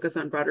holistic and focus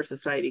on broader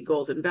society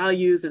goals and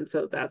values. And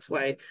so that's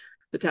why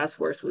the task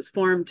force was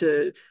formed,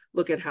 to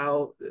look at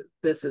how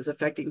this is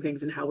affecting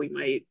things and how we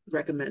might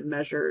recommend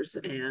measures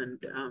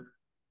and to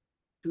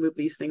move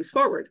these things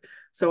forward.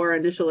 So our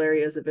initial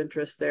areas of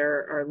interest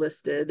there are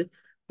listed,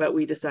 but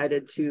we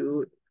decided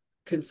to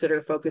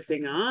consider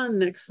focusing on,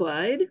 next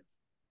slide,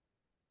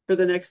 for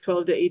the next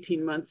 12 to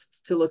 18 months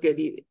to look at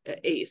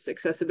ACE,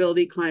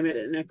 accessibility, climate,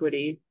 and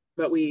equity.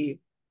 But we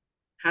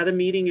had a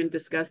meeting and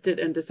discussed it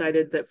and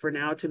decided that for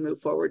now to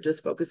move forward,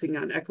 just focusing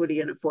on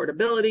equity and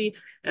affordability,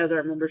 as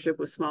our membership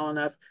was small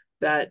enough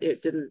that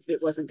it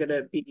wasn't going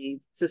to be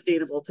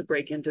sustainable to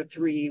break into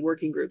 3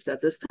 working groups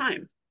at this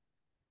time.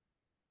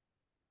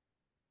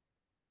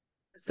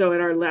 So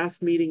at our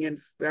last meeting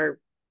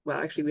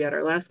we had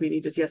our last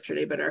meeting just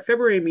yesterday, but our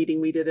February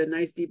meeting, we did a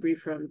nice debrief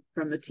from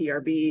the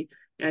TRB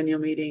annual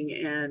meeting.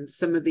 And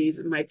some of these,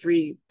 my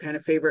 3 kind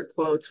of favorite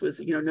quotes was,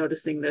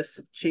 noticing this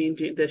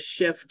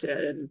shift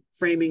and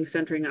framing,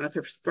 centering on a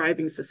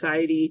thriving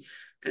society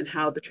and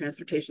how the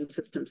transportation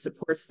system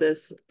supports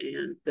this,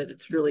 and that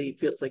it's really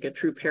feels like a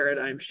true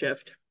paradigm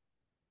shift.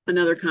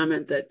 Another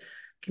comment that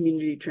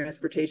community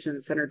transportation,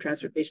 centered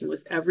transportation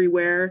was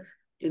everywhere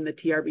in the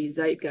TRB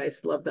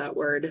zeitgeist, love that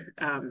word,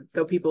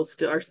 though people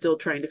are still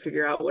trying to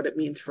figure out what it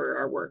means for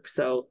our work.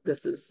 So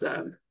this is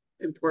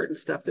important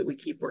stuff that we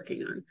keep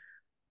working on.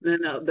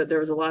 Then that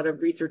there was a lot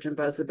of research and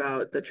buzz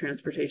about the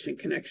transportation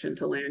connection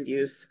to land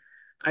use.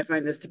 I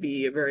find this to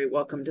be a very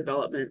welcome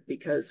development,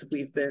 because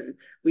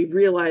we've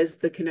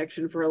realized the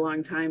connection for a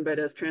long time, but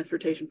as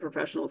transportation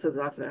professionals have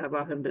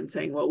often been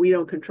saying, well, we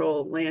don't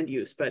control land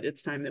use, but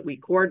it's time that we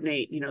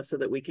coordinate, so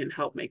that we can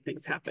help make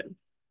things happen.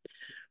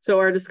 So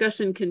our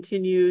discussion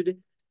continued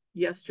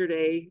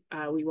yesterday.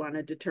 We want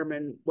to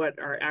determine what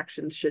our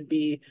actions should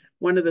be.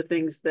 One of the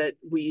things that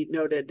we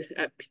noted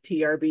at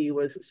TRB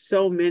was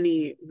so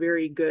many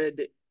very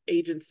good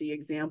agency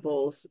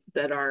examples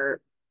that are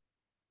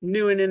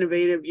new and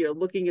innovative,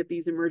 looking at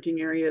these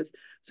emerging areas.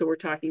 So we're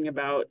talking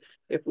about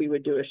if we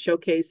would do a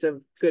showcase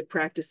of good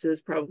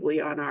practices, probably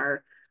on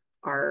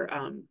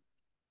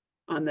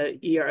on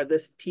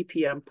this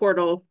TPM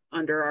portal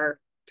under our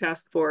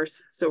task force.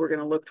 So we're going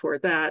to look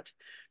toward that.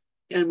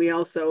 And we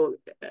also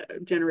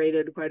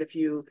generated quite a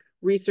few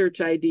research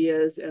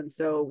ideas. And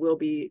so we'll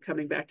be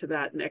coming back to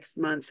that next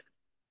month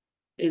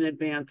in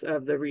advance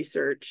of the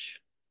research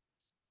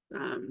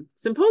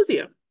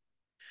symposium.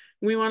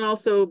 We want to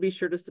also be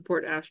sure to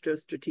support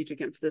AASHTO's strategic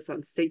emphasis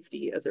on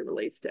safety as it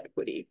relates to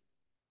equity.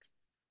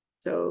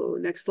 So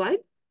next slide.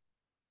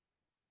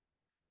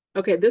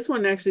 Okay, this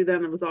one actually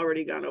then was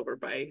already gone over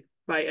by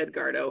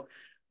Edgardo.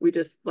 We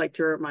just like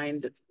to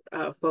remind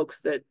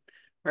folks that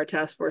our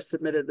task force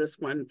submitted this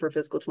one for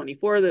fiscal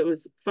 24 that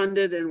was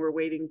funded, and we're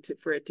waiting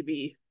for it to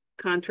be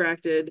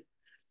contracted.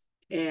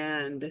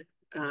 And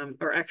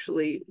or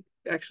actually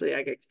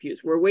I get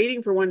confused. We're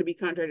waiting for one to be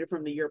contracted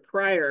from the year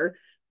prior.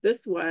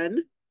 This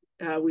one,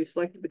 we've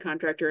selected the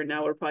contractor, and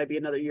now it'll probably be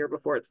another year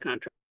before it's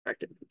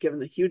contracted, given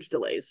the huge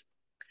delays.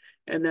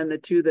 And then the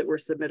 2 that were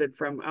submitted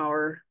from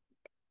our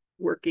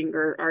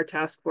our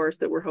task force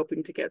that we're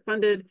hoping to get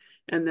funded,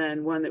 and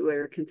then one that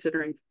we're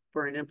considering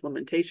for an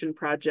implementation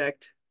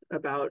project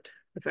about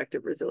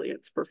effective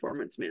resilience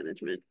performance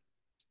management.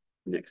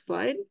 Next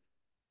slide.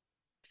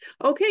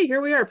 Okay, here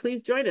we are.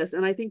 Please join us.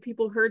 And I think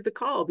people heard the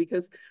call,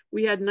 because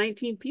we had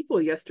 19 people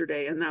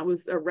yesterday, and that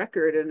was a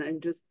record. And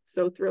I'm just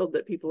so thrilled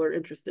that people are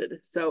interested.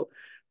 So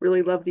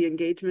really love the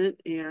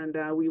engagement, and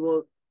we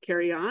will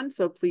carry on.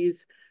 So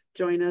please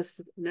join us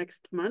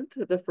next month,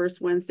 the first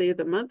Wednesday of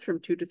the month from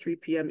 2 to 3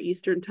 p.m.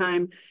 Eastern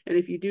time. And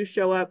if you do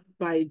show up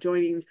by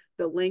joining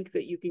the link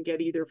that you can get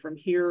either from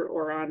here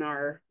or on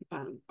our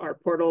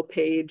portal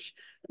page,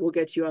 we'll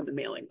get you on the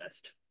mailing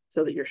list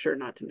so that you're sure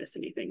not to miss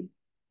anything.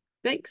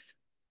 Thanks.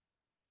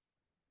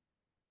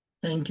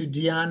 Thank you,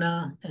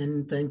 Deanna,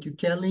 and thank you,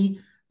 Kelly.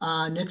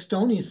 Next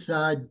on is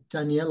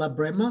Daniela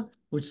Bremer,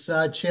 who's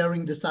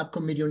chairing the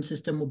Subcommittee on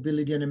System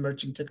Mobility and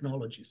Emerging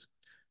Technologies.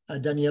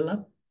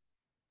 Daniela?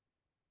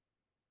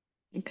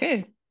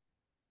 Okay.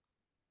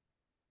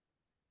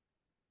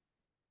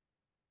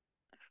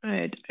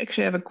 Right.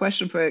 Actually, I have a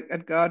question for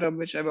Edgardo,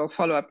 which I will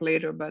follow up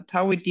later, but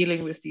how are we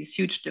dealing with these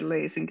huge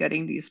delays in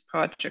getting these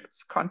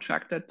projects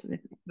contracted,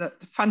 the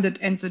funded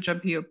and the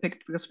JPO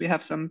picked, because we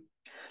have some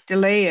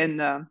delay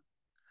in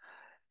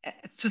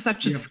it's to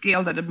such a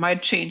scale that it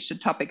might change the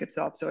topic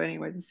itself. So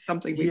anyway, this is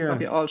something we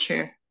probably all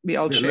share. We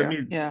all share.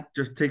 Let me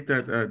just take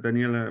that,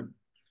 Daniela.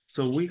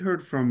 So we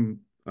heard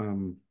from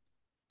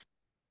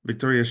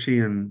Victoria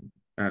Sheehan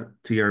at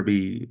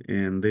TRB,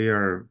 and they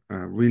are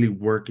really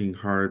working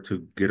hard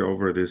to get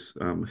over this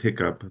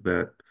hiccup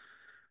that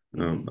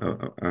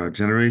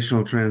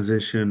generational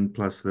transition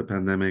plus the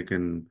pandemic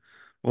and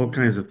all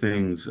kinds of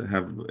things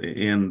have,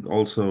 and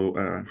also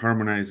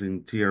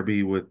harmonizing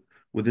TRB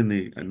within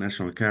the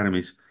national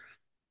academies.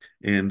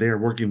 And they are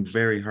working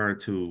very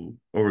hard to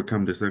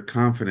overcome this. They're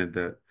confident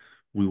that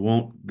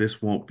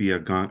this won't be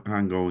an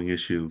ongoing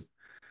issue.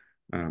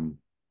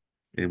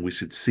 And we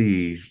should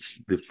see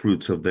the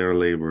fruits of their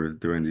labor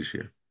during this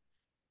year.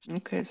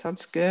 Okay,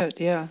 sounds good.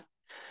 Yeah.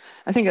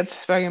 I think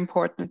it's very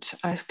important.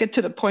 I get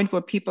to the point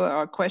where people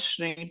are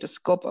questioning the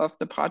scope of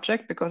the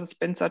project because it's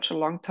been such a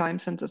long time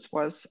since this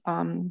was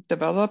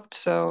developed.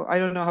 So I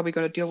don't know how we're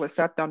going to deal with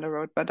that down the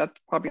road, but that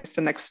probably is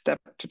the next step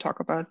to talk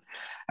about.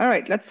 All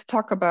right, let's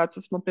talk about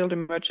this mobility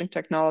emerging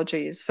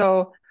technologies.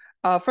 So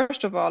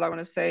first of all, I want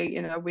to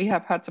say, we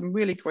have had some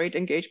really great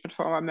engagement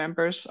from our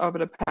members over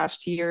the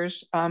past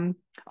years.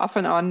 Off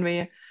and on,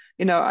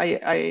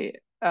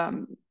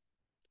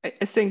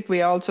 I think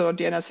we also,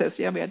 Diana says,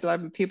 yeah, we had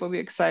 11 people,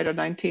 we're excited,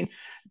 19.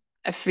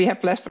 If we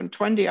have less than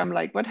 20, I'm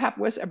like, what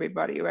happened with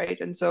everybody,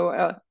 right? And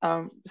so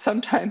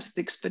sometimes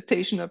the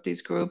expectation of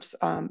these groups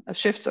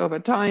shifts over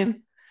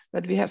time,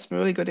 but we have some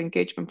really good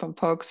engagement from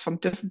folks from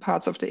different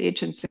parts of the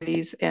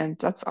agencies, and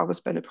that's always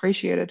been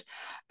appreciated.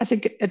 I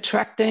think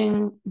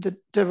attracting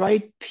the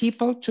right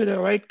people to the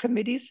right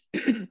committees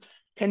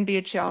can be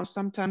a challenge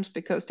sometimes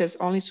because there's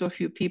only so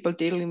few people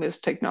dealing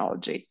with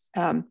technology.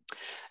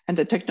 And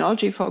the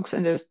technology folks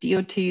and there's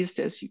DOTs,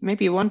 there's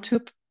maybe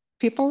 1-2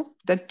 people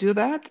that do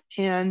that.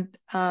 And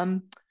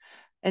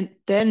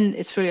then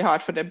it's really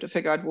hard for them to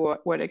figure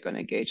out where they're going to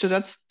engage. So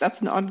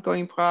that's an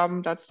ongoing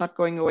problem. That's not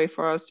going away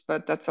for us,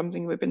 but that's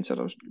something we've been sort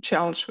of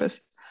challenged with.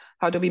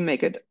 How do we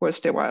make it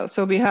worth their while?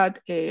 So we had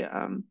a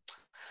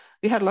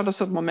lot of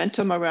sort of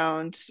momentum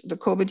around the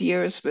COVID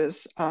years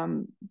with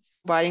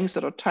providing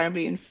sort of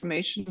timely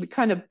information. We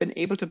kind of been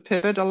able to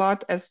pivot a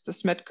lot as the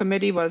SMET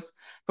committee was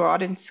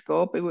broad in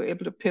scope. We were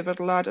able to pivot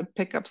a lot and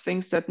pick up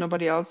things that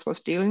nobody else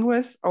was dealing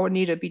with or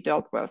needed to be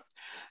dealt with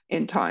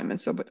in time.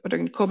 And so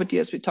during COVID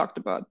years, we talked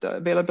about the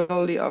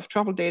availability of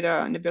travel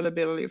data and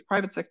availability of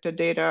private sector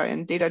data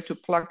and data to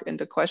plug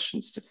into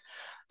questions to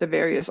the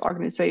various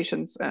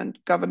organizations and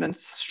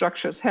governance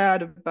structures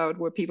had about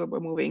where people were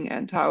moving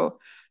and how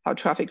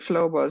traffic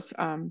flow was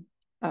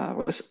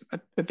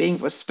being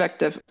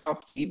respective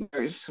of the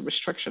various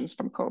restrictions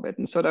from COVID.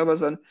 And so that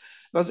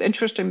was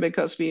interesting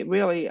because we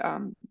really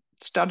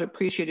started to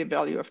appreciate the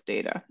value of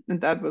data.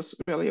 And that was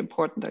really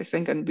important, I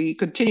think. And we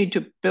continue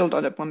to build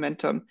on that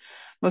momentum.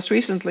 Most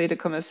recently, the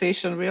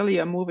conversation really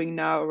are moving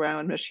now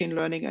around machine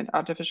learning and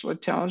artificial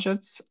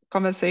intelligence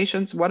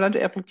conversations. What are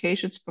the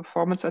applications,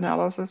 performance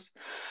analysis?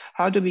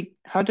 How do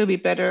we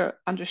better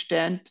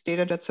understand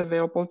data that's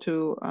available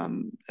to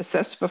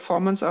assess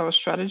performance of our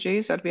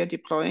strategies that we are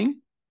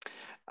deploying?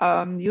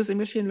 Using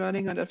machine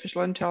learning and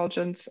artificial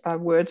intelligence,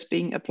 where it's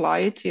being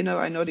applied.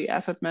 I know the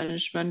asset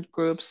management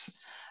groups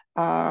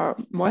are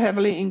more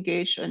heavily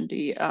engaged in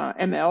the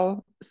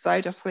ML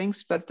side of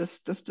things, but this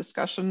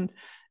discussion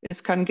is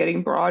kind of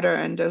getting broader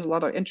and there's a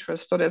lot of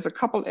interest. So there's a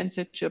couple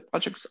institute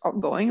projects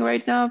ongoing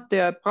right now.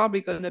 They're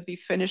probably going to be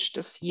finished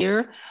this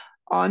year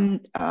on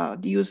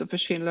the use of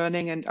machine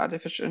learning and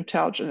artificial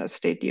intelligence at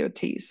state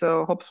DOT.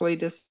 So hopefully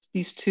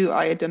these 2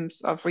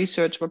 items of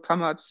research will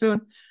come out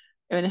soon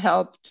and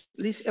help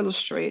at least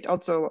illustrate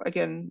also,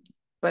 again,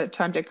 by the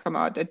time they come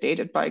out, they're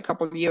dated by a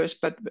couple of years,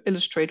 but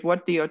illustrate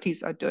what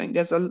DOTs are doing.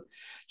 There's a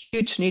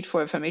huge need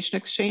for information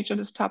exchange on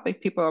this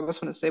topic. People always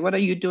want to say, what are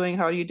you doing?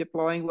 How are you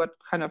deploying? What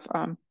kind of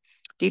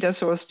data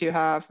source do you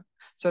have?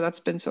 So that's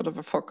been sort of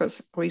a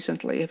focus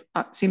recently.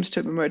 Seems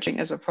to be emerging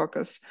as a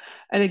focus.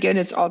 And again,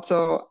 it's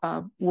also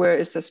where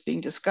is this being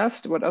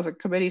discussed? What other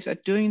committees are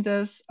doing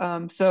this?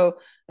 So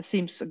it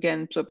seems,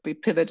 again, to be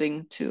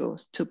pivoting to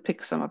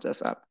pick some of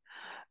this up.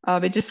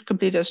 We did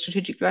complete a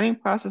strategic planning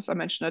process. I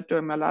mentioned that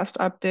during my last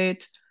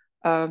update,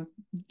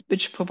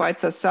 which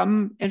provides us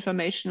some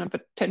information on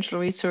potential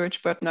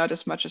research, but not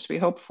as much as we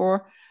hoped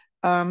for.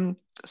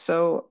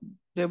 So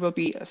there will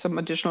be some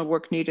additional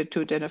work needed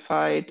to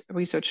identify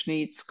research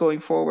needs going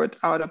forward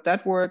out of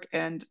that work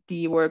and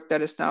the work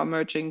that is now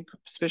emerging,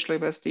 especially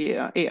with the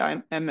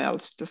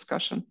AI/ML's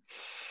discussion.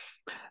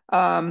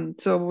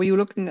 So we're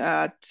looking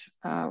at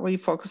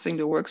refocusing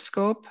the work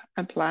scope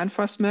and plan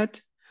for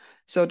SMIT.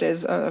 So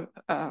there's a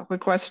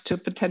request to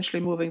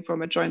potentially moving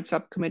from a joint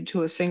subcommittee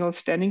to a single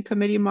standing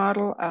committee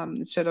model,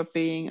 instead of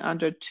being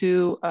under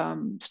two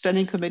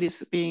standing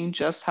committees, being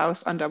just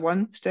housed under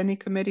one standing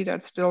committee.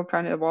 That's still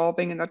kind of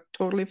evolving and not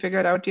totally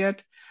figured out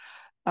yet.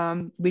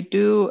 We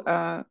do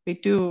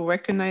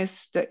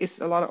recognize there is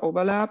a lot of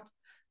overlap,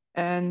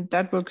 and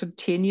that will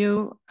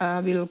continue.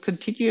 We'll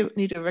continue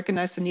need to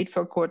recognize the need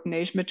for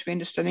coordination between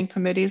the standing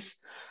committees.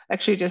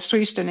 Actually, there's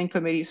 3 standing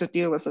committees that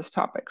deal with this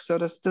topic. So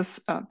there's this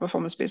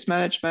performance-based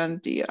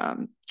management, the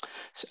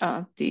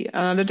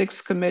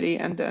analytics committee,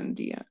 and then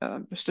the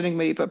standing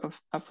committee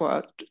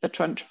for a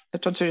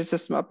transportation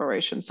system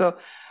operation. So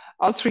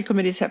all 3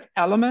 committees have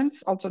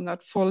elements, also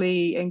not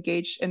fully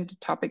engaged in the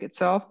topic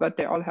itself, but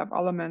they all have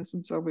elements.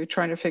 And so we're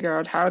trying to figure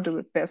out how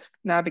to best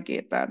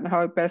navigate that and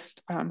how to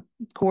best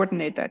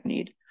coordinate that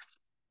need.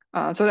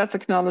 So that's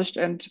acknowledged,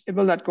 and it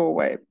will not go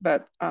away,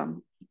 but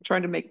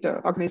trying to make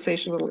the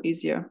organization a little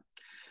easier.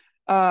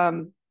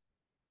 We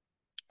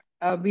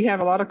have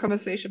a lot of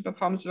conversation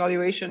performance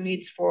evaluation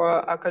needs for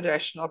our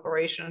congestion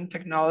operation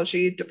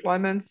technology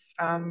deployments.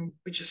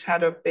 We just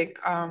had a big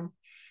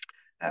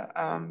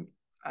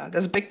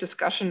there's a big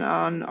discussion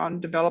on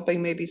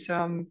developing maybe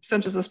some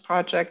synthesis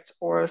projects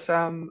or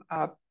some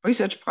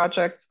research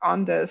projects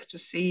on this to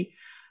see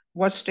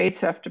what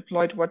states have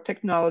deployed what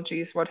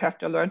technologies, what have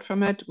to learn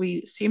from it.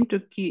 We seem to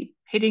keep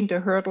hitting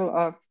the hurdle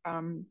of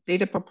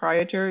data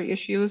proprietary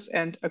issues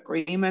and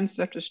agreements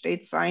that the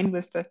states sign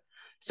with the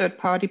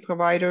third-party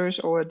providers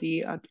or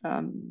the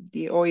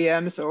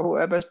OEMs or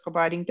whoever is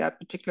providing that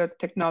particular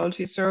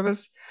technology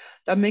service.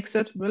 That makes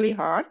it really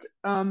hard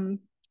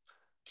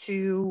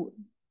to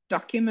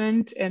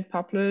document and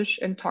publish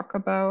and talk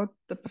about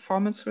the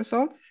performance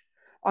results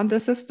on the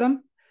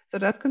system. So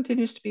that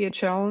continues to be a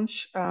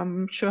challenge.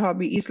 I'm sure how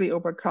we easily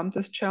overcome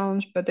this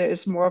challenge, but there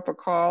is more of a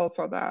call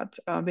for that.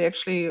 We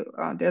actually,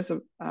 there's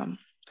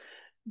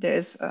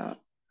a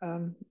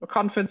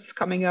conference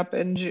coming up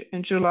in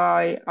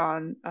July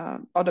on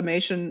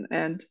automation,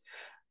 and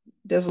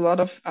there's a lot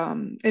of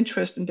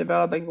interest in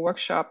developing a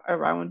workshop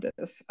around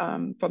this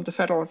from the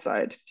federal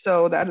side.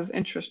 So that is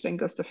interesting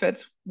because the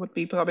feds would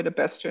be probably the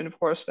best to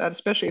enforce that,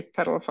 especially if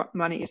federal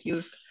money is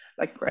used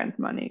like grant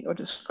money or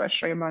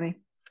discretionary money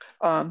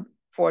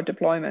for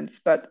deployments.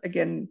 But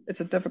again,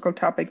 it's a difficult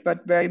topic,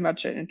 but very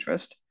much an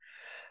interest.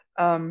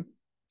 And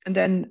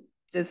then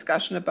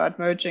discussion about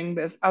merging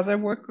with other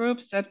work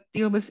groups that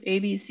deal with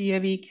AV,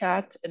 CAV,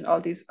 CAT, and all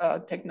these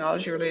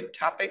technology-related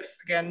topics.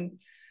 Again,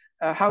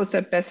 how is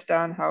that best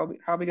done? How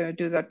are we going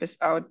to do that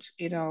without,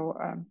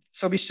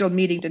 so we're still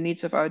meeting the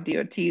needs of our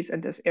DOTs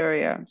in this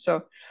area.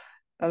 So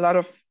a lot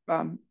of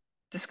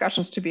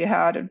discussions to be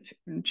had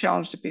and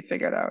challenges to be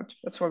figured out.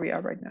 That's where we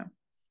are right now.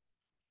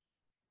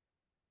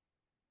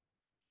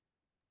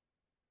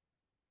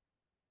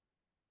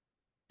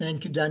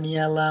 Thank you,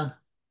 Daniela.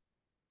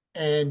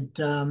 And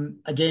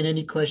again,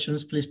 any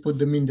questions, please put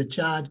them in the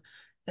chat.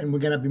 And we're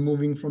going to be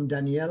moving from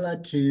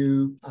Daniela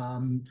to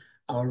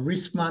our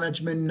risk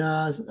management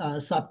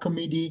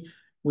subcommittee,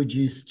 which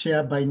is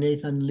chaired by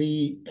Nathan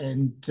Lee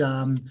and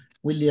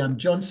William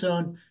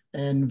Johnson,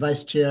 and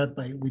vice chaired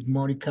with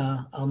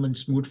Monica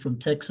Almond-Smoot from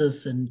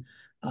Texas, and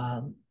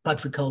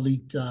Patrick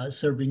Howley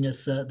serving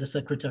as the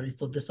secretary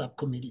for the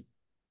subcommittee.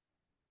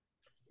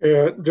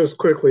 Yeah, just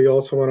quickly,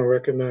 also want to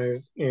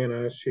recognize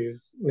Anna.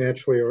 She's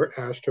naturally our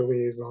AASHTO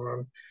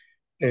liaison,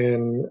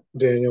 and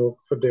Daniel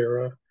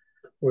Federa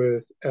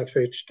with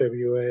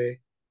FHWA.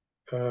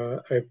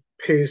 I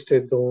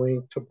pasted the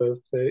link to both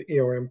the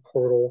ERM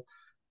portal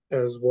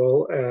as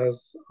well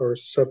as our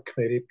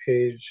subcommittee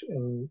page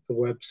in the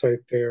website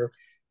there.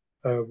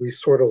 We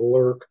sort of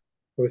lurk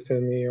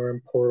within the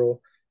ERM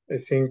portal. I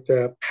think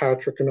that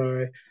Patrick and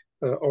I,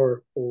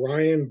 or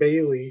Ryan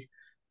Bailey,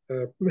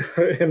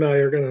 and I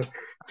are going to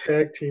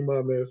tag team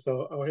on this.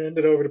 I'll hand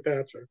it over to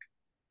Patrick.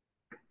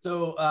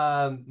 So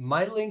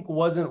my link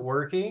wasn't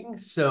working.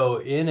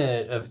 So in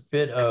a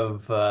fit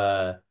of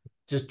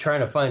just trying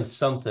to find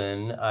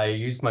something, I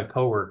used my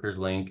coworker's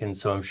link. And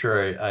so I'm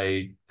sure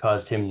I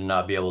caused him to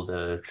not be able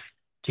to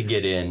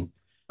get in.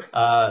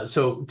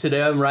 So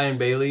today I'm Ryan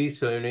Bailey.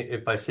 So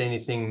if I say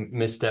anything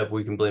misstep,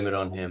 we can blame it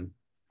on him.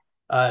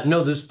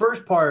 No, this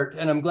first part,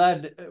 and I'm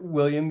glad,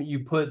 William, you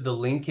put the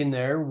link in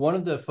there. One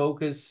of the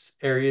focus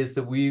areas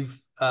that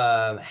we've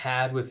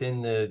had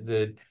within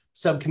the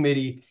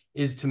subcommittee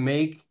is to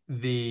make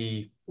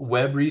the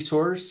web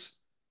resource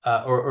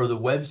or the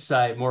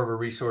website more of a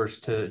resource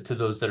to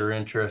those that are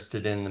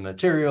interested in the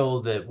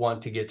material, that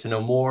want to get to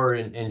know more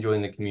and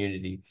join the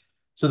community.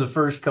 So the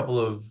first couple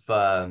of,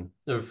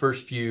 the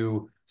first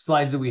few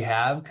slides that we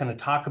have kind of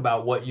talk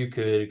about what you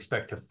could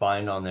expect to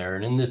find on there.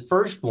 And in the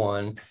first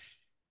one,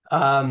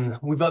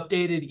 we've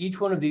updated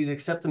each one of these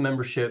except the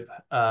membership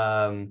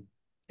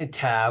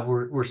tab.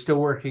 We're still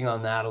working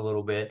on that a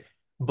little bit,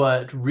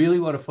 but really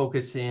want to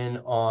focus in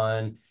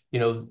on,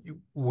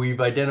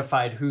 we've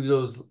identified who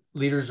those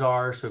leaders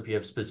are. So if you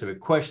have specific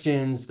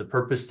questions, the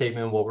purpose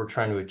statement, what we're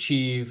trying to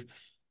achieve,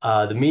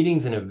 the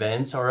meetings and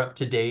events are up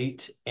to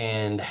date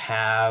and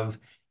have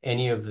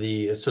any of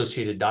the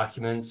associated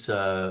documents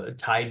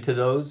tied to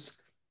those.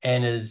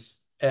 And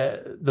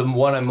the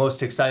one I'm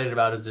most excited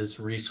about is this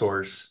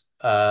resource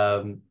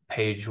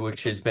page,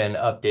 which has been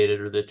updated,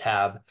 or the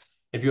tab.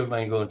 If you wouldn't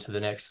mind going to the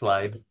next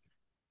slide.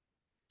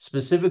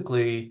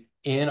 Specifically,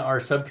 in our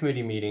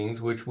subcommittee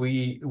meetings, which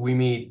we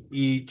meet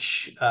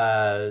each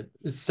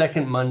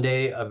second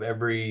Monday of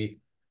every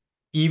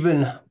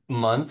even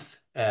month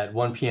at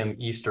 1 p.m.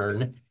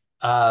 Eastern,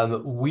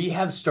 we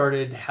have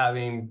started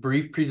having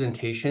brief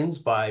presentations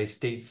by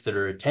states that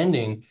are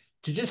attending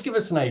to just give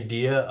us an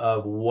idea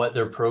of what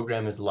their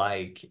program is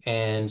like.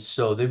 And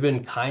so they've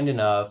been kind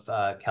enough,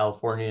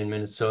 California and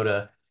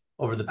Minnesota,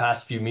 over the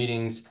past few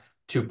meetings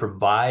to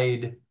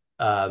provide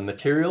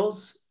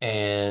materials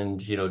and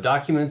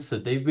documents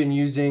that they've been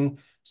using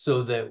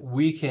so that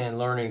we can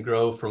learn and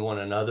grow from one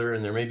another.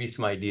 And there may be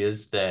some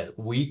ideas that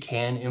we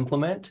can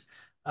implement,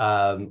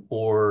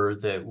 or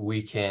that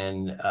we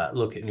can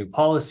look at new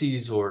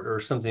policies or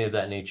something of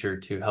that nature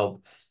to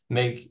help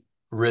make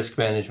risk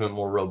management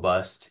more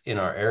robust in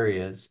our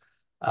areas.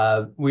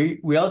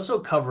 We also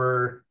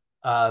cover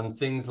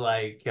things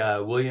like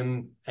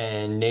William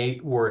and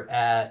Nate were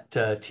at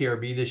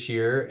TRB this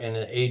year and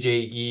an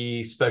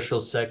AJE special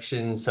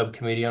section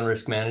subcommittee on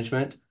risk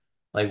management,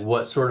 like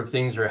what sort of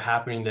things are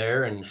happening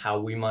there and how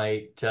we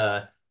might,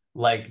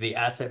 like the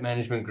asset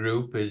management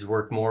group is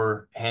work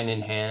more hand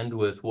in hand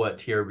with what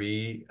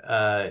TRB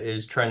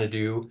is trying to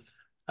do.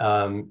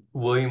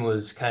 William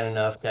was kind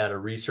enough to add a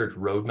research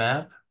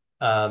roadmap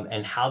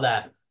and how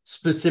that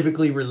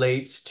specifically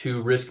relates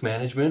to risk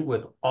management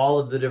with all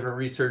of the different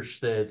research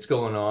that's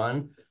going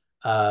on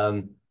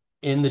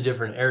in the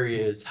different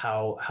areas,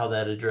 how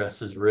that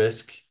addresses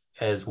risk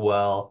as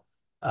well.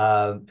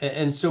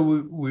 And so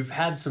we've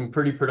had some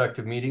pretty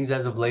productive meetings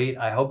as of late.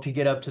 I hope to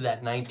get up to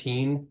that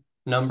 19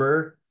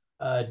 number.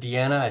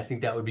 Deanna, I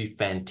think that would be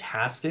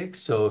fantastic.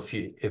 So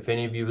if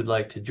any of you would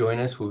like to join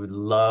us, we would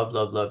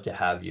love to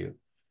have you.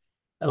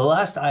 And the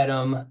last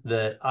item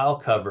that I'll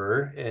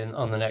cover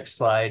on the next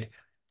slide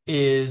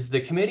is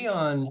the Committee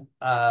on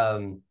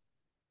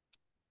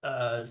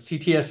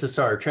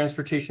CTSSR,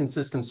 Transportation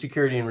System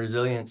Security and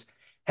Resilience,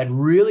 had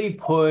really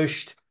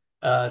pushed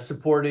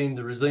supporting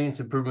the Resilience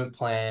Improvement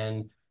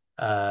Plan,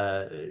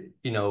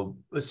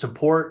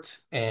 support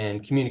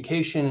and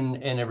communication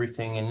and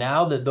everything. And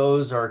now that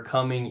those are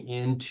coming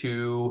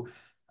into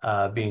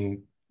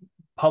being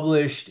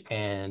published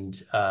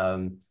and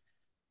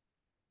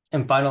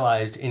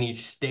finalized in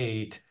each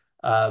state,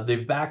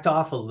 they've backed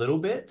off a little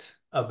bit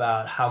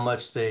about how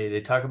much they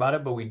talk about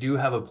it, but we do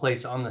have a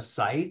place on the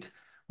site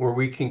where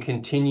we can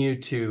continue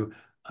to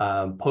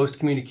post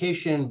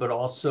communication, but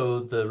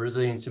also the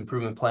resilience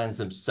improvement plans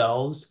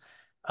themselves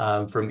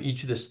from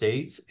each of the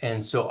states.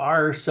 And so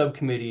our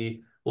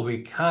subcommittee will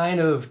be kind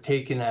of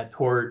taking that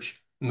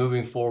torch,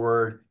 moving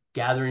forward,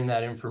 gathering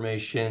that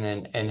information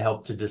and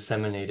help to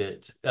disseminate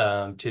it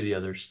to the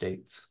other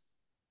states.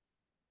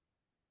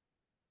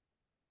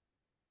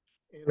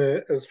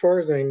 And as far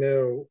as I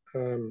know,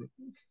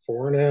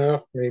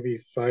 4.5, maybe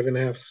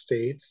 5.5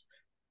 states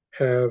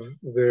have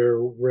their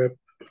RIP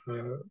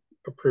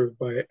approved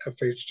by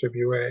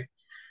FHWA. I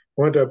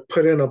wanted to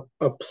put in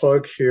a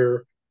plug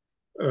here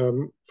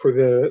for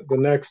the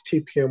next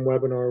TPM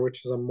webinar,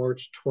 which is on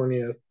March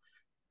 20th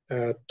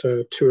at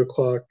 2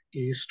 o'clock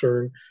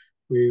Eastern.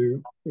 We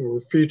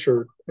were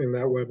featured in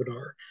that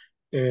webinar,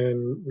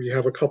 and we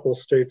have a couple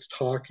states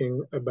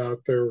talking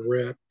about their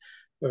RIP.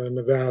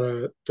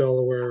 Nevada,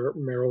 Delaware,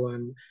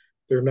 Maryland,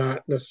 they're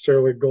not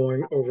necessarily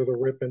going over the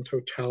RIP in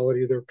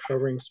totality. They're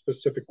covering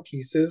specific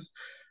pieces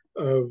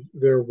of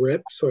their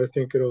RIP. So I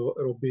think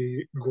it'll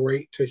be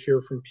great to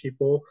hear from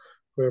people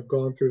who have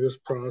gone through this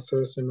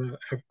process and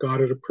have got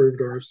it approved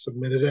or have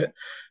submitted it.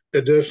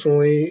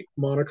 Additionally,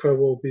 Monica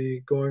will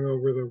be going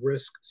over the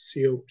risk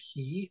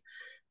COP,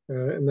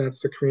 and that's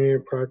the community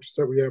of practice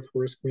that we have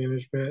for risk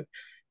management.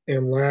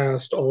 And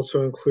last,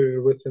 also included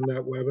within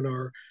that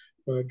webinar,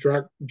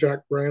 Jack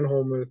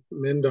Granholm with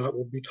MnDOT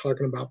will be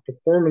talking about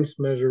performance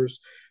measures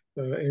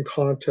in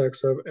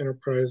context of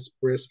enterprise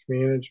risk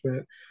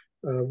management.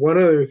 One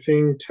other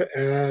thing to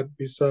add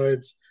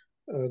besides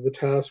the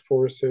task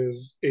force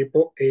is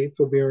April 8th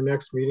will be our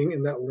next meeting.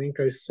 In that link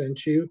I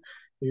sent you,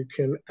 you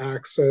can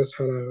access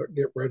how to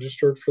get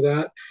registered for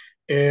that.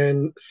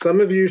 And some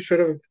of you should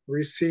have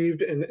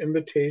received an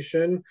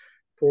invitation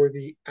for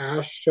the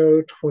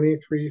AASHTO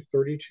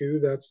 2332.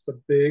 That's the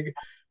big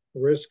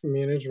risk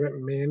management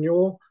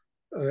manual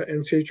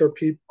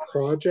NCHRP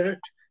project.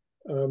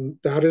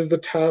 That is the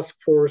task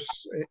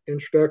force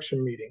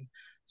introduction meeting.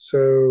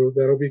 So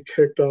that'll be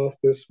kicked off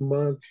this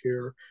month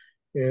here.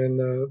 And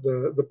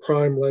the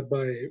prime led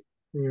by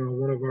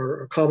one of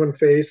our common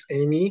face,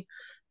 Amy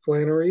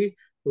Flannery,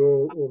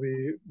 will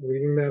be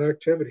leading that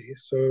activity.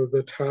 So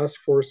the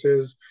task force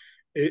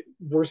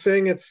we're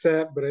saying it's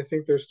set, but I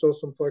think there's still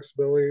some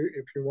flexibility.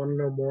 If you want to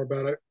know more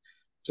about it,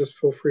 just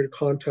feel free to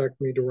contact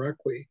me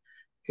directly.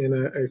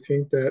 And I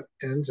think that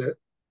ends it.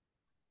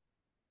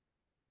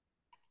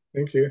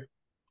 Thank you.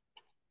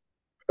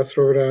 Pass it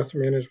over to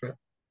asset management.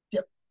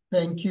 Yep.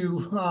 Thank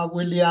you,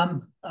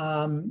 William.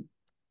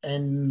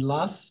 And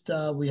last,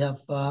 we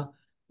have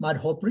Matt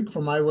Hoprick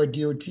from Iowa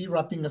DOT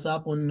wrapping us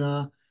up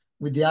on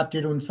with the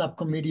update on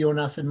Subcommittee on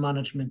Asset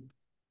Management.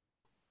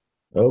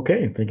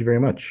 Okay, thank you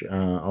very much.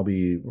 I'll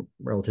be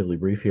relatively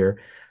brief here.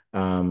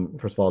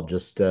 First of all,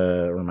 just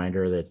a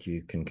reminder that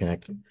you can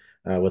connect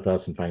with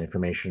us and find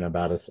information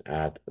about us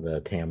at the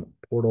TAM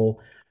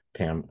portal,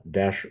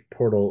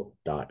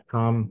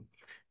 tam-portal.com.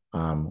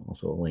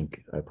 Also a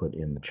link I put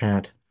in the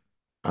chat.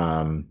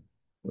 And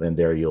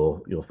there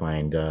you'll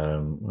find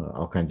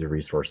all kinds of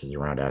resources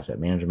around asset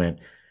management,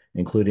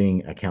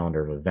 including a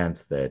calendar of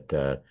events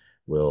that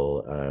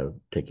will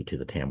take you to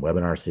the TAM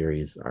webinar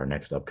series. Our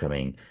next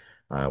upcoming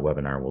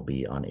webinar will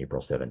be on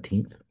April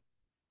 17th.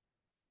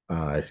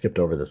 I skipped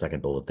over the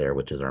second bullet there,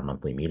 which is our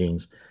monthly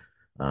meetings.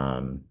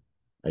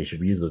 I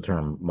should use the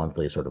term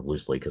monthly sort of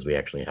loosely because we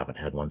actually haven't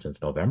had one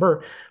since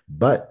November,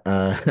 but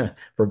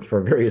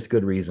for various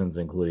good reasons,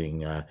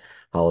 including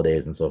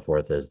holidays and so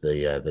forth, as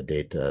the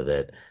date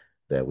that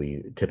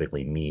we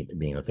typically meet,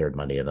 being the third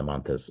Monday of the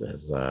month,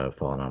 has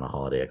fallen on a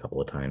holiday a couple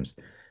of times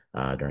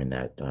during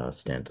that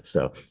stint.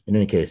 So in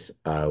any case,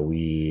 we'll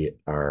be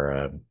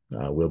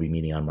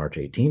meeting on March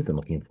 18th and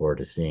looking forward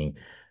to seeing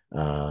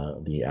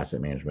the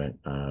asset management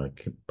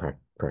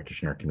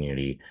practitioner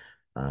community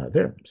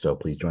there. So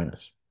please join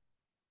us.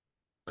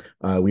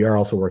 We are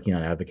also working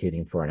on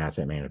advocating for an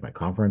asset management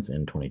conference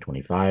in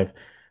 2025.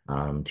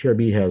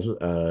 TRB has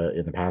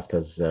in the past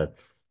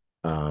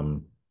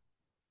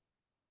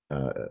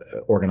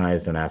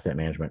organized an asset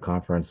management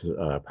conference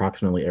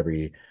approximately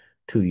every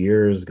 2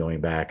 years,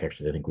 going back.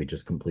 Actually, I think we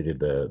just completed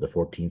the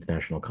 14th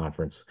national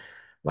conference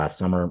last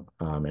summer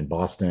in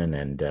Boston,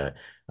 and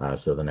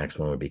so the next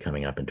one would be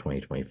coming up in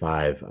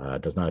 2025.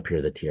 It does not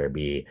appear that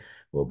TRB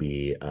will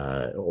be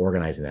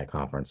organizing that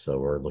conference, so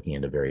we're looking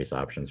into various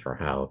options for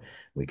how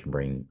we can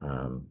bring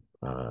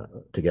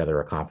together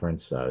a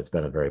conference. It's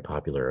been a very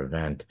popular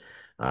event.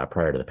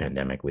 Prior to the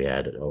pandemic, we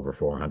had over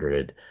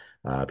 400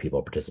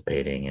 people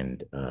participating,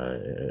 and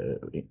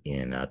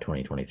in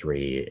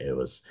 2023, it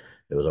was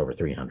over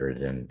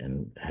 300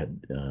 and had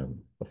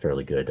a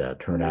fairly good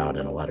turnout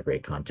and a lot of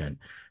great content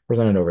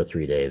presented over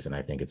 3 days. And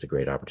I think it's a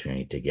great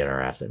opportunity to get our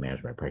asset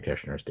management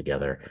practitioners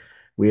together.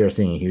 We are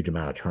seeing a huge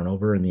amount of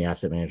turnover in the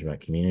asset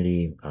management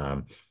community.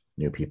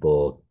 New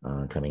people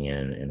coming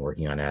in and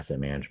working on asset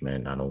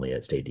management, not only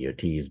at state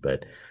DOTs,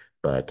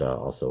 but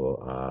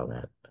also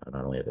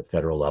not only at the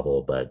federal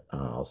level, but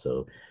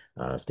also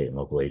state and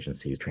local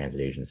agencies,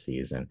 transit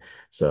agencies. And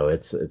so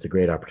it's a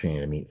great opportunity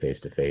to meet face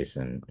to face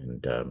and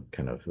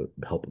kind of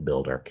help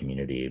build our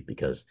community,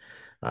 because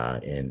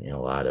in a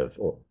lot of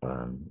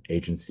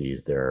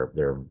agencies, there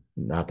are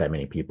not that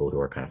many people who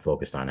are kind of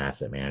focused on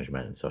asset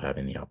management. And so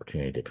having the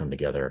opportunity to come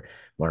together,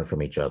 learn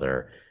from each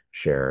other,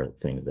 share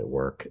things that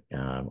work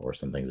or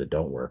some things that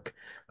don't work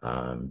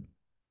can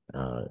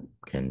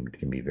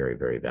be very,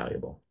 very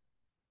valuable.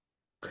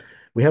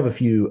 We have a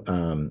few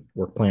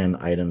work plan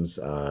items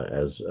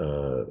as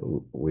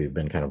we've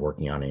been kind of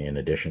working on in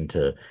addition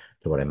to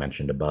what I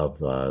mentioned above,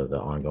 the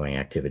ongoing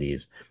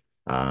activities.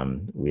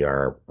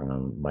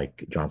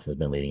 Mike Johnson has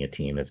been leading a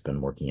team that's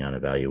been working on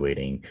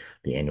evaluating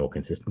the annual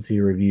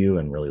consistency review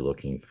and really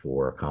looking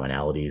for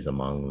commonalities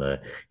among the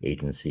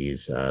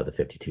agencies. The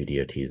 52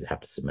 DOTs that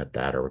have to submit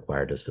that are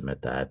required to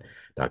submit that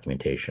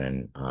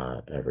documentation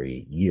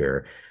every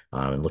year.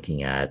 And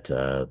looking at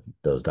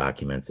those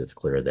documents, it's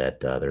clear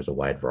that there's a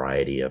wide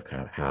variety of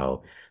kind of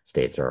how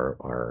states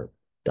are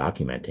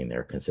documenting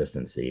their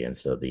consistency. And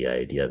so the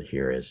idea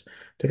here is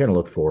to kind of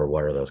look for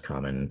what are those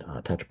common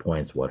touch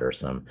points, what are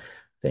some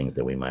things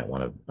that we might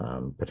want to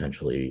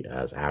potentially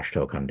as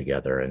AASHTO come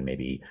together and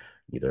maybe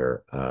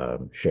either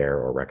share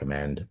or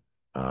recommend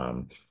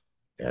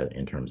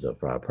in terms of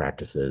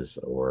practices,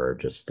 or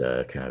just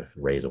kind of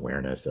raise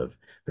awareness of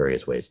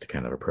various ways to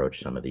kind of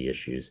approach some of the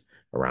issues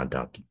around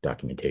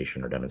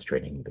documentation or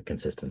demonstrating the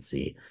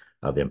consistency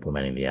of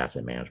implementing the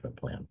asset management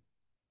plan.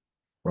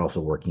 We're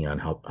also working on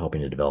helping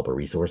to develop a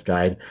resource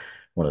guide.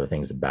 One of the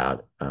things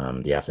about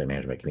the asset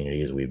management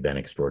community is we've been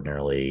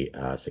extraordinarily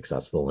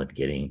successful in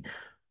getting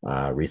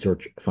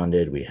research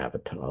funded. We have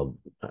a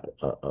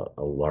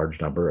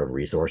large number of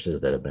resources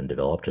that have been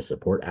developed to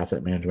support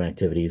asset management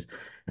activities.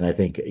 And I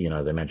think,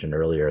 as I mentioned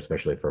earlier,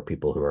 especially for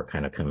people who are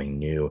kind of coming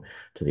new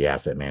to the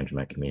asset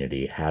management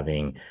community,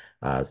 having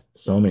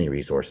so many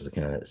resources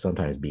can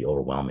sometimes be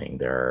overwhelming.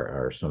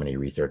 There are so many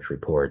research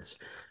reports,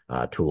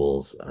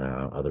 tools,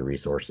 other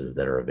resources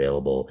that are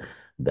available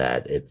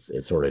that it's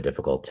sort of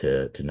difficult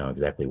to know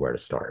exactly where to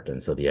start. And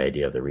so the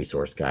idea of the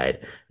resource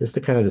guide is to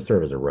kind of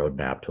serve as a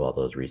roadmap to all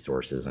those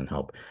resources and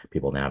help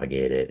people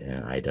navigate it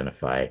and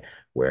identify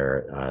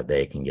where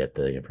they can get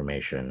the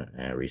information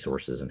and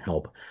resources and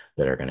help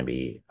that are going to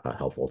be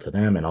helpful to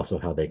them, and also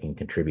how they can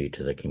contribute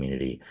to the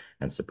community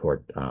and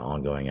support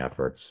ongoing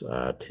efforts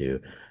to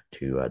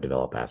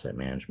develop asset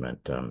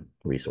management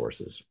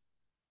resources.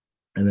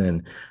 And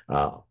then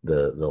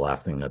the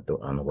last thing that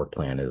on the work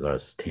plan is our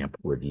TAMP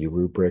review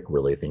rubric,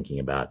 really thinking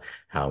about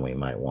how we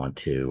might want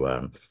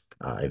to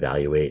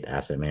evaluate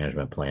asset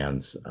management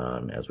plans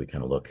as we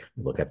kind of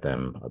look at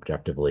them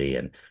objectively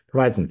and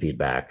provide some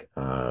feedback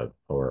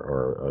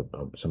or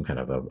some kind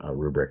of a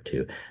rubric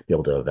to be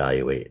able to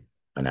evaluate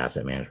an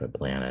asset management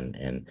plan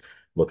and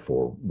look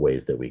for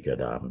ways that we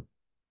could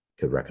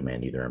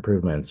recommend either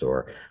improvements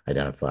or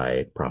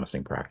identify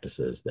promising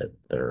practices that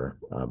are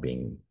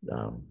being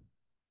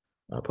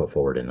put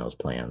forward in those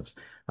plans.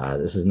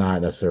 This is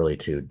not necessarily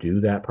to do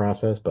that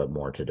process, but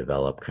more to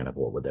develop kind of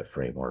what would that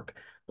framework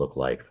look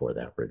like for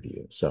that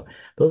review. So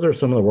those are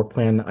some of the work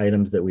plan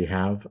items that we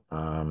have,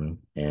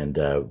 and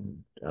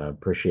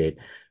appreciate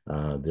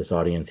this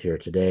audience here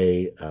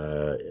today.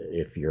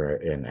 If you're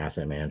an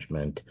asset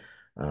management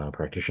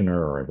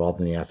practitioner or involved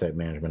in the asset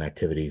management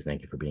activities,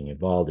 thank you for being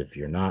involved. If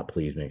you're not,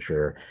 please make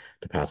sure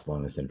to pass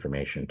along this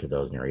information to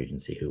those in your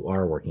agency who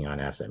are working on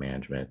asset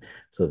management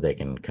so that they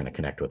can kind of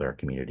connect with our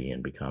community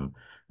and become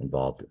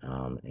involved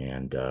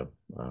and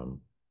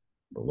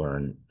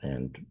learn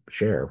and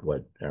share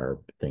what are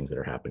things that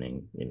are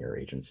happening in your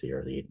agency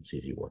or the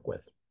agencies you work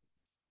with.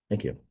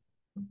 Thank you.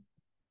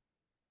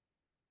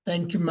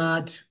 Thank you,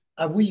 Matt.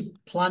 Are we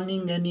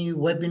planning any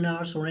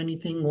webinars or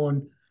anything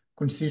on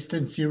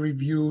consistency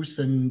reviews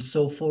and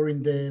so forth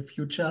in the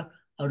future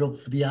out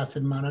of the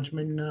asset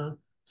management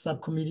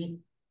subcommittee?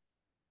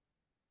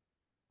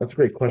 That's a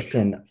great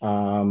question.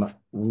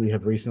 We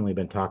have recently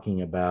been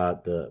talking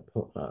about the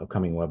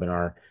upcoming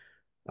webinar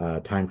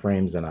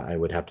timeframes, and I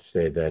would have to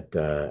say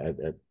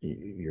that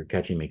you're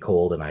catching me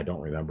cold, and I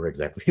don't remember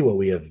exactly what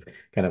we have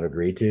kind of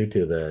agreed to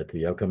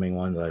the upcoming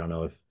ones. I don't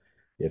know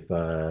if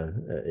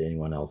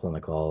anyone else on the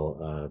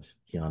call,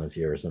 Kiana's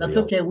here or somebody else.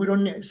 That's okay. We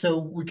don't. So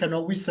we can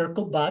always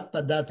circle back,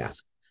 but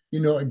that's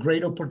a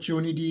great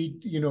opportunity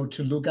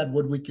to look at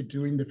what we could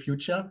do in the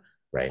future.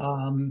 Right.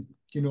 And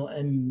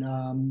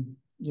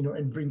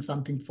bring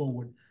something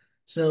forward.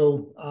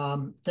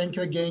 So thank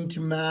you again to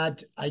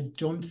Matt. I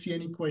don't see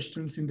any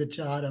questions in the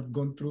chat. I've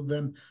gone through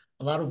them.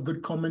 A lot of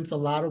good comments, a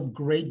lot of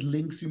great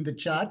links in the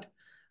chat.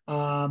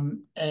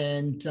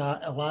 And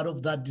a lot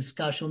of that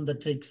discussion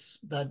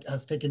that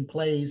has taken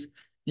place,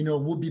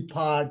 will be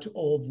part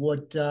of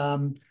what,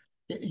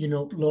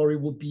 Lori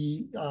will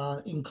be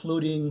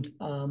including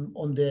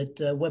on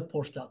that web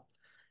portal.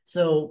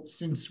 So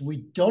since we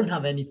don't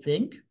have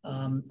anything,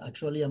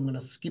 actually, I'm going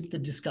to skip the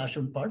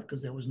discussion part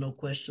because there was no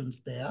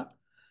questions there.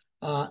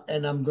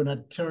 And I'm going to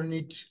turn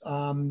it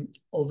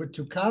over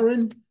to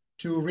Karen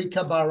to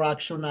recap our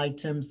action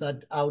items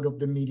that out of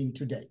the meeting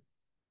today.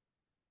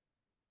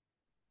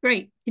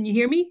 Great. Can you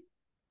hear me?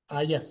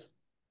 Yes.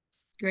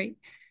 Great.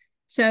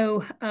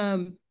 So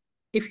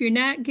if you're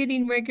not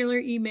getting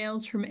regular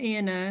emails from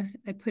Anna,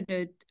 I put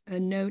a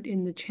note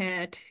in the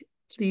chat.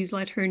 Please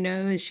let her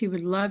know, as she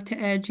would love to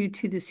add you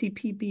to the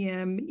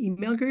CPBM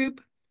email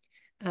group.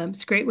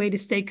 It's a great way to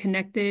stay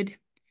connected.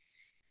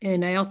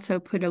 And I also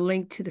put a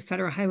link to the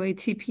Federal Highway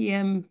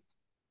TPM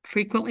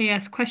frequently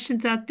asked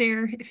questions out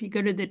there. If you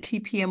go to the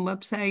TPM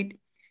website,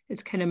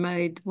 it's kind of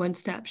my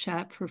one-stop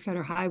shop for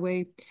Federal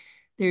Highway.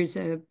 There's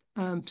a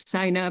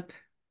sign up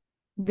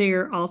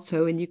there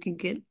also, and you can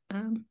get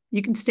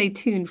you can stay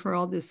tuned for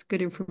all this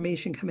good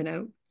information coming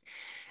out.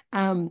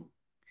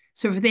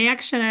 So for the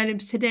action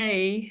items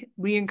today,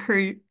 we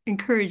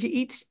encourage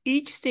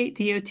each state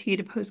DOT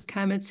to post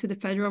comments to the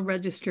Federal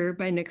Register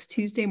by next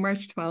Tuesday,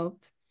 March 12th.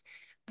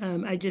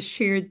 I just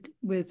shared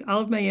with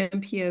all of my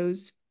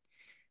MPOs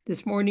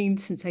this morning,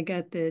 since I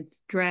got the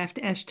draft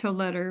AASHTO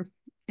letter,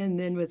 and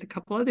then with a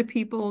couple other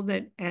people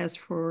that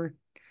asked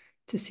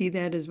to see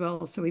that as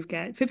well. So we've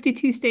got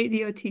 52 state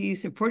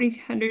DOTs and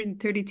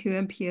 432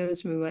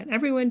 MPOs, and we want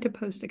everyone to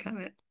post a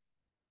comment.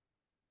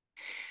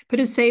 Put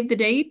a save the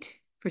date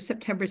for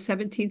September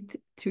 17th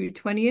through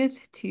 20th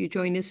to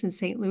join us in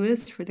St.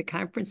 Louis for the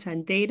Conference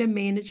on Data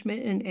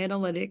Management and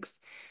Analytics,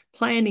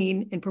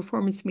 Planning and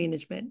Performance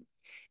Management.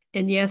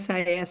 And yes,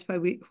 I asked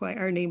why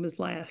our name was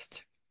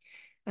last.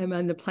 I'm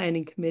on the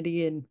planning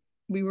committee, and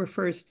we were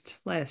first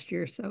last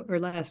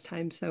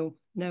time, so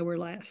now we're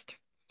last.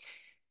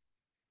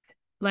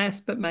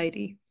 Last but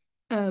mighty.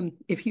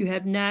 If you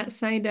have not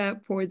signed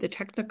up for the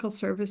Technical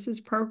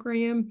Services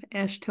Program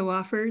AASHTO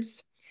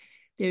offers,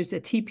 there's a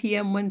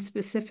TPM one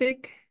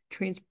specific.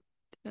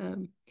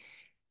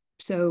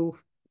 So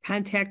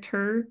contact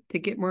her to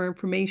get more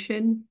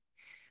information.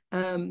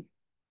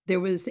 There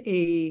was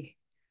a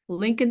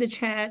link in the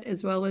chat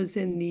as well as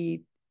in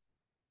the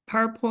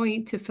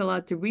PowerPoint to fill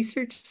out the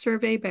research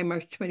survey by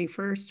March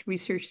 21st.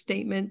 Research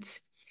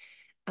statements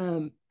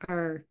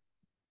are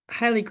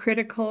highly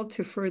critical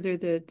to further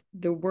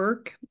the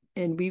work,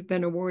 and we've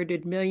been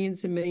awarded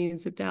millions and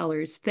millions of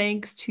dollars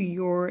thanks to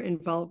your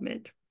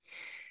involvement.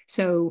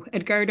 So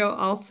Edgardo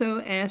also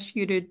asked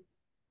you to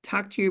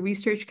talk to your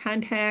research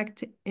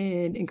contact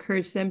and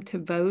encourage them to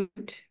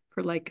vote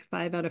for like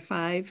 5 out of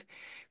 5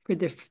 for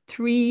the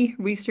 3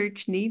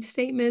 research needs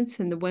statements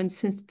and the 1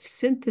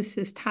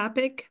 synthesis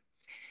topic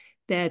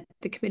that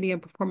the Committee on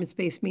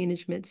Performance-Based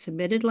Management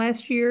submitted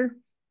last year.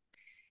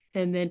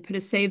 And then put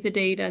a save the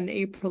date on the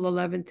April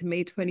 11th to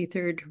May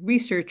 23rd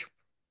research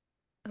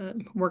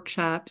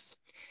workshops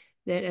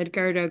that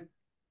Edgardo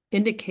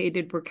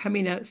indicated were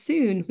coming out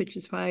soon, which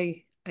is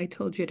why I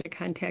told you to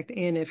contact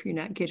Anna if you're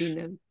not getting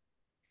them.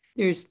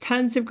 There's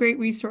tons of great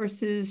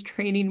resources,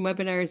 training,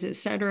 webinars,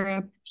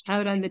 etc.,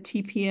 out on the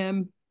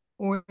TPM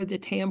or the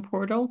TAM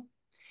portal.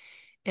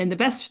 And the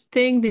best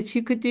thing that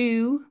you could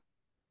do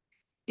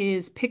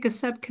is pick a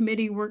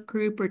subcommittee, work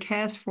group, or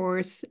task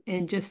force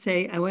and just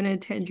say, I want to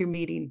attend your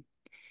meeting.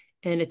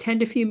 And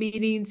attend a few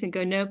meetings and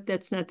go, nope,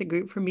 that's not the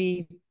group for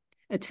me.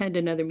 Attend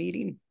another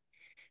meeting.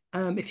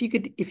 If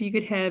you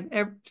could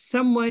have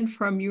someone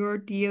from your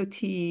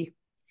DOT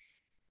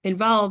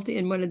involved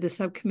in one of the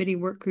subcommittee,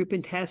 work group,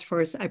 and task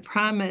force, I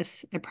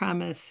promise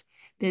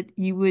that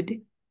you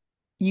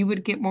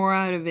would get more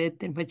out of it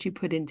than what you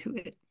put into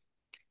it.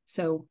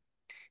 So,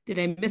 did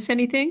I miss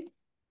anything?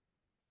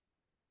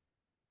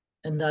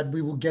 And that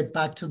we will get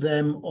back to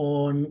them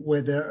on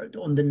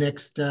the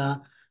next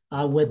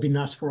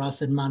webinars for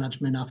asset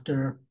management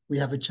after we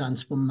have a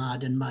chance for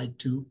Matt and Mike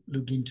to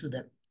look into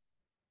them.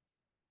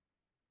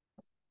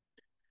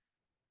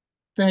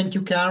 Thank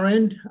you,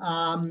 Karen.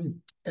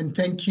 And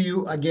thank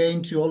you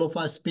again to all of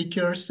our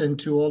speakers and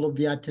to all of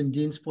the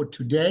attendees for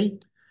today.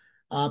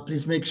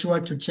 Please make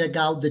sure to check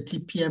out the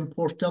TPM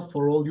portal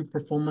for all your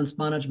performance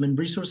management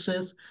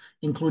resources,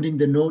 including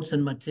the notes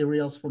and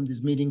materials from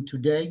this meeting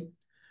today.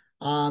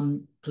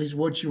 Please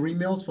watch your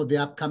emails for the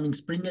upcoming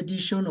spring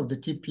edition of the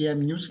TPM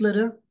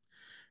newsletter.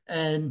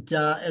 And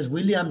as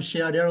William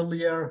shared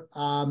earlier,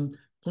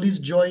 please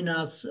join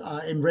us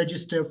and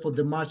register for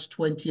the March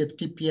 20th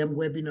TPM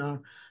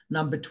webinar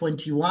number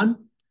 21.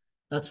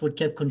 That's what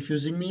kept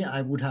confusing me.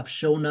 I would have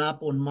shown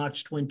up on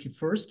March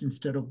 21st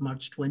instead of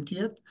March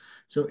 20th.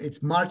 So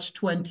it's March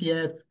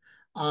 20th.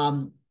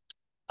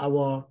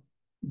 Our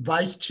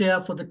vice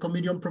chair for the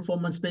Committee on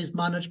Performance-Based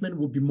Management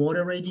will be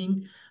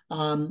moderating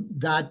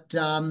that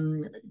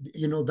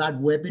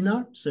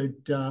webinar. So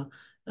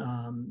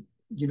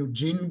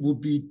Jean will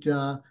be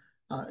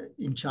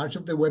in charge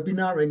of the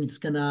webinar, and it's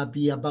gonna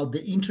be about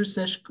the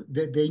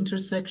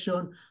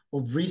intersection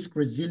of risk,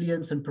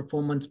 resilience, and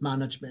performance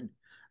management.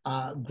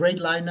 Great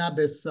lineup,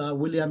 as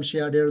William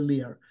shared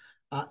earlier.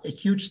 A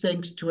huge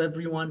thanks to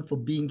everyone for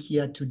being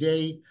here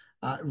today.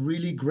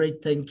 Really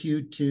great thank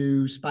you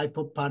to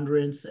Spypop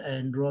Ponderance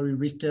and Rory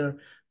Richter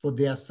for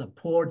their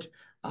support,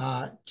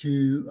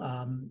 to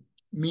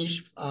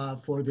Mish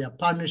for their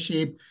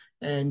partnership,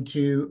 and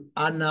to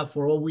Anna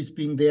for always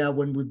being there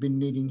when we've been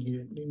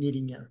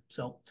needing her.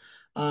 So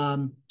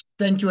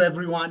thank you,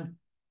 everyone.